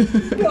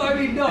Trek. No, I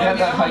mean, no. They had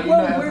that I'm like, hyena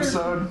well, where-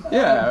 episode.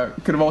 Yeah,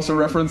 could have also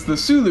referenced the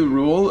Sulu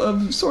rule of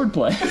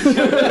swordplay.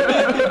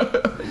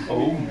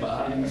 Oh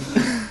my.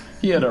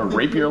 He had a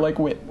rapier-like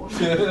wit.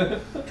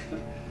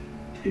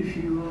 If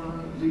you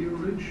are the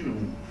original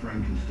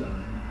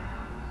Frankenstein,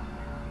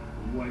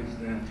 why is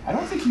that? I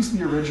don't think he's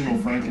the original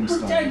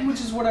Frankenstein. Dead, which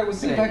is what I was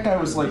I think saying. that guy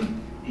was like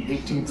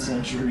 18th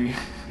century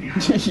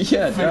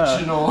Yeah, duh.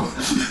 fictional.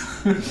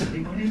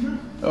 Anybody know?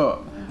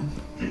 Oh,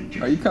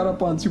 are you caught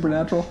up on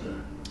Supernatural?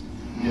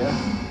 Yeah.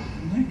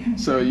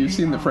 So you've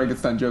seen the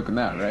Frankenstein joke in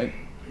that, right?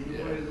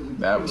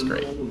 That was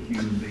great.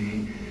 Human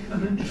being,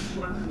 and then just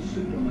slap the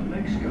suit on the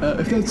next guy.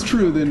 If that's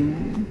true,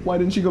 then why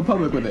didn't she go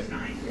public with it?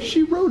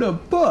 She wrote a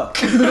book.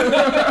 Frankenstein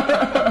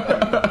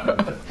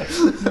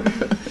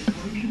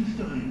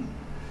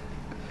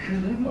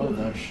can never Oh,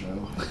 that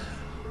show.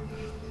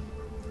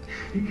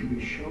 He can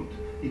be shot,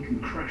 he can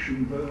crash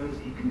and burn,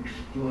 he can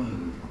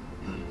explode.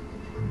 But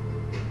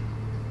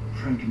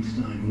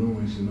Frankenstein will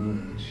always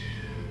emerge.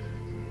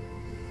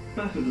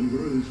 Battered and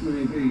bruised,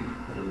 maybe,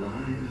 but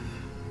alive.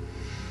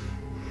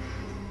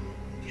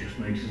 Just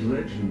makes his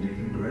legend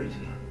even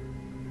greater.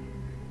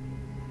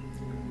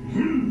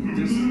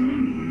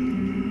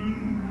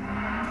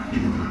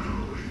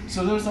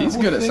 So there's that He's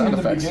whole good at thing sound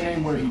in the effects.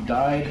 beginning where he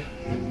died.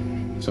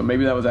 So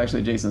maybe that was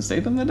actually Jason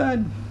Statham that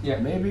died? Yeah,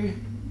 maybe.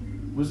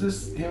 Was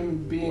this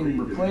him being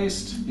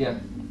replaced? Yeah.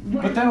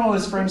 But then all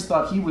his friends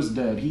thought he was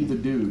dead. He the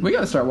dude. We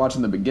gotta start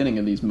watching the beginning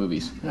of these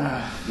movies.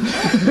 Yeah,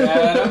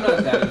 I'm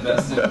not that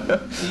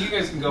invested. So you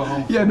guys can go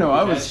home. Yeah, no,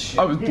 I That was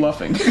shit.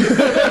 bluffing.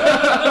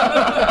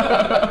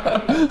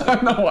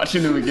 I'm not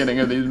watching the beginning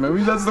of these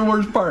movies. That's the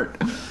worst part.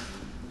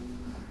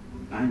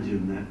 And your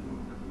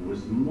network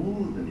was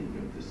more than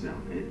enough to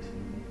sell it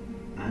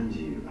and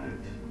you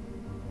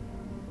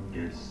out.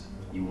 Guess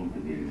You won't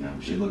believe it now.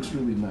 She looks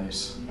really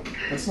nice.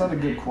 That's not a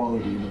good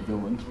quality in a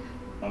villain.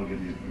 I'll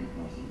give you 3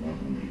 passes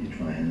love and you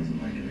try anything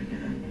like it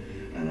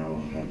again. And I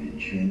will have you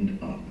chained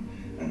up.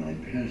 And I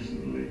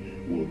personally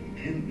will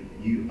pimp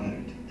you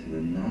out to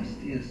the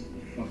nastiest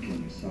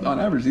fucking son. On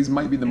average, these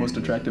might be the most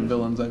attractive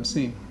villains I've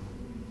seen.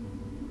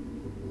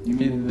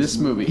 In this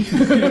movie.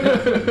 Fair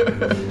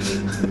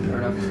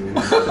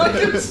enough. Like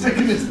he's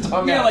sticking his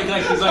tongue Yeah, out. like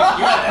he's like,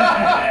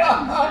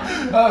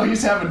 yeah. Oh,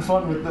 he's having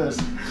fun with this.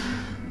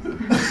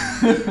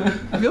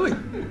 I feel like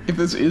if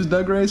this is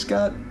Doug Ray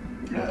Scott,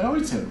 Yeah, oh,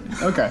 it's him.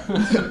 okay.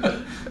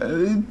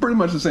 Pretty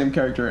much the same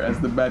character as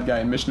the bad guy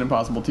in Mission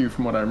Impossible 2,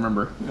 from what I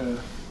remember. Yeah.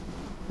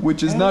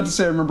 Which is not to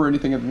say I remember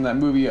anything in that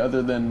movie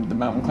other than the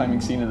mountain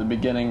climbing scene at the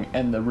beginning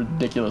and the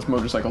ridiculous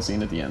motorcycle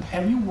scene at the end.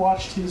 Have you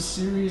watched his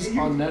series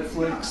on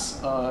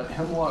Netflix,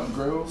 Hemlock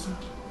Grove?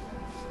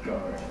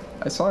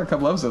 I saw a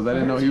couple episodes. I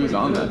didn't know he was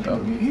on that,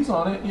 though. He's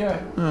on it,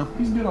 yeah. Oh.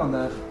 He's good on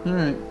that.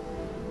 Alright.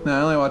 No,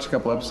 I only watched a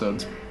couple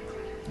episodes.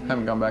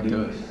 Haven't gone back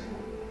to it.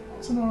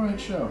 It's an alright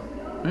show.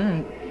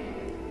 Alright.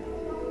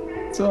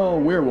 It's all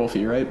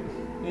werewolfy, right?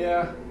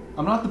 Yeah.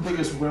 I'm not the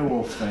biggest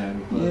werewolf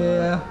fan, but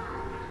Yeah.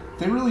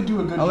 they really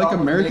do a good I job like of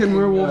American making,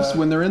 werewolves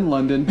when they're in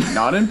London,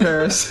 not in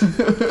Paris.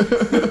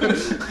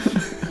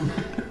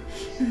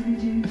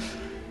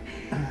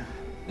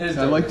 There's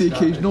I like the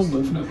Doug Ray occasional Scott.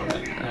 wolf. There's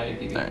stuff on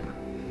IMDb. Alright.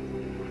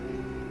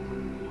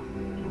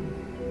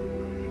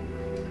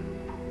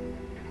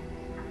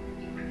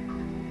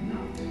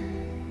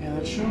 Yeah,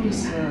 that show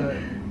is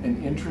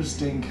an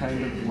interesting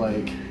kind of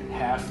like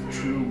half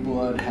True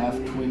Blood, half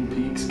Twin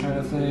Peaks kind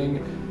of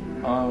thing.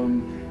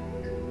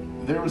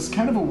 There was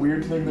kind of a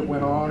weird thing that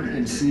went on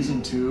in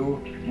season 2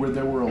 where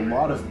there were a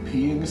lot of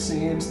peeing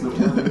scenes that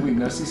weren't really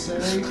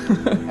necessary.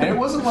 And it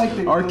wasn't like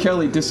they R. really-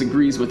 Kelly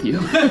disagrees with you.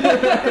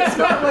 It's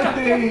not like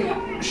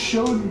they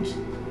showed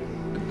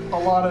a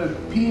lot of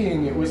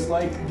peeing. It was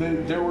like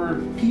there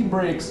were pee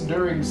breaks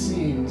during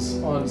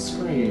scenes on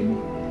screen.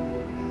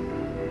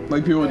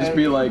 Like people would just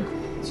be like,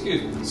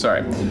 Excuse me.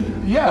 sorry,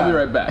 Yeah. I'll be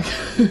right back.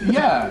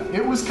 Yeah,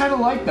 it was kind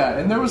of like that.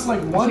 And there was like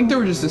I one think they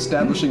were just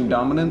establishing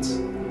dominance.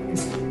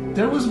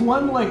 There was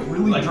one like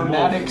really Like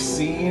dramatic Wolf.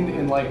 scene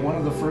in like one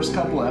of the first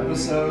couple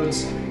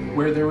episodes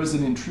where there was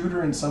an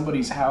intruder in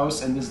somebody's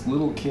house and this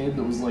little kid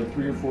that was like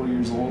 3 or 4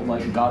 years old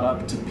like got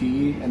up to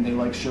pee and they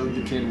like showed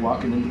the kid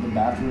walking into the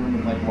bathroom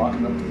and like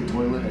walking up to the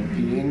toilet and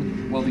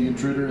peeing while the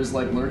intruder is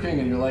like lurking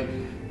and you're like,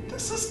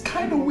 this is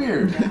kind of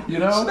weird, you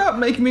know? Stop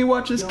making me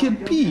watch this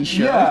kid pee,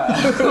 show. Yeah,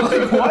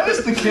 like why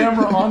is the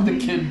camera on the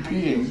kid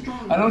peeing?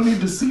 I don't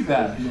need to see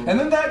that. And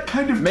then that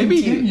kind of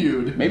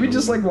continued. Maybe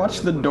just like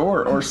watch The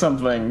Door or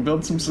something.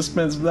 Build some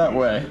suspense that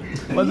way.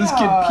 Let this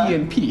kid Yeah. pee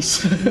in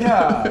peace.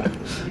 Yeah,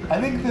 I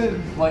think that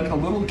like a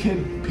little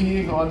kid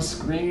peeing on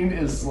screen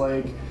is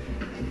like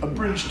a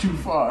bridge too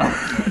far.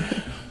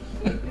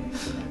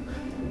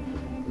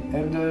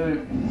 And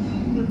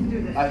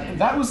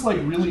that was like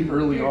really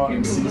early on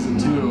in season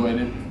 2,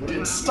 and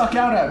it stuck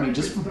out at me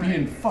just for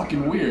being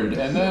fucking weird.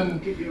 And then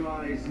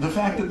the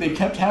fact that they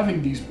kept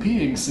having these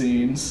peeing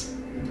scenes.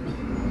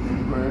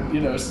 Where, you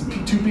know,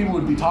 two people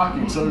would be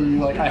talking, so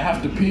you're like, I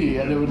have to pee,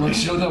 and it would like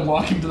show them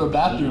walking to the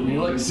bathroom, and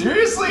you're like,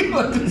 seriously?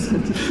 Like this?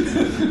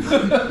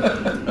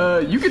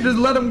 You could just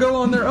let them go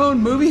on their own,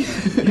 movie.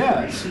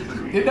 Yeah,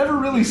 it never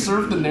really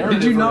served the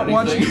narrative. Did you not or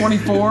watch anything.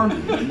 24?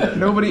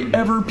 Nobody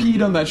ever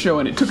peed on that show,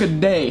 and it took a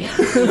day.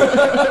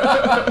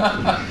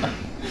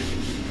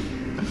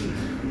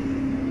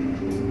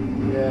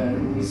 Yeah,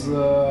 it was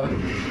a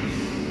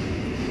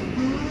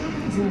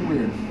little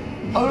weird.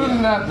 Other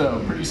than that,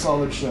 though, pretty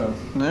solid show.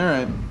 All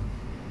right.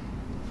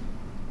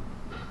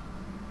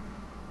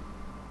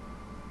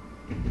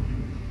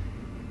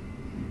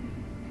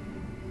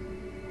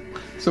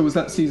 So was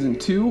that season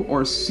 2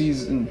 or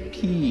season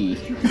P?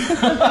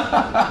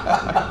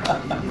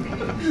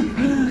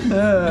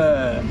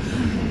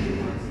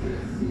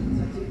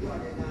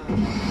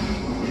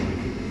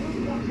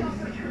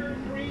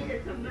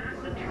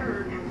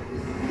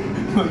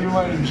 Well, you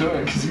might enjoy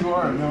it because you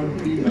are a known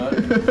peanut.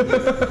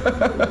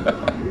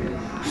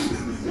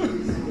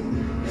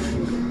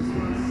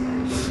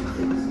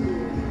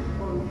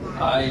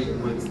 I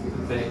would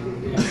think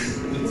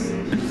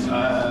it's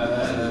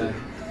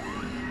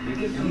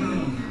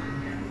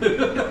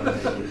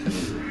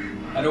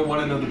I don't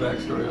want to know the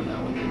backstory on that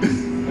one.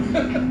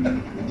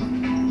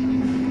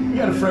 We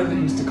had a friend that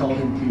used to call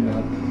him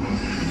Peanut.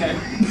 Okay.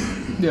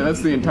 Yeah,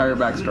 that's the entire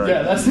backstory.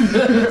 Yeah, that's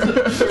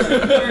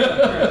Fair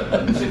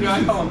enough. You know,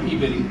 I call him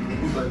P-Bitty,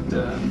 but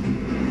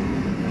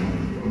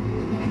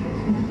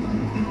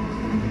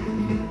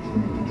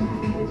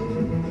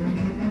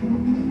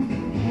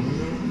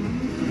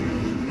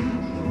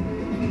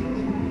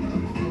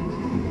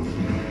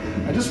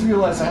I just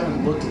realized I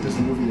haven't looked at this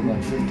movie in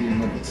like 15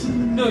 minutes.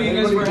 no, you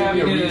guys Anybody were give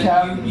having me a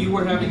recap. you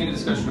were having a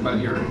discussion about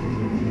urine.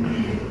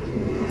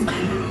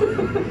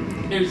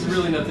 There's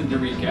really nothing to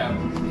recap.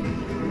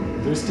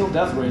 There's still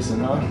death racing,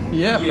 huh?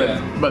 Yeah,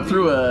 Yeah. but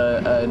through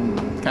a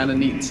kind of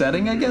neat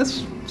setting, I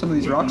guess. Some of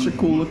these rocks are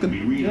cool looking.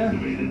 Yeah.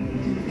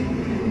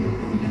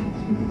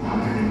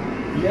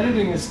 The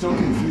editing is still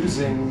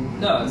confusing.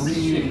 No, it's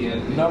shitty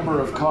editing. Number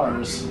of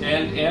cars.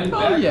 And Oh,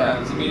 backgrounds.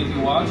 yeah. I mean, if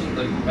you watch it,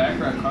 like the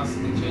background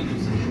constantly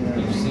changes in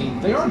each scene.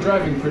 They are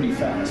driving pretty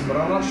fast, but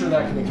I'm not sure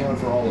that can account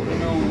for all of it.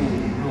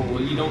 No,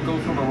 you don't go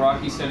from a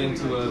rocky setting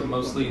to a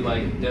mostly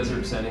like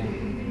desert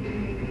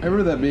setting. I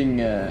remember that being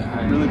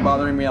really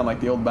bothering me on like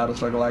the old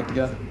Battlestar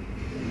Galactica,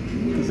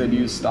 because they'd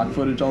use stock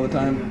footage all the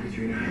time.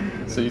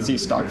 So you'd see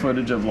stock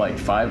footage of like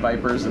 5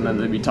 Vipers, and then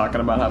they'd be talking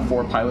about how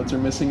 4 pilots are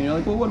missing, and you're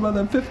like, well, what about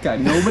that 5th guy?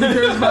 Nobody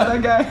cares about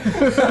that guy.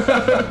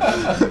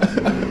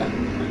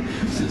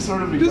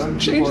 Sort of Just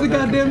change the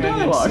goddamn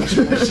dialogue.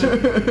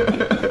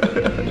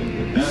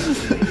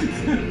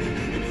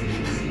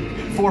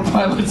 4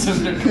 pilots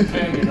and their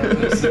companion are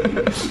missing.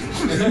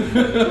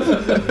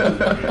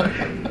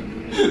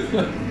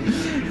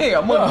 Hey,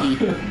 a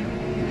monkey.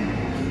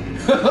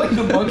 I like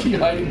the monkey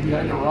hiding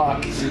behind a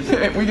rock.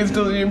 We can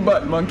still see your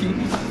butt, monkey.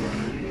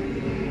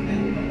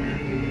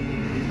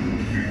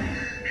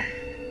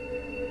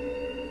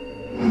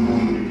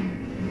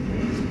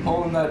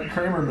 Pulling that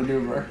Kramer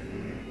maneuver.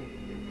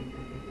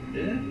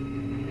 Yeah?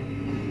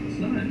 It's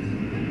nice.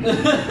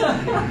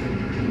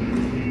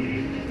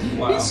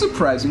 Wow. He's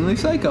surprisingly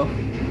psycho.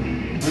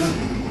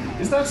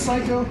 Is that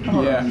Psycho? I don't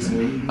know Yeah, his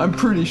name. I'm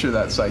pretty sure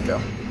that's Psycho.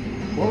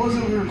 What was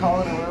it we were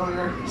calling it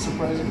earlier?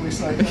 Surprisingly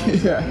Psycho?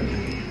 Yeah.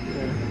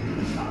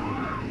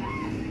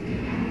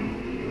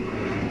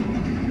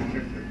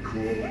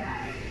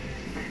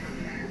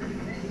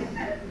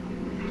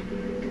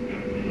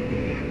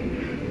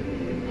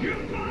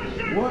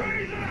 What?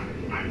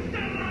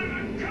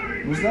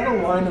 Was that a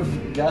line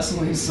of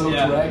gasoline-soaked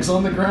Yeah. rags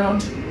on the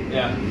ground?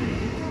 Yeah.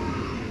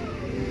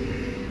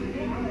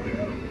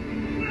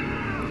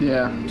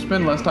 Yeah.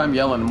 Spend less time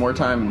yelling, more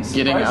time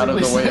getting out of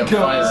the way of Surprisingly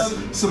fire.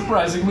 Psycho is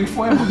Surprisingly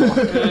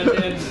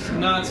flammable. and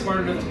not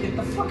smart enough to get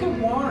the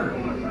fucking water.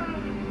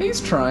 He's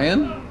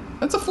trying.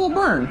 That's a full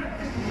burn.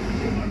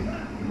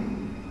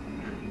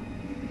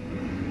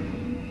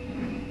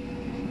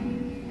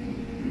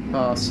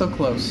 Oh, so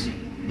close.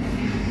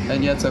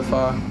 And yet so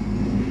far.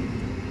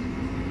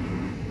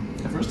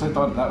 At first I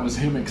thought that was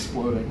him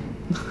exploding.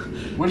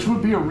 Which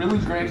would be a really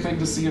great thing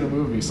to see in a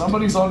movie.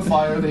 Somebody's on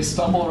fire, they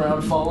stumble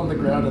around, fall on the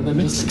ground, and then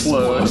just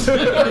explode.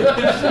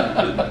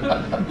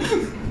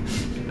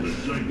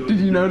 Did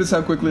you notice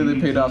how quickly they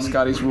paid off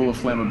Scotty's rule of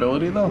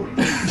flammability, though?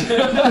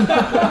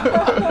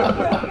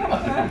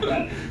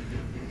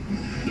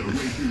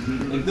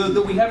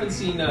 Though we haven't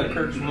seen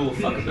Kirk's rule of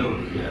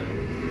fuckability yet.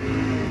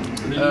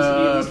 There needs to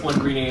be at least one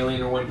green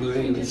alien or one blue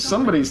alien.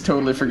 Somebody's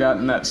totally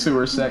forgotten that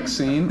sewer sex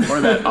scene, or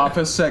that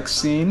office sex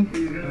scene.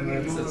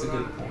 That's a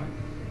good point.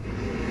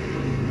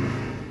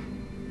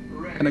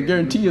 And I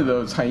guarantee you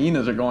those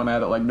hyenas are going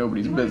at it like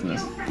nobody's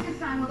business. Kill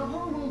Frankenstein while the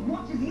whole world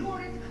watches the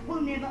audience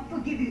will never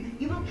forgive you.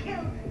 You will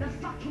kill the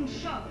fucking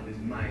show. It is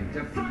mine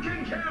to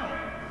fucking kill!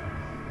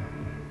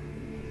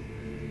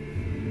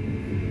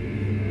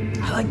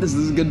 I like this.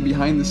 This is good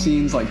behind the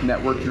scenes, like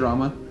network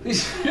drama.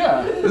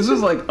 Yeah. This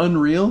is like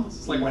Unreal.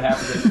 It's like what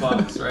happens at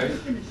Fox, right?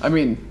 I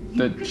mean,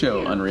 the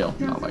show Unreal.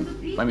 Not like.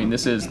 I mean,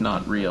 this is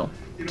not real.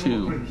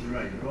 Too.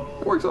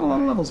 It works on a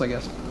lot of levels, I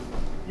guess.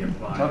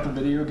 Not the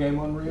video game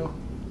Unreal?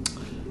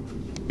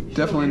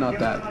 Definitely not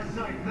that.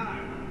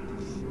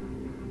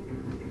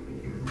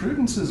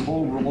 Prudence's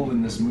whole role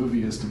in this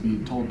movie is to be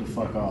told to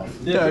fuck off.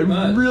 Yeah, I pretty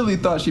much. really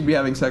thought she'd be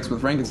having sex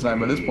with Frankenstein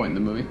by this point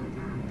in the movie.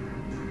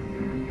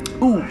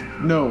 Ooh,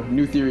 no,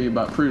 new theory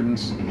about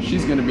Prudence.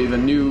 She's gonna be the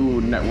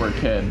new network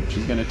head.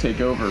 She's gonna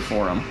take over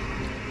for him.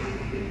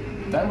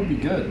 That would be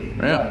good.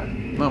 Yeah.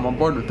 No, I'm on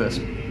board with this.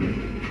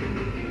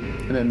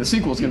 And then the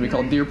sequel's gonna be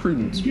called Dear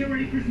Prudence. Get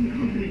ready for some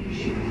company.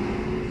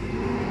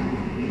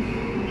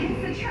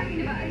 It's the tracking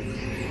device.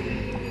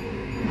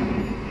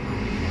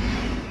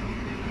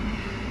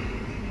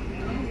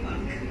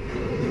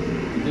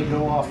 Did they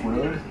go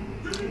off-road?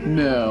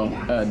 No,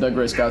 Doug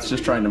Ray Scott's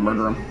just trying to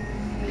murder him.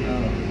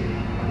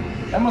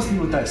 That must be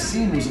what that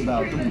scene was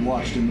about that we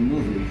watched in the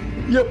movie.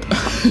 Yep.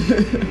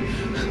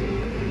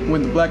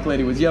 When the black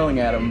lady was yelling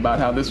at him about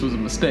how this was a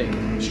mistake.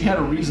 She had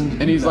a reason to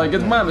And do he's that, like,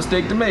 it's though. my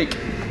mistake to make.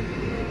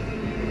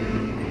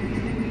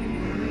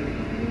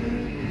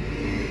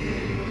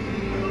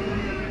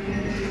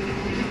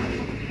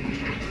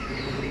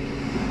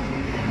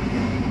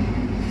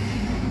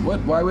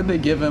 What? Why would they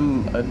give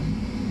him a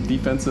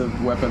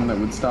defensive weapon that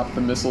would stop the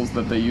missiles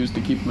that they use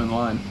to keep him in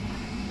line?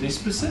 They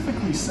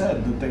specifically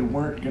said that they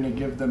weren't going to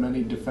give them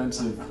any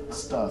defensive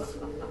stuff.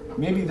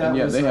 Maybe that And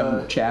yeah, was... they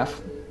have chaff,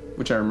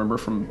 which I remember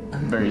from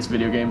various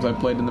video games I've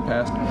played in the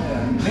past.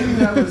 Yeah, maybe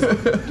that was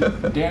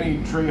Danny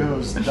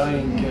Trejo's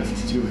dying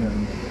gift to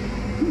him.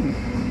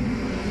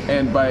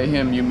 And by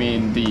him, you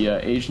mean the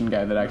Asian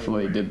guy that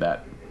actually did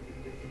that.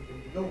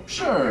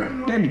 Sure.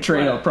 Danny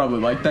Trejo probably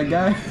liked that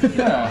guy.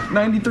 Yeah.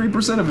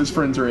 93% of his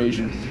friends are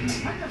Asian.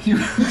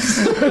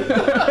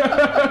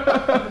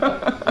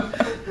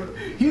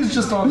 He was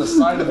just on the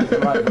side of the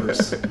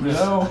drivers, you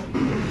know?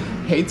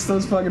 Hates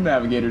those fucking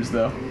navigators,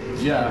 though.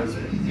 Yeah.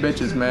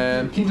 Bitches,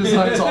 man. He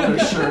designs all their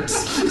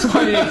shirts. That's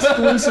why he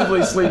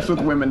exclusively sleeps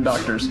with women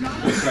doctors.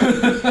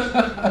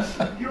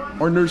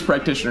 or nurse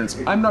practitioners.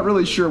 I'm not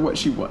really sure what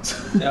she was.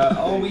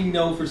 All we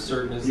know for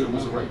certain is there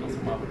was a rectal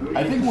thermometer.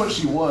 I think what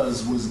she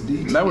was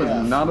DTF. That was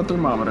not a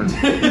thermometer.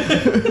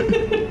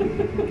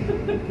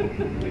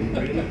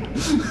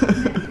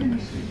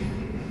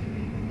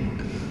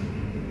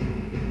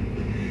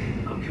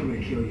 I'm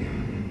coming to kill you.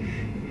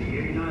 You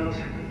hear me, Niles?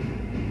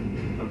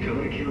 I'm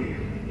coming to kill you.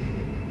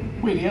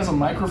 Wait, he has a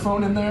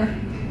microphone in there?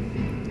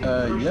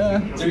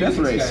 Yeah. It's Death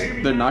Race.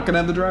 They're not gonna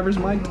have the drivers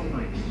mic'd?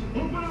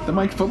 The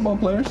mic'd football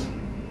players?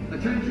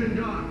 Attention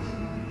dogs.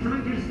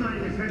 Frankenstein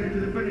is headed to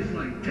the finish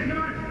line. Take him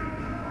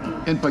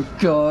out. And by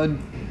God,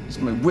 is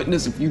my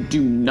witness if you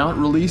do not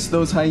release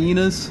those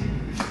hyenas.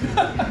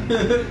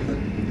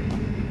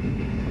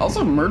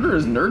 Also, murder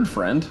his nerd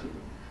friend.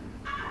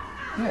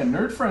 Yeah,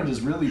 Nerd Friend has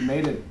really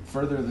made it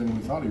further than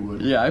we thought he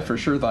would. Yeah, I for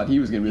sure thought he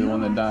was gonna be the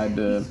one that died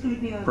to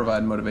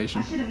provide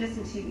motivation. I should have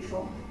listened to you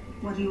before.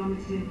 What do you want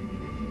me to do?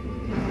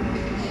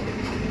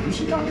 Who's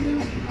she talking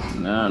to?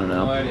 No, I don't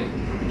No know. idea.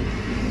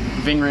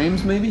 Ving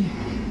Rhames, maybe?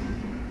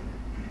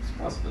 It's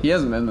possible. He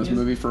hasn't been in this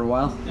movie for a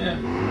while. Yeah,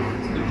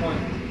 that's a good point.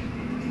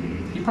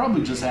 He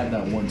probably just had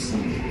that one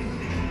scene.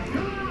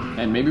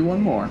 And maybe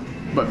one more.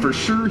 But for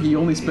sure, he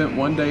only spent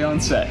one day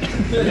on set.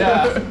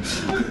 Yeah.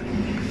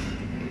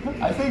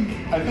 I think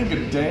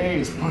a day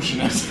is pushing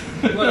it.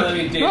 Well, I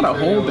mean, Dave Not a Trejo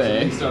whole was day.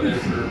 at least on there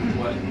for,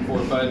 what, 4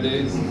 or 5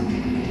 days?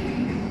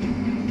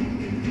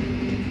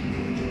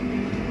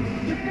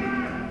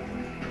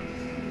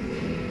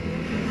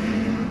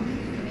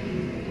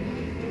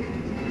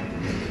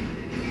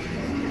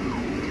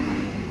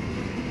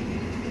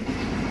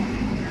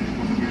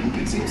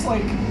 It seems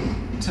like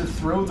to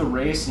throw the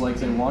race like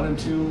they want him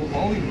to,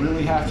 all he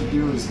really have to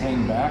do is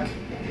hang back.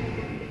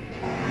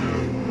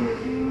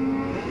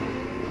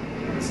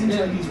 It seems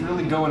like he's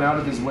really going out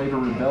of his way to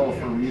rebel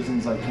for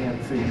reasons I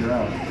can't figure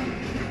out.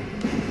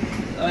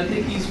 I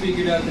think he's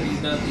figured out that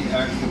he's not the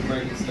actual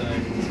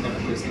Frankenstein. He's kind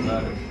of pissed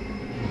about it.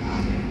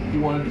 He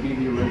wanted to be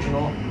the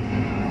original.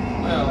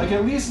 Well, Like,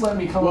 at least let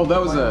me come Well, up that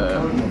with was my own a-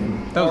 code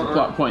name. That was Or- a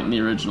plot point in the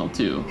original,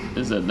 too,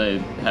 is that they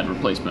had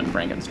replacement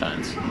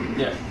Frankensteins.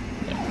 yeah.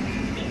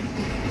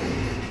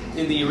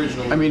 In the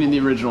original, I mean, in the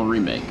original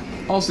remake.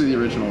 Also the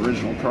original,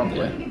 probably.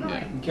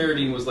 Yeah.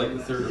 Carradine was like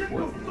the third or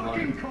fourth in the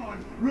line.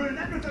 Ruin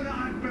everything that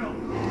I've built.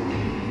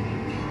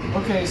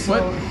 Okay, so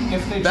What?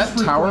 if they That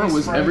just tower replaced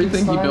was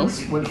everything he built?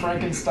 Frankensteins- When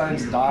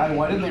Frankensteins die,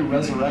 why did they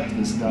resurrect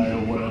this guy or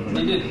whatever?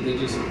 They did. They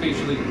just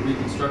facially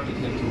reconstructed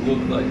him to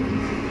look like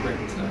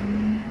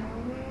Frankenstein.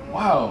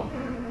 Wow.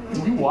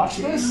 Did you watch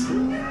this?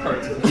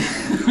 Parts of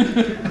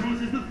it.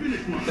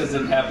 Because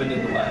it happened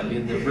in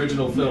the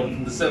original film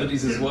from the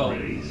 70s as well.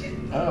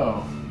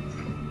 Oh.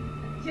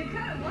 You could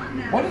have won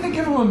that. Why did they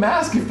give him a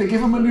mask if they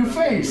give him a new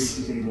face?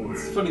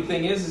 The funny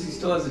thing is he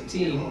still has a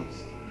team.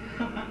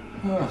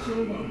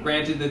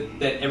 Granted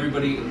that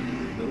everybody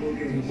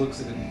who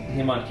looks at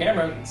him on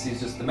camera sees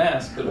just the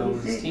mask, but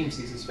his team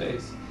sees his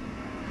face.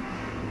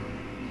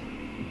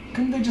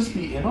 Couldn't they just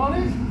be in on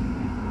it?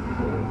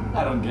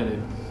 I don't get it.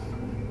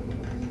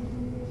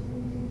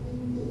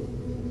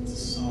 It's a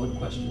solid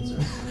question,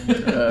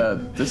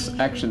 sir. This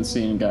action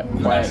scene got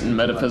quiet and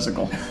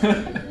metaphysical.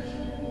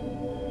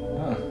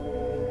 Huh.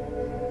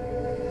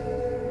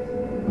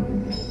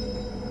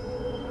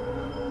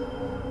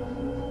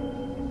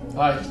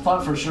 I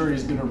thought for sure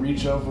he's gonna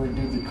reach over and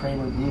do the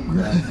Kramer boob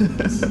grab like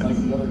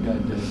the other guy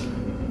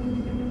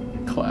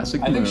did. Classic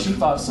I think move. she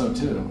thought so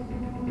too.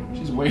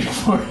 She's waiting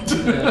for it.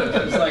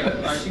 Yeah, it's like,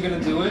 aren't you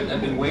gonna do it?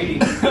 I've been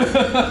waiting. It's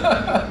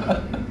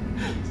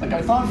like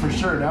I thought for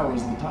sure now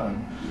was the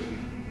time.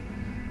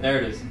 There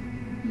it is.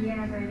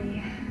 Yeah,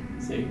 Bertie.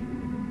 See?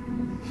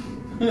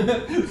 I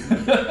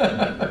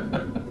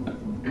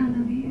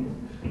love you.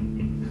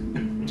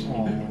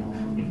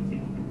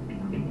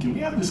 Can we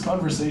have this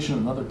conversation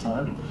another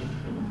time?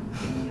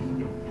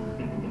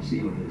 See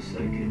you in a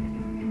second.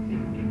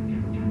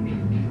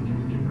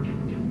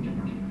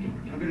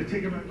 I'm gonna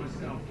take him out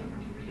myself.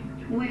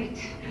 Wait.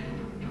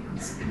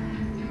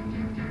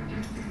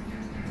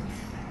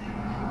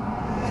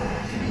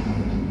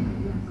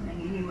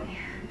 Anyway.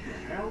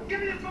 Hell, give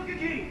me the fucking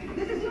key.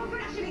 This is your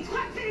production. It's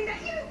quite fitting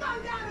that you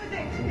go down with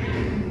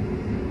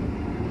it.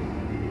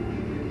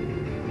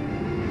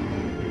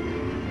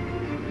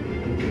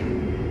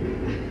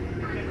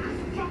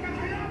 Fucking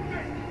head off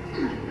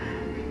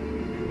it.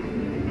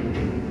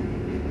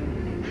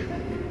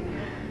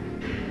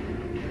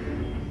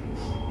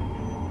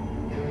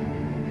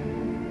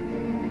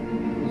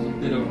 It was a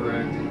bit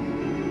overacted.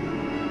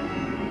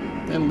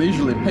 And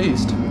leisurely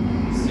paced.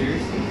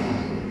 Seriously?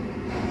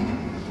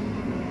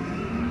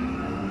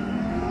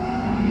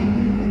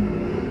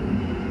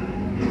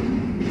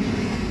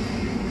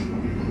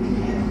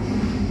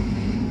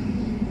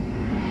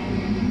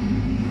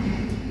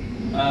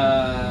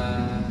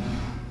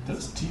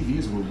 Those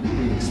TVs were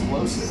really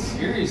explosive.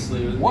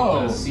 Seriously? It was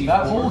Whoa, like a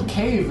that C4. whole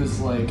cave is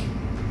like.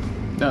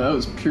 No, that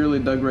was purely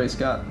Doug Ray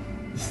Scott.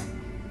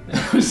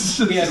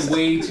 He had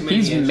way too many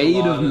He's made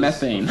of enchiladas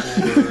methane.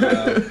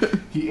 before,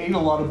 He ate a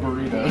lot of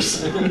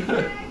burritos.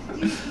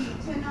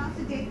 To announce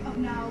the date of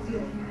Niles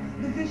York,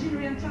 the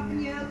visionary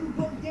entrepreneur who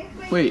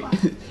Wait,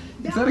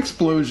 if that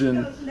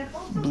explosion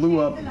blew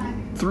up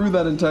through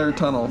that entire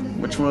tunnel,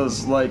 which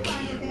was like,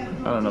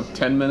 I don't know,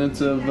 10 minutes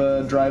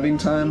of driving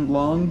time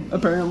long,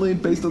 apparently,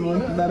 based on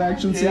like that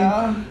action scene.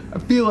 Yeah. I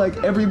feel like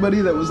everybody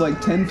that was like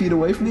 10 feet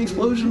away from the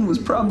explosion was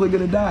probably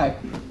gonna die.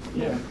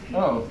 Yeah.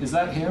 Oh, is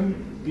that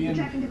him being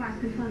Tracking device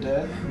confirmed.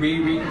 dead?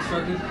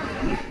 Reconstructed?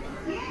 Yes,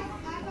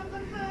 I have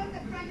confirmed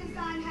that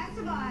Frankenstein has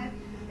survived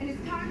and is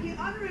currently en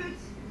route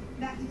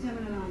back to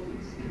Terminal Island.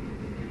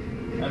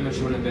 How much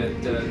would have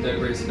bet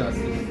Doug Ray Scott's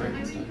the I leave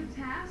Frankenstein? the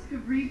task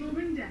of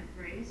rebuilding Death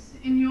Race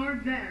in your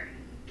very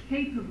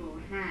capable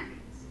hands.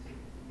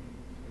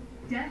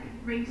 Death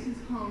Race's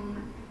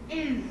home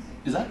is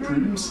Is that Terminal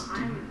Prudence?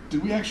 Island.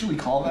 Did we actually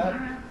call that?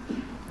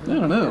 I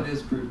don't know. It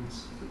is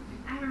Prudence.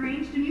 I've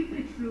arranged a new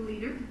pictorial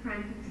leader for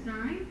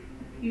Frankenstein.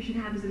 You should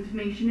have his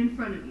information in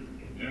front of you.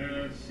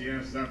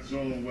 Yes, that's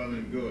all well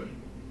and good.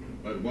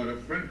 But what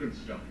of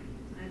Frankenstein?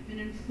 I've been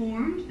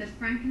informed that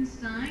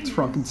Frankenstein It's is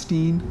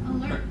Frankenstein.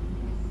 alert,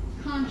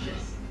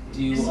 conscious,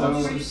 Do you and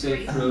also ready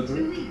say to Frodo?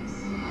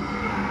 release.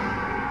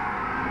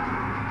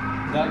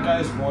 That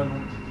guy's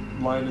one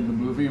line in the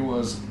movie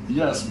was,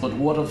 "Yes, but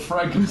what of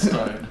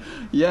Frankenstein?"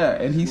 Yeah,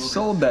 and he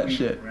sold that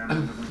shit.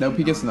 Nope,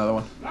 he gets another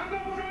one.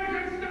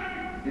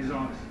 His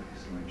office,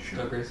 excellent show.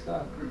 Doug Ray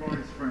Scott. We brought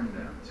his friend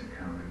down to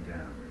calm him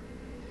down.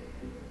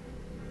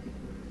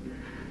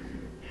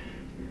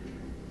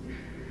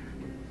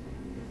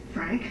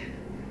 Frank?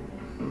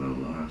 For the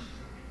last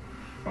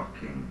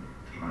fucking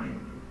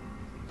time,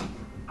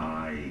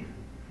 I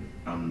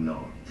am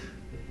not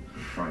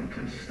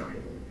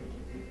Frankenstein.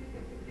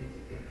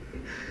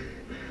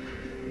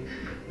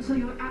 So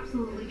you're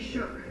absolutely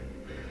sure?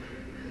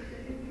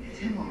 It's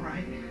him, all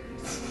right.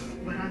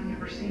 But I've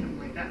never seen him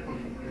like that before.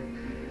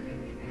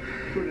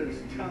 Prudence,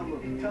 tell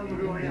them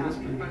who I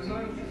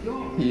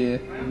am. Yeah.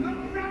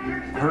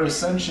 Her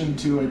ascension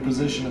to a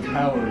position of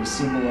power is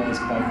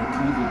symbolized by her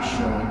cleavage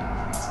showing.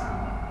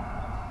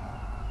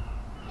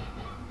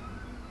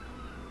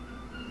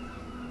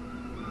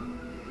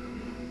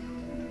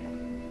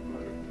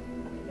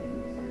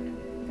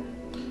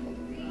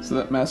 So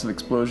that massive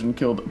explosion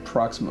killed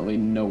approximately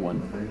no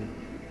one.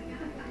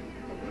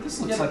 This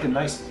looks like a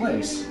nice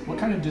place. What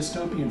kind of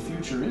dystopian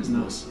future is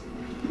this?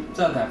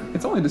 South Africa.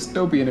 It's only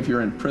dystopian if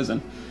you're in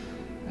prison.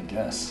 I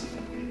guess.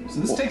 So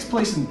this takes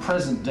place in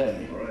present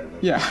day.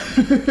 Yeah.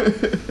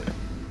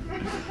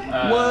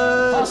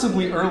 What?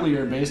 Possibly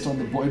earlier based on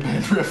the boy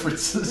band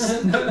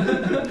references.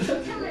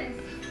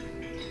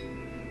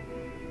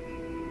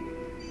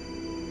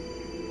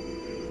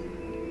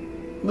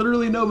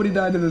 Literally nobody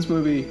died in this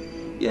movie.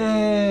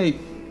 Yay!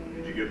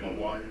 Did you get my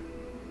wife?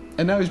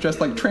 And now he's dressed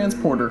like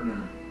Transporter.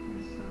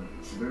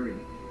 Very.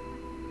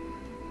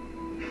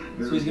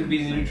 So he's gonna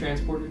be the new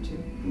transporter too?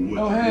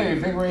 Oh hey,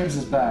 Ving Rhames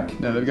is back.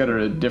 No, they've got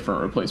a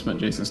different replacement,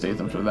 Jason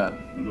Statham, for that. I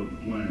thought the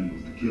plan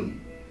was to kill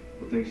him.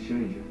 Well, things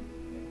change.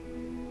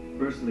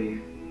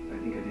 Personally, I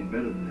think I did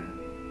better than that.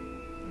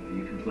 Are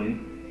you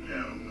complaining?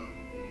 Hell no.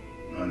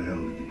 How the hell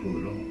did you pull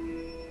it off?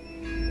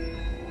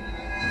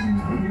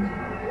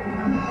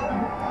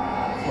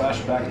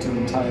 Flashback to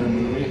entire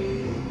movie.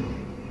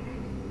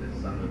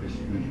 That's not a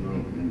huge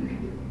road, didn't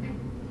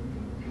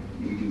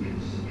we? We do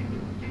this.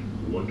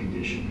 One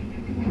condition.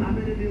 I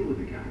made a deal with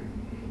the guy.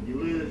 You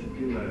live,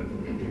 you live.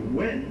 You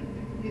win,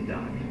 you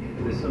die.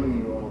 There's something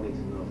you all need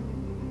to know.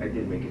 I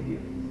did make a deal.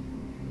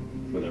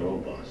 With our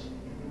old boss.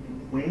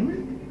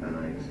 Wayland? And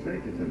I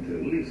expected him to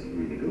at least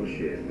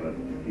renegotiate, but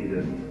he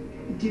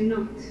didn't. Do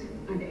not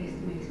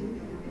underestimate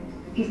him.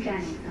 He's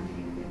planning something.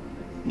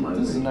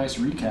 This is a nice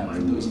recap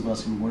for those of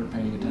us who weren't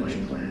paying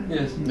attention.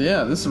 Yes.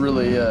 Yeah, this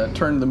really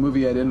turned the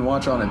movie I didn't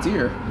watch on its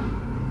ear.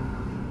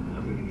 I'm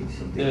gonna need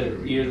something.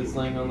 The ear that's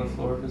laying on the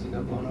floor because it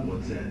got blown up.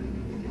 What's that?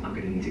 I'm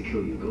gonna need to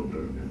kill you,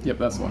 Goldberg. Yep,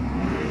 that's the one.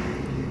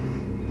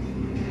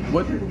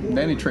 What?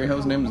 Danny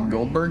Trejo's name is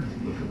Goldberg?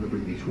 Look, I'm gonna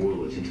bring these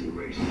warlords into the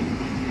race.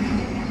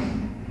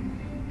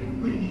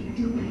 What are you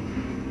doing?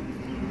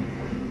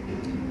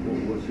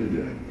 What's he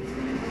doing?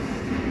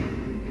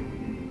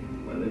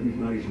 While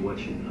everybody's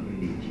watching, I'm gonna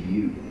need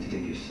you to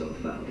take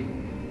yourself out.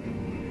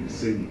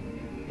 Signal.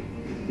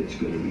 It's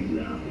gonna be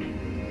loud.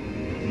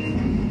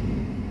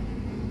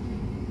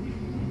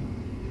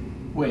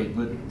 Wait,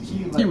 but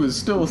he He was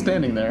still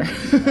standing there.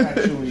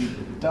 actually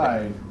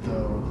died,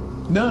 though.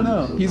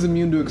 No, he's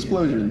immune to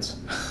explosions.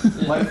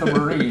 Like the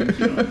Marine. Yeah,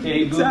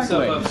 he blew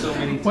Exactly. himself up so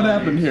many times. What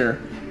happened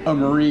here? A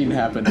Marine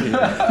happened here.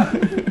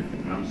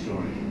 I'm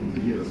sorry.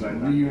 Yes, I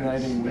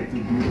Reuniting with the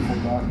beautiful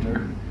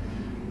doctor.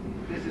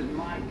 This is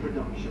my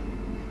production.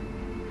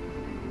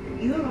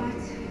 You're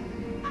right.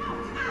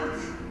 Out!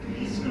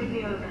 You screwed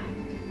me over.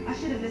 I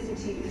should have listened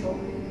to you before.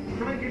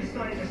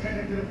 Frankenstein is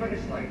headed to the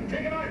finish line. Take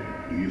him out!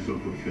 Do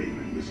yourself a favor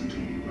and listen to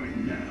me right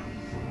now.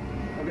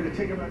 I'm gonna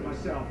take him out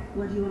myself.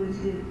 What do you want me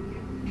to do?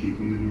 Keep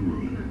him in the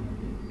room,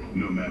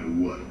 no matter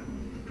what.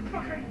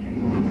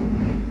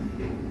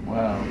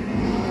 Wow.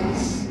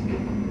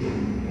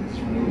 It's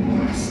really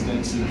an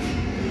extensive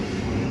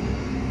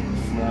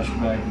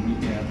flashback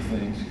recap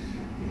thing.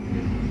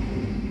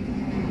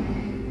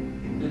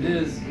 It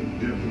is.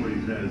 Death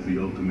Race has the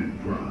ultimate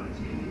prize.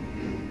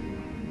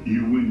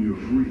 You win your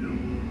freedom.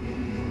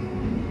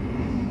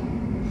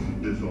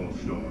 This all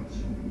starts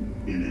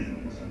and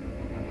ends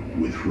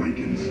with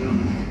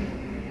Frankenstein.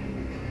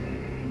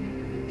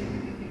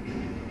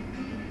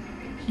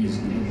 He's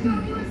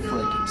gonna be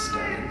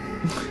Frankenstein.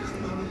 I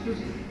was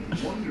just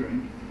wondering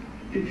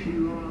if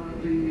you are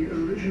the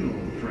original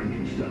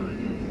Frankenstein.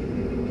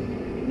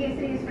 Yes,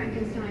 it is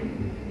Frankenstein.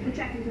 The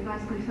tracking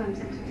device confirms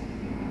it.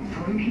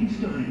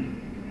 Frankenstein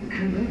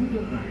can never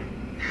die.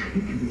 He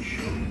can be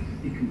shot,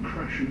 he can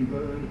crash and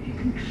burn, he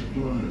can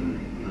explode.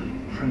 Like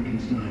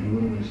Frankenstein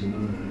will always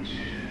emerge.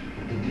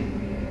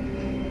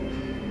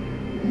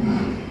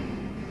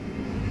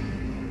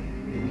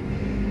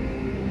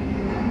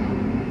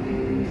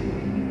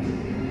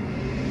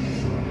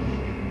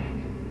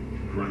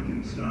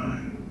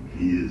 Frankenstein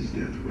is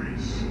Death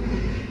Race.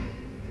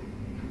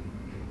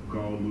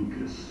 Carl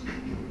Lucas,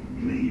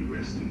 may he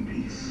rest in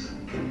peace.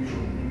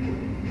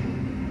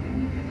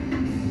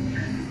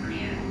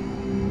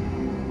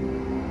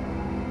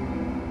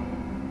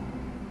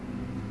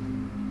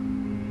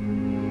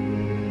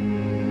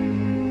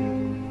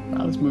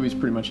 Wow, this movie's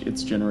pretty much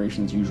its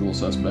generation's Usual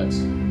Suspects.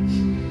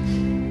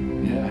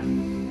 Yeah.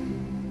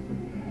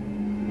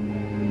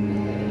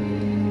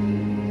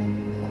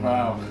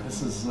 Wow,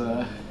 this is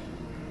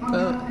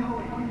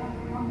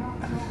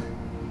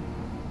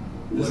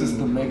this is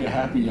the mega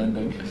happy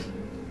ending.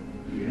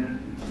 Yeah.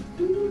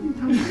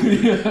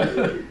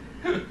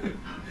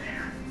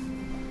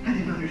 I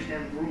didn't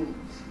understand the rules.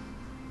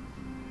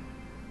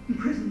 In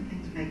prison,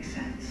 things make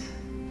sense.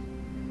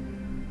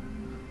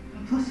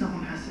 And plus,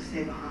 someone has to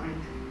stay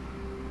behind.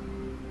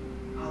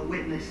 A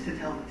witness to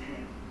tell the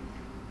tale.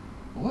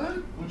 What?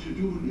 What you're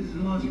doing is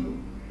illogical.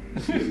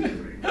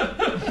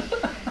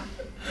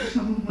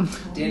 Someone once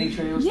told Danny me,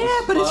 Trejo's Yeah,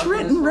 the but it's Spock in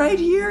written this right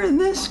here in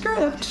this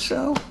script,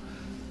 so.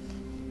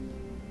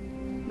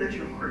 let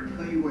your heart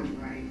tell you what's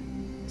right.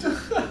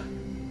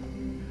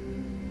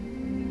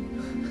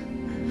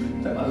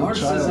 That My little heart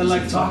says child I is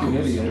like a fucking tacos.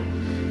 idiot.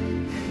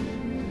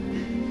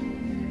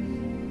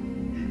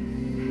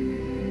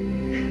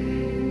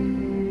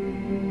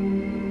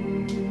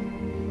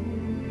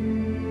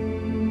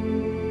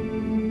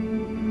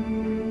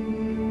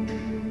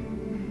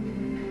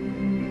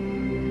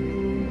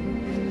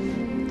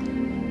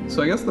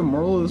 So I guess the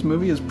moral of this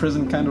movie is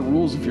prison kind of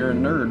rules if you're a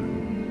nerd.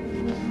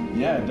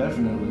 Yeah,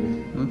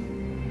 definitely.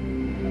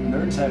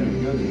 Nerds have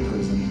it good in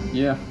prison.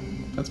 Yeah,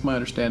 that's my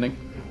understanding.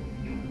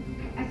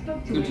 I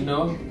spoke to Good to him.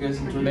 know. You guys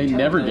enjoyed They your time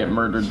never there. get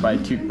murdered by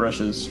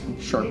toothbrushes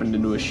sharpened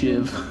into a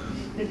shiv.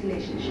 The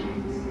relation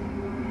shines.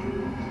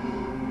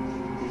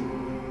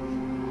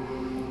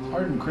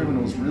 Hardened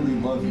criminals really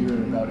love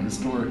hearing about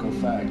historical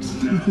facts.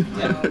 Now,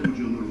 how would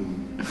your little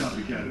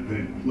copycat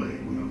event play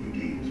without the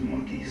game's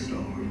Marquis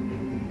Star?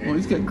 Well,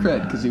 he's got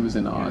cred because he was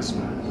in Oz. How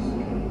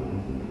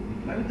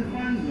did the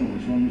fans know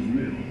which one was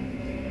real?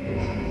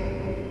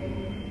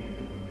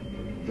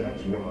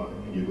 That's why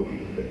you're going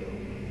to fail.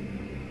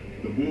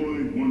 The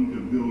boy wonder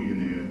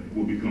billionaire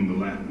will become the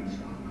laughing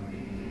stock.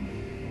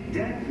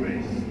 Death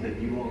Race that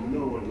you all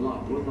know and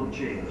love will not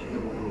change. It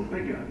will grow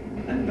bigger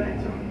and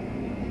better.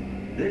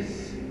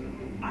 This,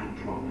 I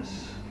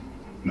promise.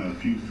 Now,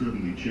 if you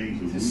suddenly change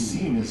the rules, This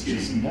scene is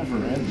just never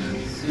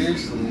ending.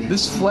 Seriously.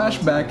 This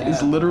flashback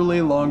is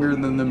literally longer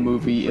than the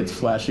movie it's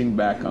flashing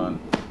back on.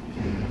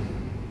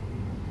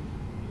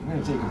 I'm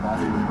gonna take a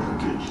bathroom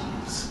break.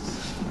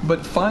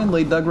 But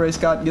finally, Dougray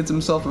Scott gets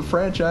himself a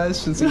franchise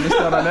since he missed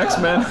out on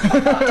X-Men.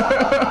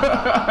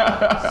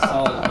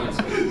 Solid point.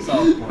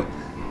 Solid point.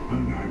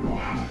 and I will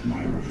have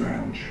my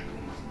revenge.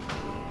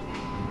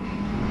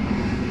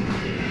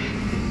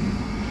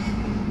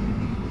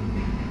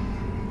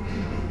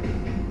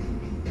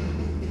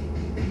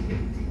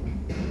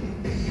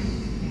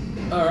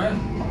 All right.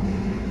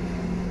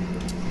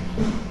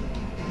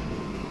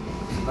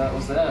 So that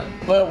was that.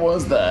 What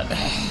was that?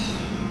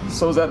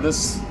 So was that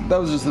this? That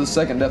was just the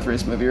second Death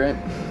Race movie, right?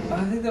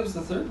 I think that was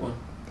the third one.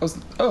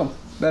 Oh,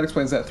 that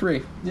explains that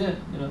 3. Yeah,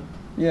 you know.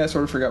 Yeah, I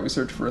sort of forgot we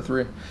searched for a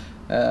 3.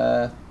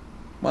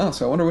 Wow,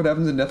 so I wonder what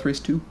happens in Death Race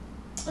 2.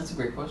 That's a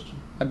great question.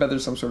 I bet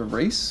there's some sort of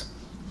race.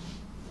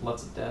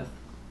 Lots of death.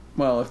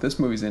 Well, if this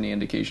movie's any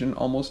indication,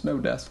 almost no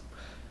death.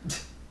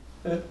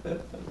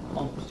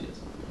 Almost, yes.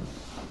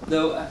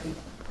 Though,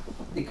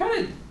 it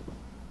kind of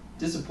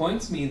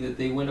disappoints me that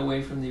they went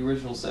away from the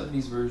original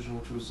 70s version,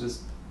 which was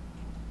just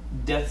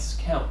deaths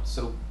count,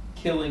 so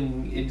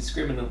killing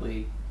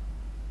indiscriminately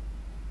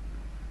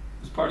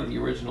was part of the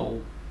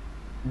original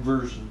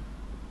version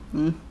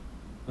Hmm.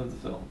 of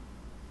the film.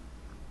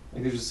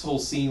 Like, there's this whole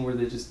scene where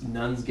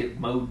nuns get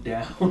mowed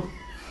down,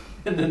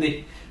 and then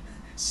they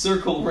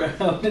circle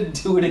around and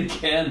do it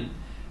again,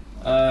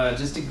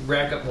 just to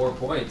rack up more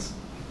points.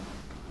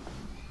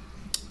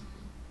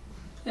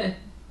 Eh.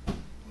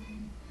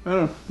 I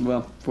don't know.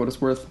 Well, for what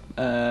it's worth,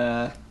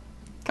 kind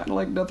of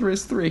like Death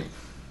Race 3.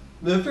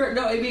 No,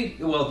 I mean,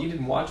 well, you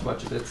didn't watch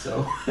much of it,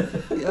 so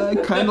Yeah, I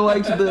kind of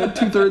liked the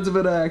 2/3 of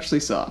it I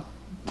actually saw.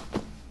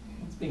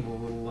 it's being a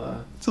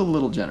little, It's a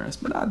little generous,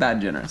 but not that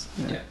generous.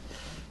 yeah.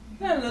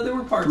 I don't know. There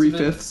were parts of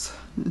it.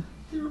 3/5.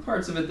 There were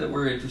parts of it that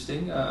were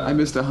interesting. I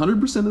missed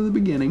 100% of the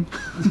beginning.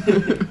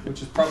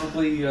 Which is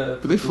probably...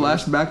 but they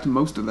flashed back to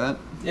most of that.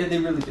 Yeah, they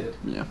really did.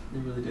 Yeah. They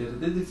really did.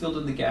 They filled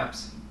in the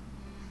gaps.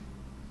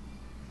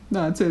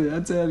 No, I'd say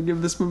I'd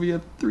give this movie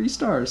a 3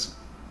 stars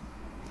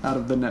out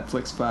of the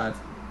Netflix 5.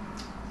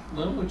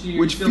 Well,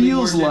 which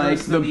feels like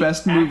the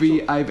best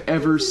movie I've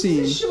ever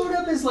seen. This showed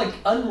up as like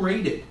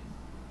unrated.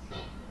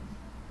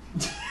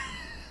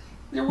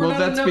 There were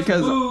not enough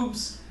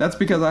boobs. That's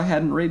because I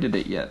hadn't rated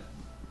it yet.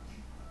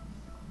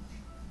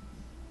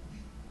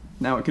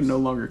 Now it can no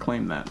longer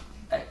claim that.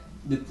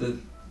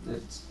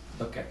 It's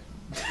okay.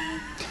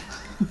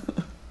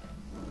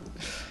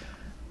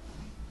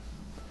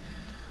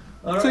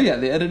 So yeah,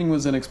 the editing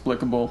was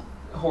inexplicable.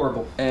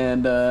 Horrible.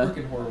 And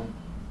freaking horrible.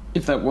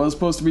 If that was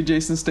supposed to be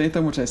Jason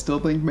Statham, which I still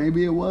think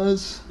maybe it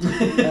was,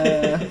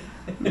 that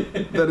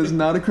is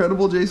not a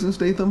credible Jason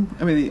Statham.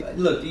 I mean,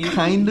 look, he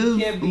kind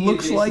of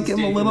looks like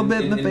him a little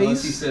bit in the face.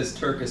 Unless he says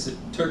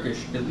Turkish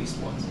at least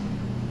once.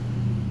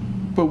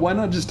 But why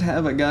not just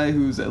have a guy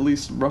who's at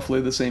least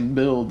roughly the same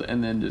build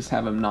and then just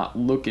have him not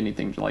look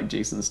anything like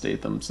Jason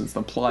Statham, since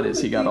the plot is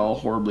he got all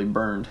horribly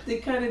burned. They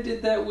kind of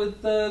did that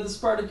with the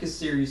Spartacus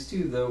series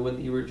too, though. When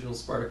the original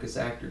Spartacus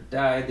actor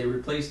died, they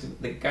replaced him.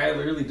 The guy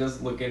really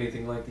doesn't look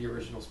anything like the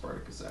original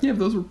Spartacus actor. Yeah, but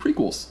those were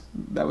prequels.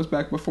 That was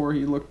back before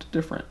he looked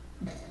different.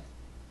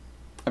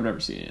 I've never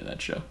seen any of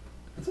that show.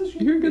 You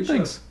hear good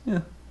things.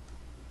 Yeah.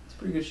 It's a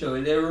pretty good show.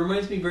 It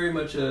reminds me very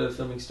much of the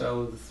filming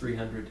style of the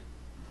 300.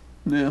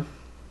 Yeah.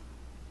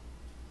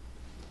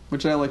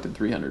 Which I liked in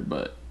 300,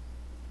 but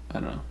I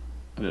don't know.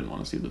 I didn't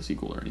want to see the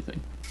sequel or anything.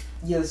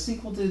 Yeah, the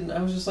sequel didn't.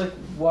 I was just like,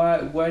 why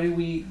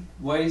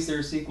is there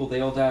a sequel?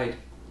 They all died.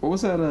 What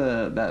was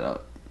that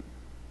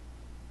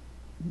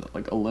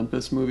like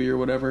Olympus movie or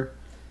whatever?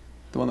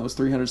 The one that was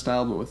 300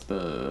 style, but with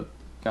the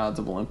gods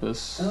of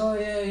Olympus. Oh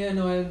yeah.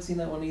 No, I haven't seen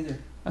that one either.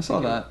 I saw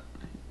that.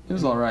 It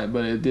was all right,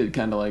 but it did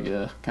kind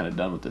of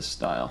done with this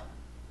style.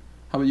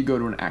 How about you go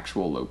to an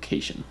actual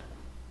location?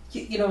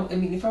 You know, I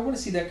mean, if I want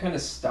to see that kind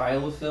of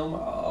style of film,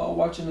 I'll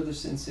watch another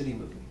Sin City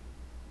movie.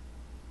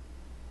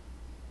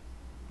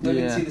 I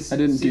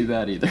didn't do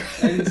that either.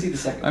 I didn't see the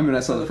second one. I mean, I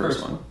saw the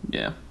first one.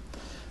 Yeah.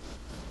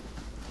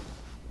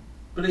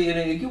 But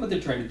I get what they're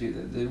trying to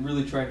do. They're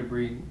really trying to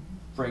bring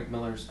Frank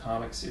Miller's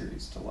comic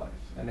series to life.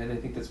 And I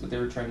think that's what they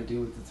were trying to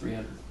do with the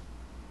 300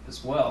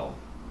 as well.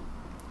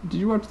 Did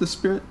you watch The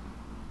Spirit?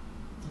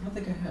 I don't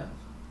think I have.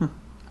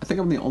 I think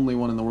I'm the only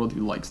one in the world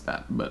who likes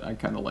that, but I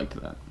kind of liked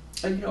that.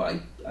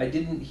 I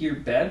didn't hear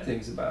bad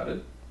things about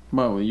it.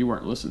 Well, you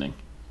weren't listening.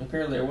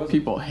 Apparently I wasn't.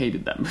 People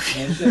hated that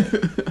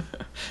movie.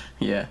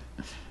 Yeah.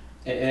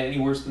 Any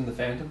worse than The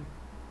Phantom?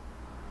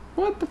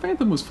 What? The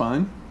Phantom was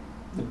fine.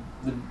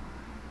 The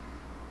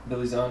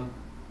Billy Zane?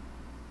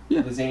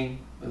 Yeah. Billy Zane?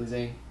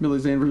 Billy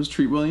Zane versus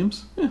Treat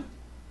Williams? Yeah.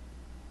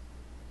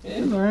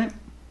 It was alright.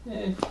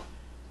 Yeah.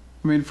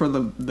 I mean, for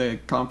the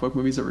comic book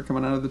movies that were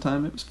coming out at the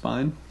time, it was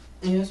fine.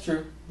 Yeah, that's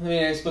true. I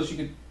mean, I suppose you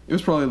could... It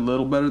was probably a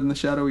little better than The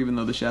Shadow, even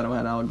though The Shadow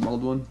had Alec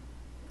Baldwin.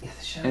 Yeah,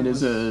 The Shadow and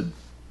is a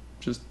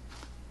just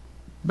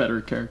better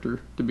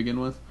character to begin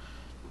with.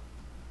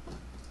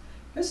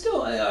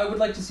 I would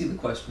like to see The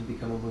Question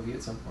become a movie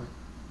at some point.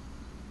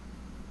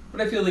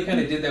 But I feel they kind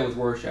of did that with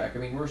Rorschach. I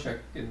mean, Rorschach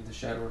and The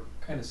Shadow are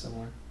kind of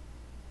similar.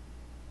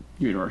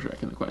 You mean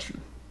Rorschach in The Question?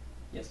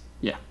 Yes.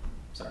 Yeah.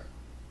 Sorry.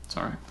 It's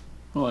alright.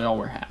 Well, they all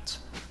wear hats.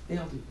 They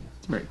all do, yeah.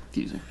 It's very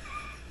confusing.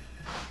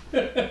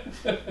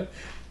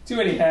 Too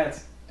many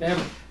hats. Damn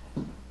it.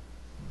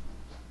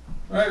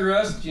 Alright,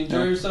 Russ, did you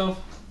enjoy yourself?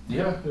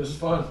 Yeah, it was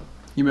fun.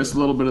 You missed a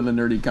little bit of the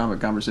nerdy comic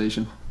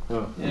conversation.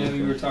 Oh. Yeah,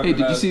 we were talking about... Hey,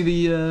 did you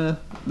see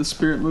the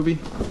Spirit movie?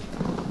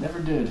 Never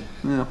did.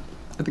 Yeah.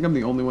 I think I'm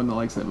the only one that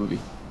likes that movie.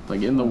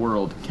 Like, in the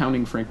world,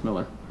 counting Frank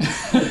Miller.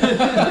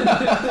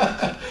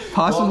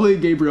 Possibly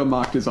Gabriel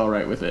Macht is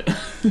alright with it.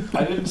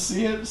 I didn't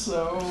see it,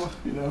 so,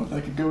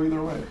 that could go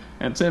either way.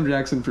 And Sam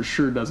Jackson for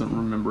sure doesn't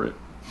remember it.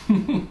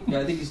 Yeah,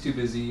 I think he's too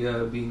busy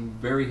being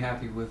very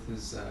happy with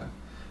his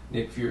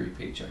Nick Fury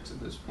paychecks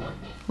at this point.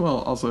 Well,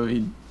 also,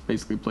 he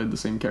basically played the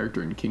same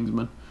character in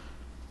Kingsman.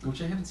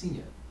 Which I haven't seen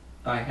yet.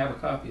 I have a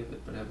copy of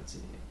it, but I haven't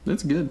seen it yet.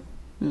 That's good.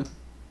 Yeah.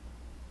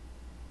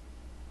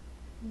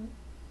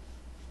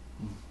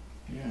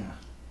 Yeah,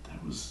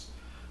 that was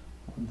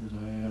one that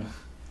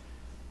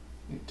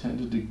I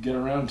intended to get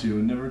around to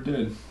and never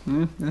did.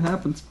 It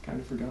happens. Kind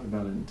of forgot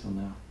about it until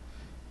now.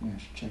 Yeah, I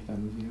should check that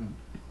movie out.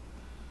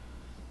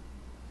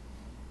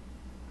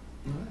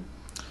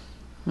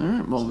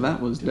 Alright, well, that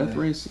was Death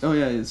Race. Oh,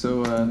 yeah, so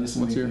what's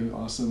anything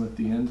awesome at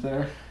the end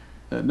there?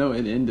 No,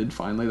 it ended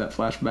finally, that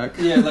flashback.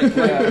 Yeah, like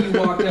when you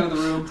walked out of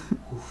the room.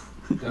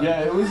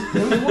 Yeah, it was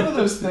one of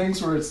those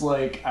things where it's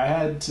like I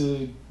had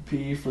to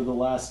pee for the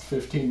last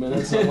 15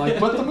 minutes. I'm like,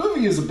 but the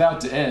movie is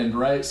about to end,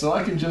 right? So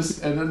I can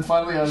just, and then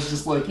finally I was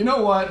just like, you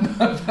know what?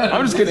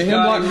 I'm just gonna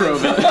Hemlock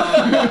Grove it.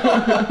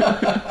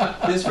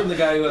 This from the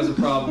guy who has a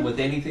problem with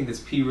anything that's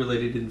pee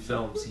related in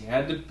films. He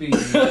had to pee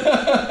at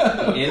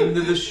the end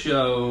of the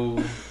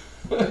show.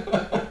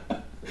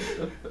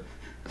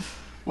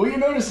 Well, you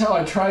notice how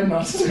I tried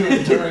not to do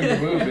it during the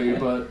movie,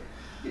 but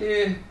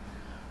Yeah.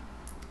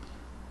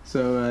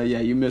 So,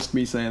 you missed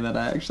me saying that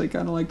I actually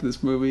kind of liked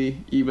this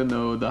movie, even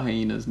though the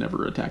hyenas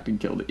never attacked and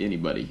killed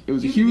anybody. It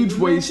was a huge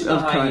waste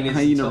of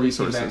hyena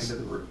resources.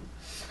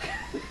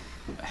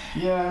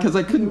 yeah, Because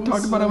I couldn't it talk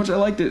was, about how much I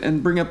liked it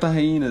and bring up the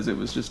hyenas. It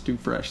was just too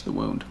fresh, the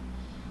wound.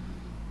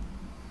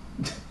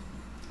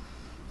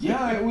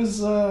 Yeah, it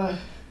was a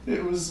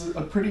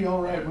pretty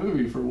alright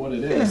movie for what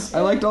it is.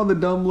 I liked all the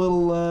dumb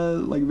little,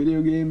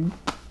 video game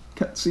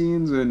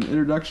cutscenes and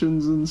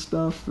introductions and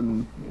stuff,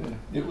 and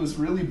It was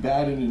really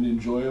bad in an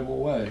enjoyable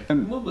way.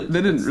 And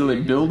they didn't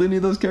really build any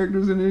of those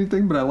characters in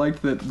anything, but I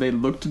liked that they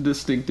looked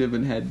distinctive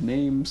and had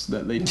names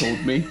that they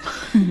told me,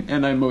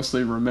 and I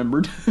mostly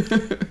remembered.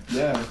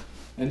 Yeah,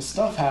 and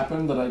stuff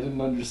happened that I didn't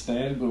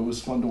understand, but it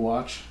was fun to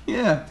watch.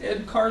 Yeah.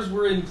 And cars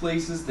were in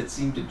places that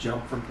seemed to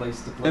jump from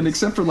place to place. And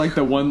except for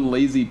the one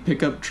lazy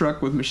pickup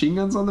truck with machine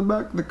guns on the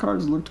back, the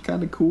cars looked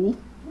kind of cool.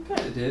 It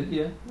kind of did,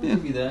 yeah. I'll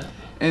give you that.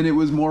 And it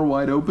was more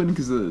wide open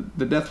because the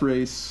Death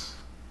Race,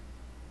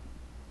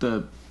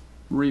 the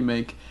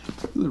remake,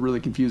 is a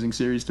really confusing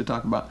series to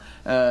talk about.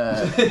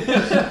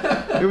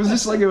 It was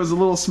just it was a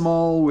little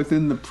small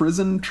within the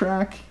prison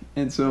track,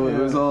 and so it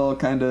was all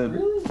kind of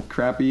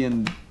crappy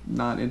and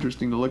not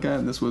interesting to look at.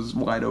 And this was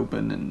wide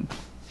open and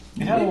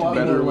it had a lot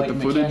better more with the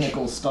footage.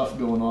 mechanical stuff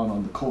going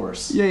on the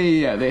course.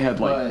 Yeah. They had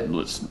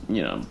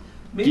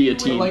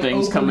guillotine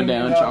things coming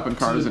down, chopping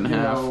cars in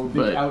half.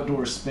 Big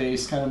outdoor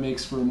space kind of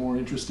makes for a more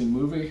interesting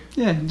movie.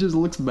 Yeah, it just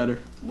looks better.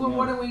 Well,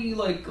 why don't we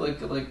like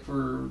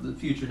for the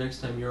future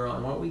next time you're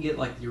on? Why don't we get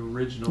the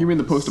original? You mean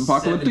the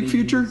post-apocalyptic 70s?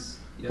 future,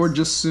 Yes. or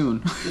just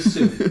soon? Just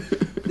soon.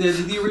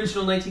 the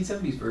original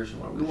 1970s version.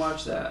 Why don't we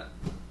watch that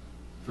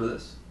for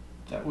this?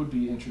 That would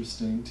be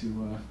interesting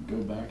to go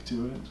back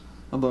to it.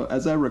 Although,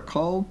 as I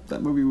recall,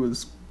 that movie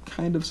was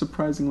kind of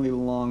surprisingly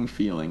long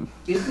feeling.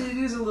 It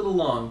is a little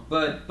long,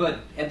 but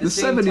at the The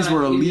same 70s time,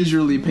 were a it is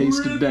leisurely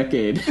paced really-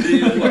 decade.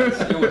 It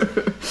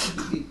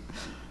was.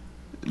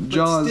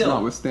 Jaws still.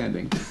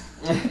 notwithstanding.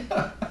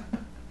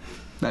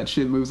 That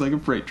shit moves like a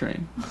freight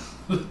train.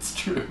 That's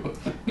true.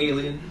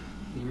 Alien.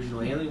 The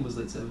original Alien was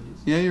late 70s.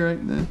 Yeah, you're right.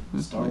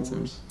 Star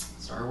Wars.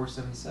 Star Wars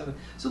 77.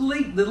 So the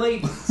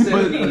late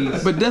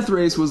 70s. But Death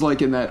Race was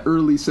in that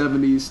early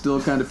 70s,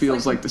 still kind of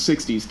feels like the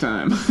 60s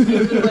time.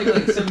 It was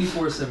like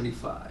 74,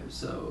 75.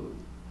 So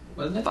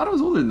wasn't I it? thought it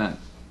was older than that.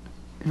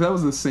 If that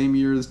was the same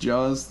year as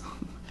Jaws,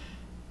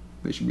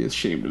 they should be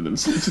ashamed of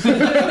themselves.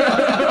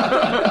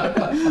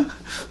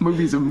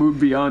 Movies have moved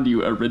beyond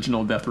you,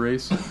 original Death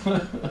Race.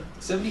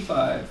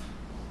 75.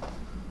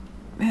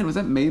 Man, was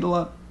that made a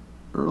lot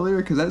earlier?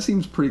 Because that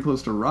seems pretty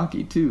close to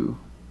Rocky, too.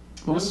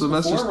 What was It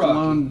was Sylvester before Rocky.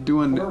 Stallone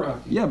doing? Before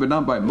Rocky. Yeah, but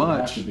not by It would have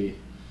much. to be.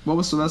 What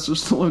was Sylvester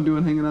Stallone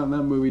doing hanging out in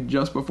that movie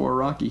just before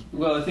Rocky?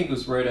 Well, I think it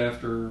was right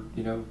after,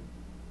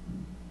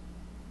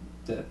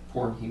 that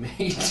porn he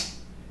made.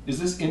 Is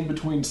this in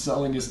between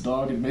selling his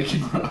dog and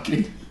making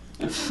Rocky?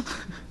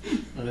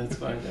 Let's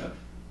find out.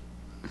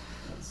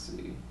 Let's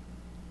see.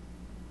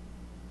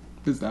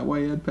 Is that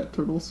why he had pet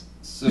turtles?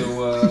 So,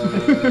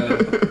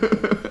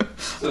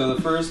 so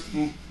the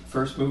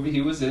first movie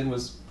he was in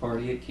was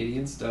Party at Kitty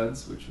and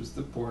Studs, which was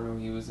the porno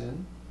he was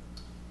in.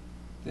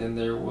 Then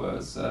there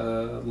was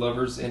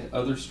Lovers and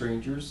Other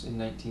Strangers in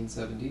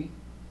 1970.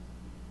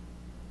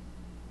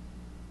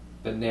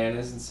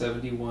 Bananas in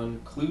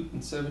 71. Clute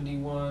in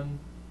 71.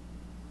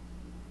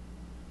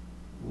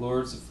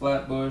 Lords of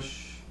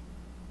Flatbush.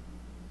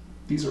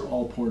 These are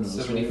all pornos,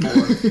 74.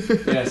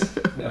 right? Yes.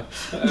 No.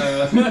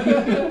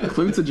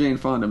 Clute's a Jane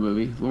Fonda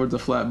movie. Lords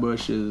of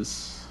Flatbush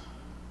is...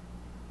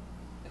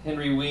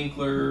 Henry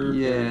Winkler.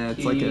 Yeah, Barry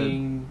it's like a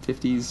King.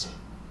 50s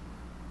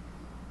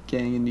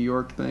gang in New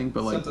York thing,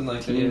 but Something like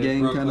that, teen yeah,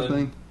 gang kind of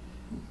Brooklyn. thing.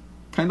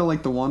 Kind of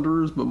like The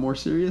Wanderers, but more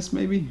serious,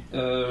 maybe?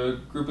 A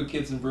group of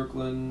kids in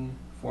Brooklyn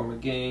form a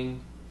gang.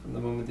 From the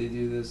moment they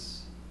do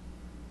this,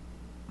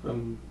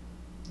 from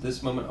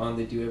this moment on,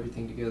 they do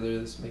everything together.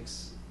 This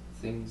makes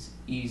things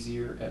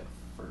easier at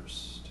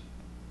first.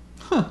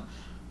 Huh.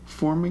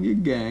 Forming a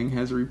gang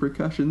has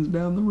repercussions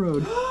down the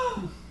road.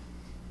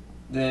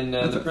 Then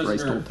That's The a thrice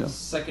Prisoner told of tale.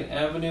 2nd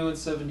Avenue in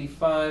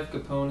 75,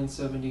 Capone in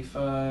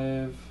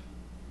 75,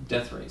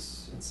 Death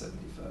Race in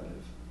 75.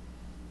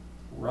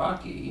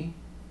 Rocky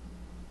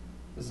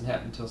doesn't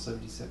happen until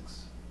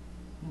 76.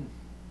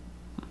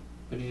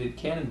 But he did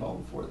Cannonball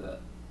before that.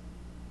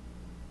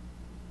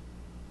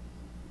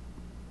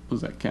 Was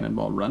that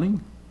Cannonball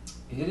running?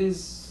 It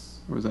is...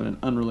 Or was that an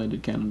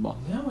unrelated Cannonball?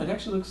 No, it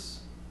actually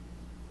looks...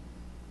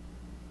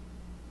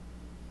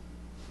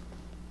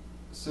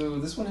 So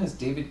this one has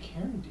David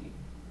Carradine.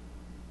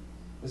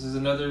 This is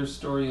another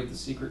story of the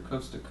secret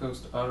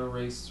coast-to-coast auto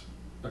race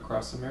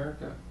across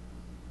America.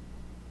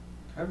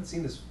 I haven't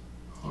seen this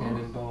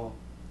Cannonball.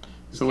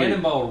 This So wait,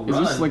 Cannonball is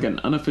Run. this like an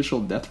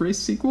unofficial Death Race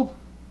sequel?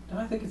 No,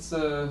 I think it's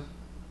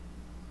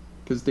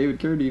Because David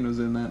Carradine was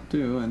in that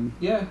too, and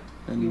yeah,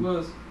 And- he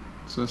was.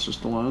 Sylvester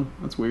Stallone.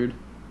 That's weird.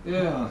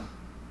 Yeah.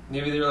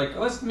 Maybe they're like,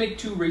 let's make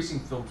 2 racing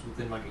films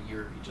within like a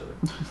year of each other.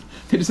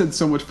 They just had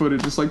so much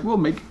footage. It's like, we'll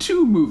make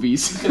 2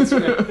 movies. That's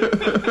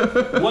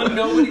right. One,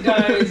 nobody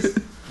dies.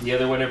 The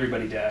other one,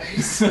 everybody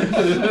dies. I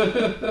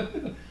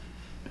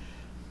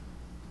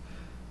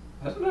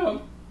don't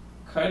know. I'm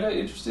kind of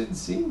interested in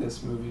seeing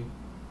this movie.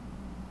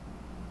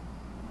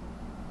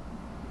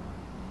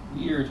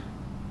 Weird.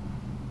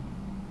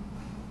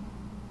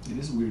 It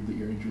is weird that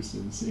you're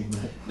interested in seeing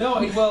that. No,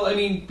 well, I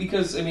mean,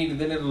 because, I mean,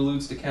 then it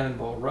alludes to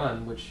Cannonball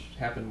Run, which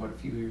happened, what, a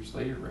few years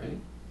later, right?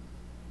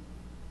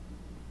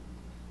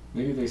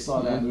 Maybe they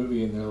saw that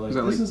movie and they're like,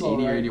 that this like is all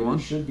 80 or right, 81?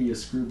 it should be a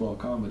screwball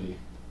comedy.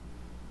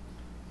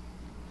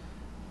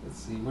 Let's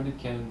see, when did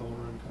Cannonball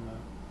Run come out?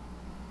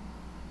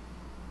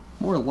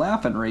 More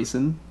laughing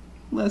racing,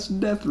 less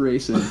death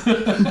racing.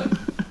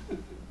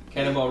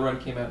 Cannonball Run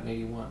came out in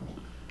 81.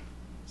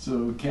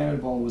 So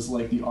Cannonball was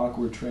like the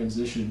awkward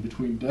transition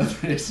between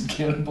Death Race and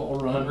Cannonball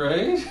Run.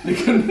 Right? They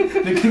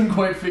couldn't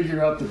quite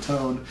figure out the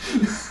tone.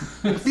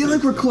 I feel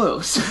like we're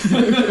close.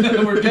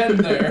 We're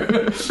getting there.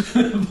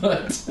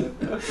 But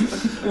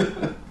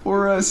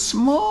We're a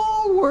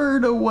small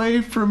word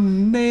away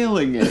from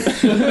nailing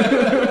it.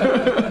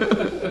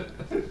 Weird.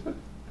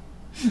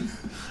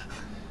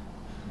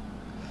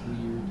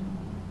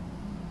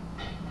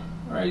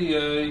 Alright,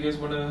 you guys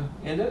want to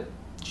end it?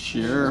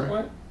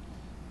 Sure.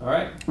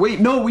 Alright. Wait,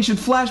 no, we should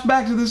flash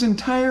back to this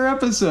entire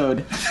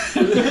episode.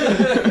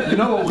 you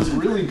know what was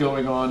really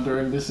going on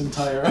during this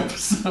entire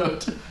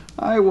episode?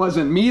 I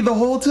wasn't me the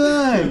whole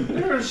time.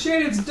 Oh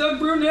shit, it's Doug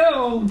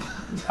Brunel!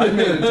 I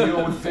made a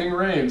deal with Ving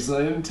Rhames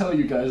that I didn't tell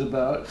you guys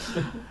about.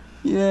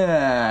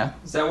 Yeah.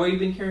 Is that why you've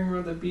been carrying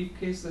around that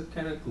briefcase that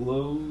kind of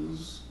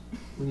glows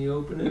when you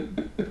open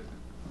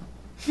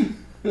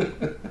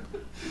it?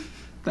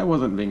 That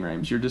wasn't Ving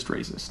Rhames, you're just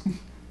racist.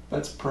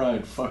 That's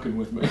pride fucking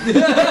with me.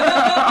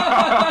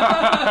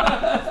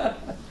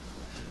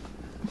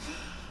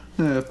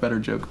 Better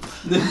joke.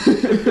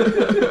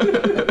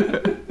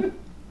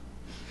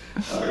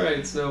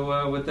 Alright,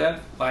 so with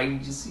that,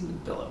 find your seat in the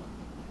pillow.